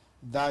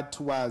that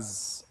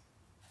was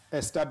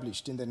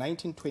established in the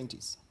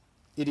 1920s,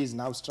 it is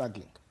now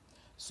struggling.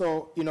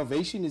 So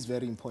innovation is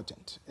very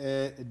important,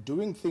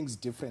 doing things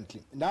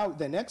differently. Now,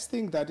 the next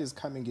thing that is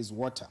coming is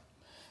water.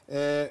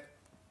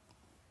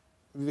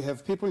 We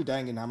have people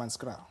dying in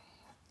Hammanskraal,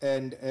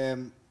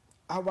 and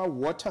our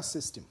water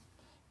system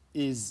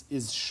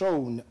is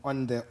shown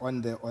on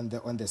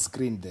the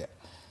screen there.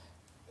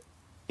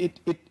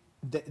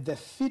 The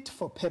fit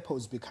for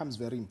purpose becomes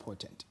very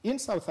important. In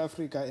South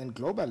Africa and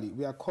globally,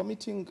 we are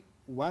committing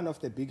one of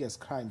the biggest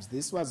crimes.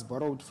 This was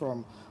borrowed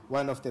from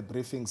one of the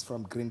briefings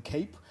from Green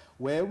Cape,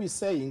 where we're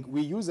saying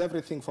we use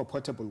everything for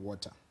potable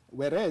water,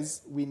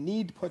 whereas we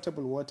need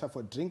potable water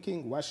for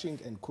drinking, washing,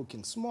 and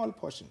cooking, small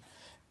portion.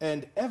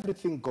 And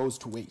everything goes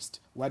to waste.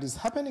 What is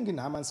happening in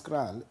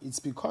Hammanskraal, it's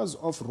because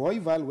of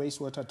Rooival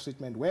wastewater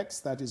treatment works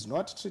that is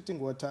not treating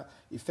water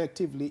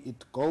effectively.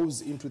 It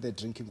goes into the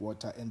drinking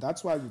water, and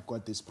that's why we've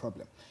got this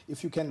problem.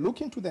 If you can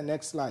look into the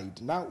next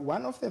slide. Now,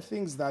 one of the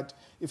things that,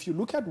 if you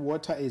look at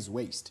water as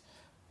waste,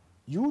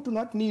 you do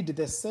not need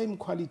the same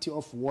quality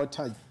of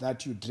water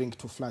that you drink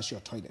to flush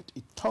your toilet.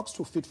 It talks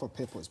to fit for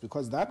purpose,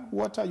 because that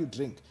water you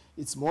drink,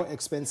 it's more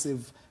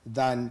expensive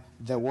than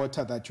the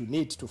water that you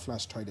need to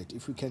flush toilet.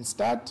 If we can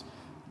start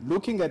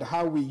looking at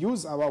how we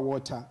use our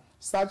water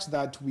such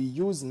that we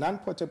use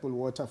non-potable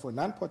water for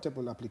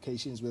non-potable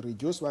applications, we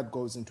reduce what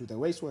goes into the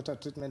wastewater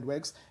treatment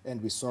works,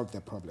 and we solve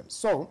the problem.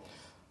 So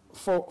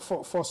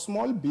for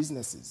small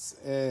businesses,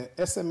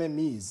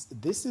 SMMEs,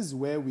 this is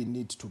where we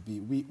need to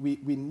be.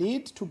 We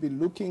need to be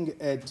looking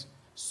at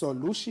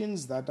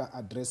solutions that are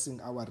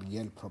addressing our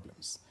real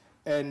problems.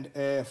 And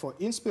for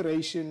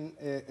inspiration,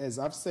 as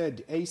I've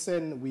said,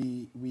 ACEN,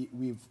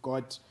 we've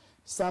got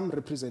some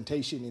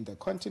representation in the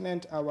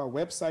continent. Our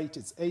website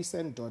is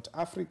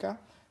acen.africa.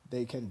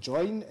 They can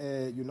join,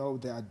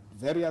 there are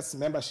various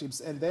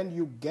memberships, and then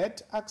you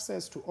get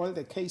access to all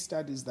the case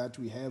studies that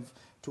we have,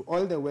 to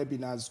all the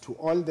webinars, to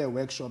all the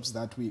workshops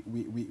that we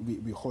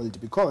hold,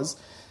 because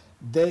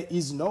there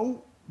is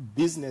no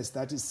business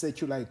that is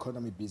circular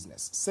economy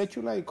business.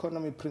 Circular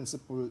economy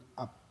principle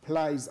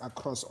applies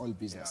across all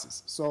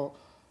businesses. Yeah. So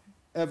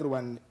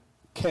everyone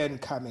can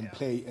come and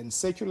play. And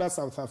Circular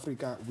South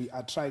Africa, we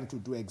are trying to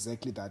do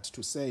exactly that,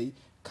 to say,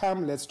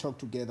 come, let's talk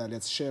together,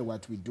 let's share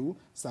what we do,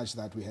 such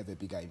that we have a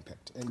bigger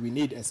impact. And we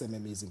need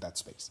SMMEs in that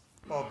space.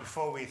 Well,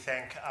 before we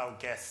thank our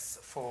guests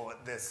for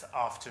this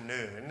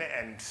afternoon,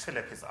 and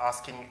Philip is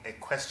asking a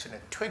question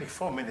at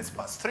 24 minutes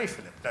past 3,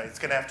 Philip. No, it's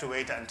going to have to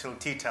wait until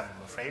tea time,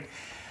 I'm afraid.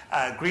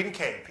 Green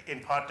Cape,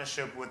 in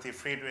partnership with the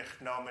Friedrich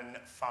Naumann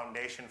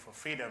Foundation for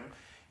Freedom,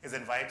 is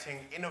inviting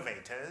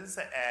innovators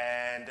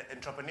and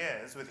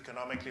entrepreneurs with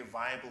economically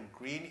viable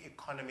green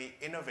economy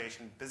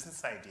innovation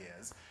business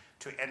ideas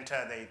to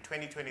enter the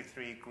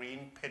 2023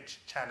 Green Pitch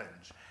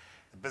Challenge.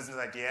 The business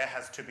idea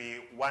has to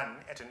be one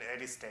at an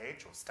early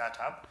stage or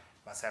startup,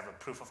 must have a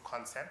proof of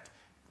concept,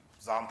 for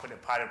example, a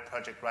pilot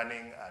project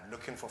running,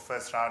 looking for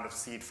first round of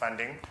seed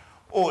funding,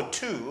 or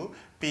two,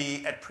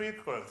 be at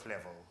pre-growth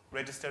level,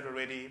 registered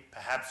already,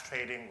 perhaps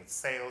trading with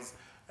sales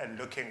and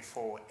looking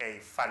for a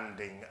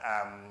funding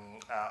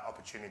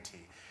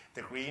opportunity.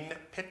 The Green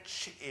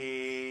Pitch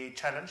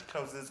Challenge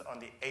closes on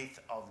the 8th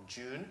of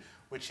June,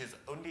 which is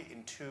only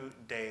in 2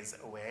 days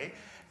away.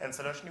 And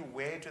Saloshni,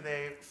 where do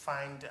they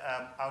find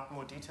out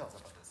more details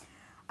about this?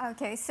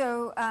 Okay,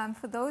 so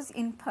for those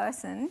in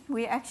person,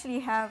 we actually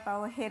have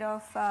our head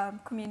of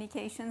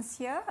communications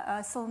here,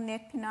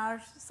 Solnet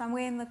Pinar,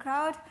 somewhere in the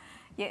crowd.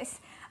 Yes,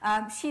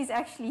 she's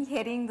actually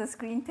heading this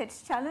Green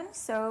Pitch Challenge.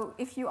 So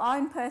if you are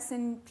in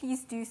person,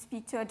 please do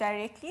speak to her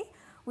directly.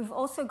 We've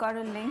also got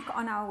a link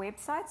on our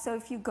website. So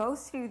if you go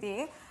through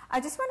there, I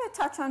just want to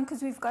touch on,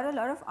 because we've got a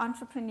lot of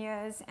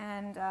entrepreneurs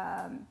and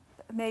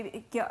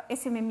maybe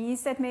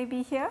SMMEs that may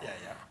be here.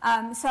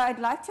 So I'd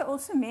like to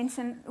also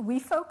mention, we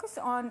focus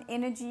on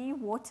energy,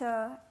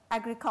 water,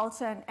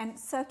 agriculture, and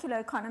circular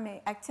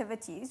economy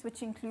activities,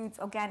 which includes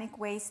organic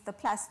waste, the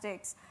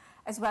plastics,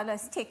 as well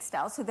as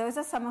textiles. So those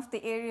are some of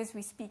the areas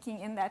we're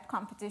speaking in that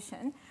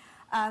competition.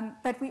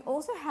 But we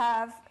also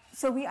have,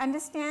 so we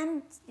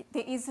understand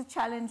there is a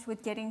challenge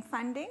with getting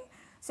funding.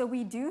 So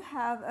we do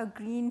have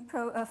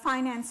a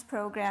finance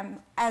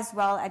program as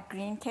well at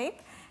Green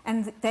Cape,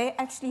 and they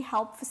actually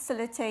help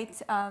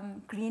facilitate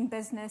green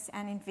business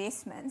and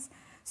investments.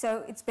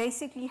 So it's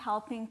basically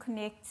helping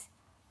connect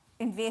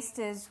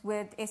investors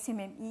with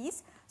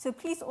SMMEs. So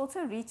please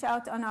also reach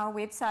out on our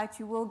website.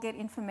 You will get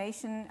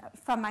information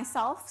from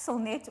myself,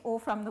 Solnet, or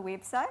from the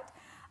website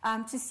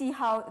to see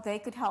how they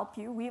could help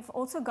you. We've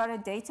also got a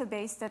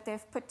database that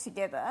they've put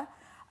together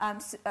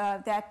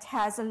that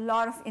has a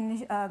lot of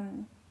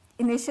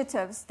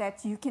initiatives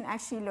that you can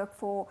actually look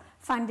for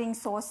funding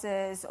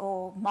sources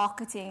or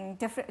marketing,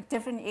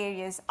 different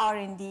areas,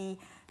 R&D,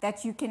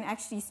 that you can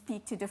actually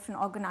speak to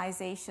different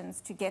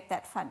organizations to get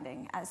that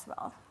funding as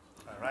well.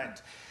 All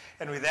right.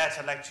 And with that,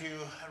 I'd like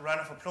to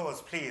round of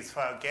applause, please,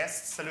 for our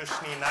guests,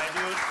 Saloshni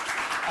Naidu,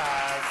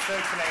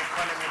 Circular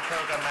Economy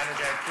Program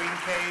Manager at Green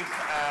Cape,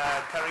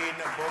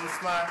 Karine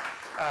Bomsma,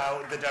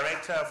 the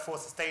Director for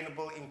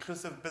Sustainable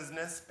Inclusive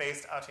Business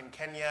based out in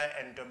Kenya,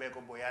 and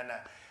Ndomego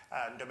Boyana.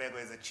 Ndomego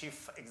is the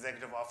Chief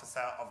Executive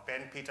Officer of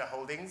Ben Peter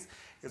Holdings,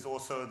 is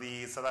also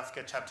the South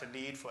Africa Chapter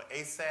Lead for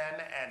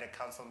ACEN and a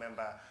Council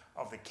Member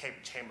of the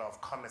Cape Chamber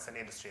of Commerce and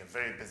Industry, a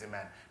very busy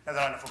man.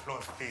 Another round of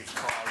applause, please,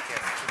 for our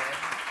guests today.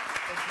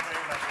 Thank you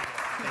very much.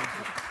 Thank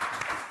you.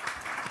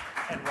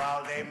 And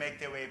while they make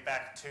their way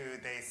back to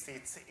their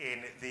seats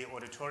in the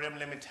auditorium,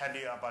 let me tell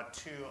you about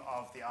two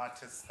of the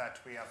artists that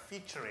we are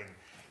featuring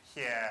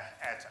here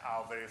at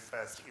our very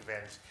first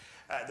event.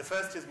 The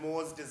first is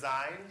Moore's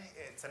Design.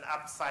 It's an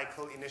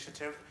upcycle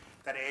initiative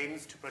that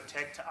aims to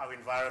protect our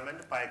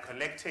environment by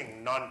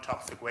collecting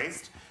non-toxic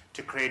waste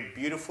to create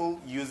beautiful,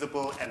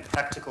 usable, and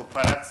practical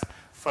products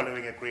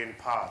following a green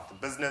path. The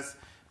business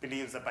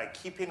believes that by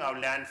keeping our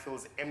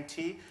landfills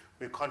empty,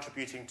 we're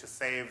contributing to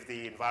save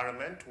the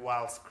environment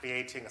whilst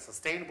creating a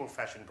sustainable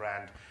fashion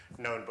brand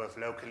known both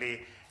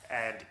locally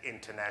and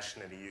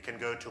internationally. You can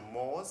go to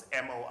mors,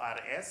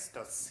 mors.co.za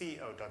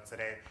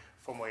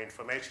for more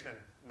information. And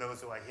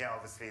those who are here,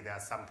 obviously, there are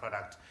some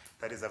product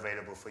that is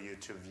available for you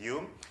to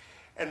view.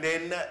 And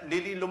then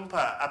Lili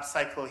Lumpa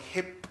Upcycle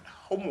Hip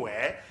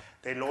Homeware.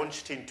 They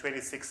launched in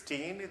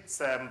 2016.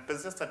 It's a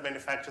business that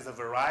manufactures a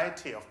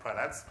variety of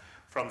products,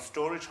 from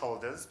storage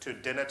holders to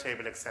dinner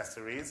table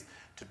accessories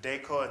to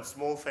decor and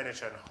small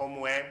furniture and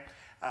homeware,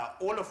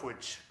 all of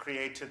which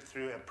created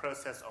through a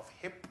process of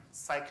hip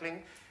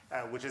cycling,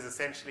 which is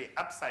essentially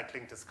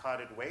upcycling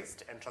discarded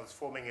waste and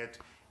transforming it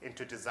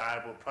into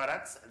desirable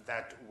products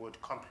that would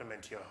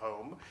complement your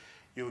home.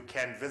 You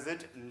can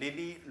visit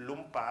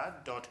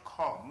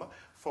lililumpa.com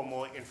for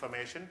more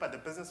information, but the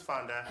business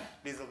founder,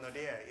 Liesl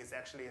Nodea, is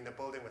actually in the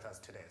building with us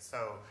today.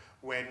 So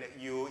when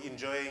you're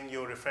enjoying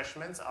your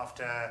refreshments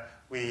after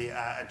we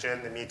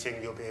adjourn the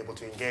meeting, you'll be able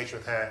to engage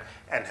with her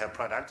and her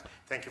product.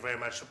 Thank you very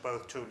much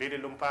both to Lili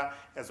Lumpa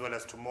as well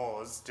as to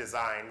Moore's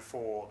Design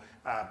for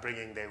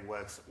bringing their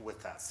works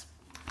with us.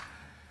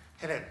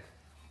 Helen,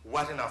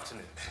 what an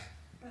afternoon.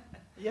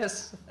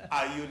 Yes.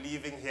 Are you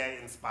leaving here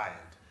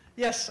inspired?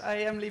 Yes, I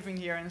am leaving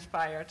here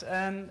inspired,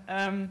 and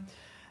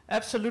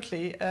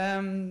absolutely,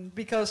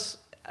 because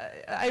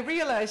I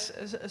realize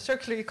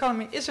circular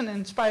economy is an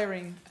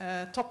inspiring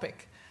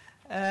topic,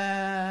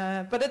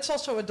 but it's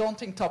also a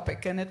daunting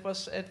topic, and it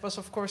was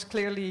of course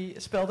clearly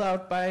spelled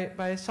out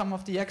by some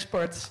of the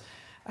experts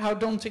how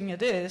daunting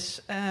it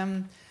is.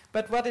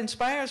 But what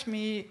inspires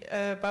me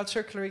about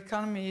circular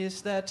economy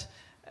is that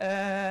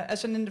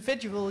as an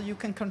individual you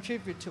can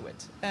contribute to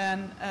it,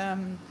 and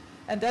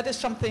that is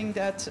something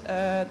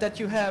that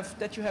you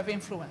have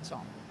influence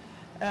on.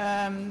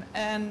 I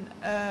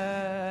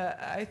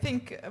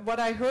think what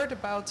I heard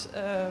about,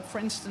 for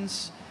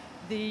instance,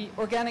 the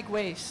organic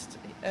waste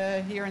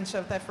here in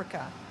South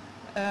Africa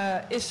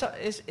is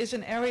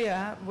an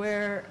area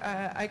where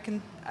I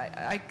can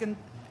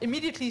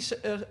immediately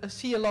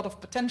see a lot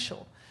of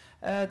potential.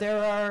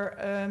 There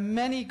are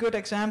many good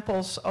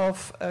examples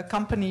of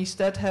companies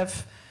that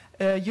have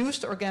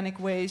used organic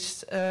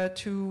waste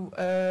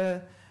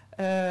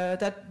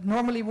that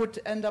normally would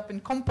end up in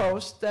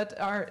compost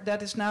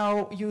that is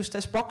now used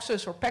as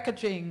boxes or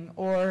packaging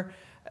or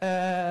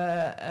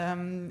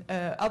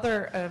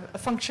other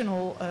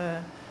functional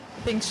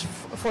things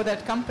for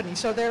that company.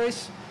 So there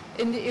is,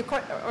 in the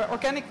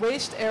organic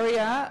waste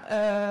area,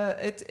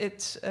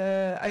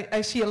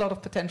 I see a lot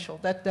of potential.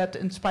 That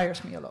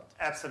inspires me a lot.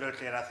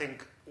 Absolutely, and I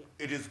think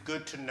it is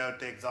good to note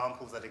the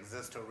examples that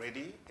exist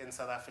already in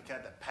South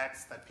Africa, the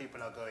packs that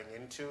people are going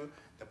into,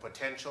 the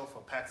potential for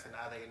packs in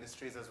other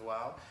industries as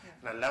well. Yeah.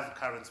 And I love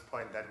Karen's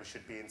point that we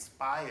should be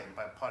inspired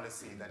by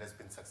policy that has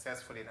been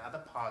successful in other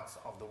parts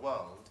of the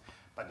world,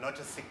 but not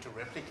just seek to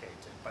replicate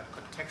it, but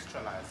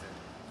contextualize it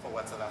for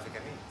what South Africa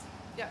needs.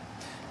 Yeah,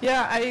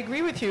 yeah, I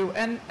agree with you,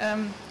 and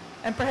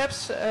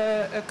perhaps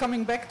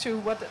coming back to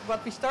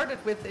what we started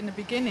with in the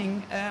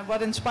beginning,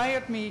 what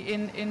inspired me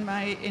in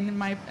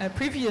my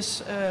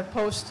previous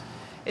post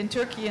in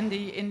Turkey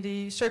in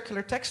the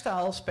circular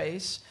textile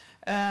space,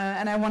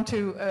 and I want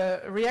to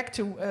react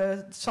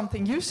to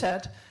something you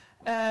said.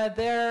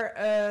 The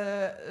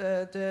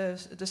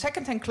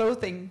second-hand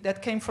clothing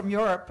that came from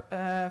Europe,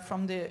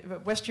 from the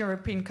West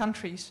European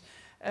countries.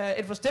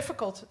 It was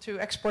difficult to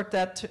export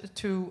that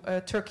to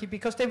Turkey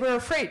because they were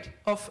afraid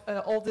of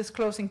all this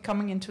clothing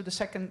coming into the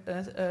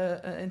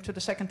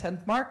second-hand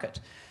market.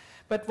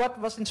 But what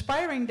was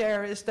inspiring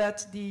there is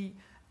that the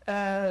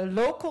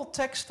local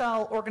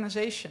textile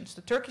organizations,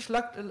 the Turkish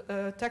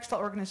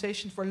textile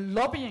organizations, were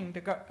lobbying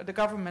the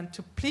government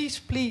to please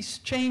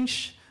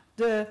change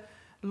the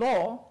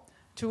law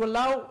to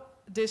allow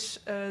this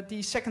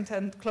the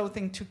second-hand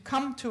clothing to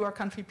come to our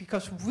country,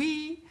 because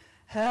we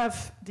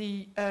have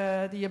the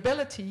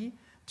ability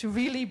to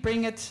really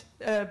bring it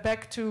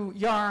back to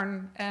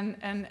yarn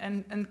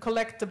and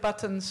collect the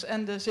buttons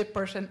and the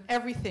zippers and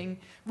everything.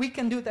 We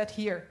can do that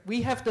here.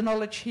 We have the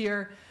knowledge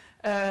here.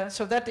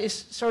 So that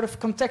is sort of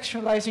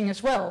contextualizing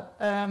as well.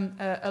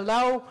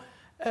 Allow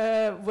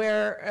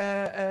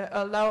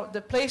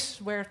the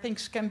place where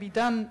things can be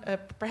done,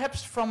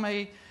 perhaps from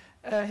a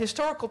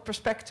historical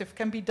perspective,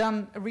 can be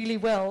done really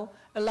well.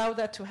 Allow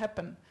that to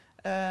happen.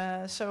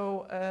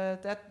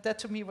 That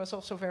to me was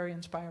also very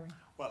inspiring.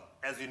 Well,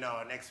 as you know,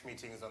 our next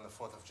meeting is on the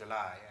 4th of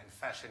July, and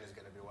fashion is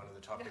going to be one of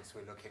the topics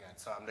we're looking at.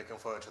 So I'm looking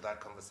forward to that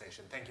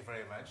conversation. Thank you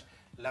very much.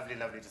 Lovely,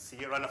 lovely to see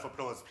you. A round of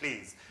applause,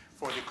 please,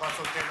 for the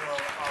Consul General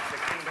of the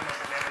Kingdom of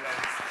the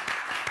Netherlands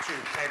to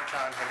Cape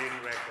Town,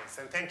 Helene Reckers.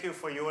 And thank you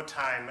for your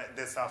time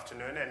this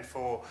afternoon and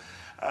for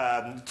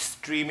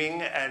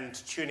streaming and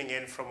tuning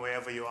in from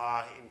wherever you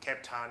are in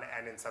Cape Town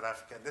and in South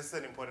Africa. This is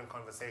an important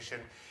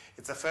conversation.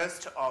 It's the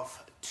first of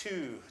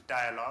 2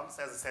 dialogues.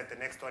 As I said, the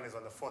next one is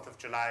on the 4th of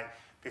July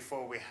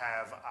before we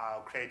have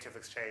our Creative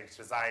Exchange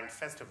Design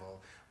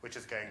Festival, which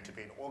is going to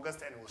be in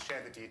August, and we'll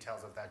share the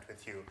details of that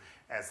with you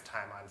as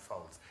time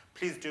unfolds.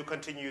 Please do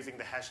continue using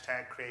the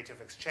hashtag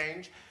Creative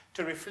Exchange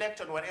to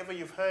reflect on whatever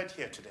you've heard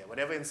here today,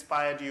 whatever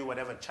inspired you,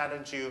 whatever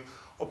challenged you,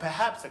 or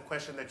perhaps a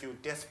question that you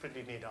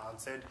desperately need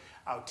answered.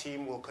 Our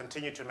team will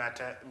continue to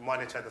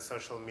monitor the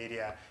social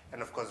media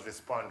and, of course,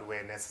 respond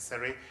where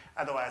necessary.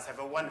 Otherwise, have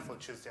a wonderful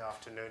Tuesday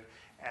afternoon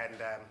and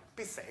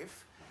be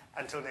safe.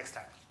 Until next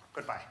time,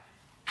 goodbye.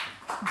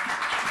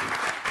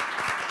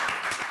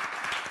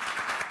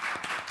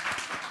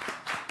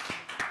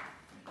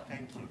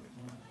 Thank you.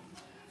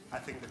 I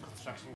think the construction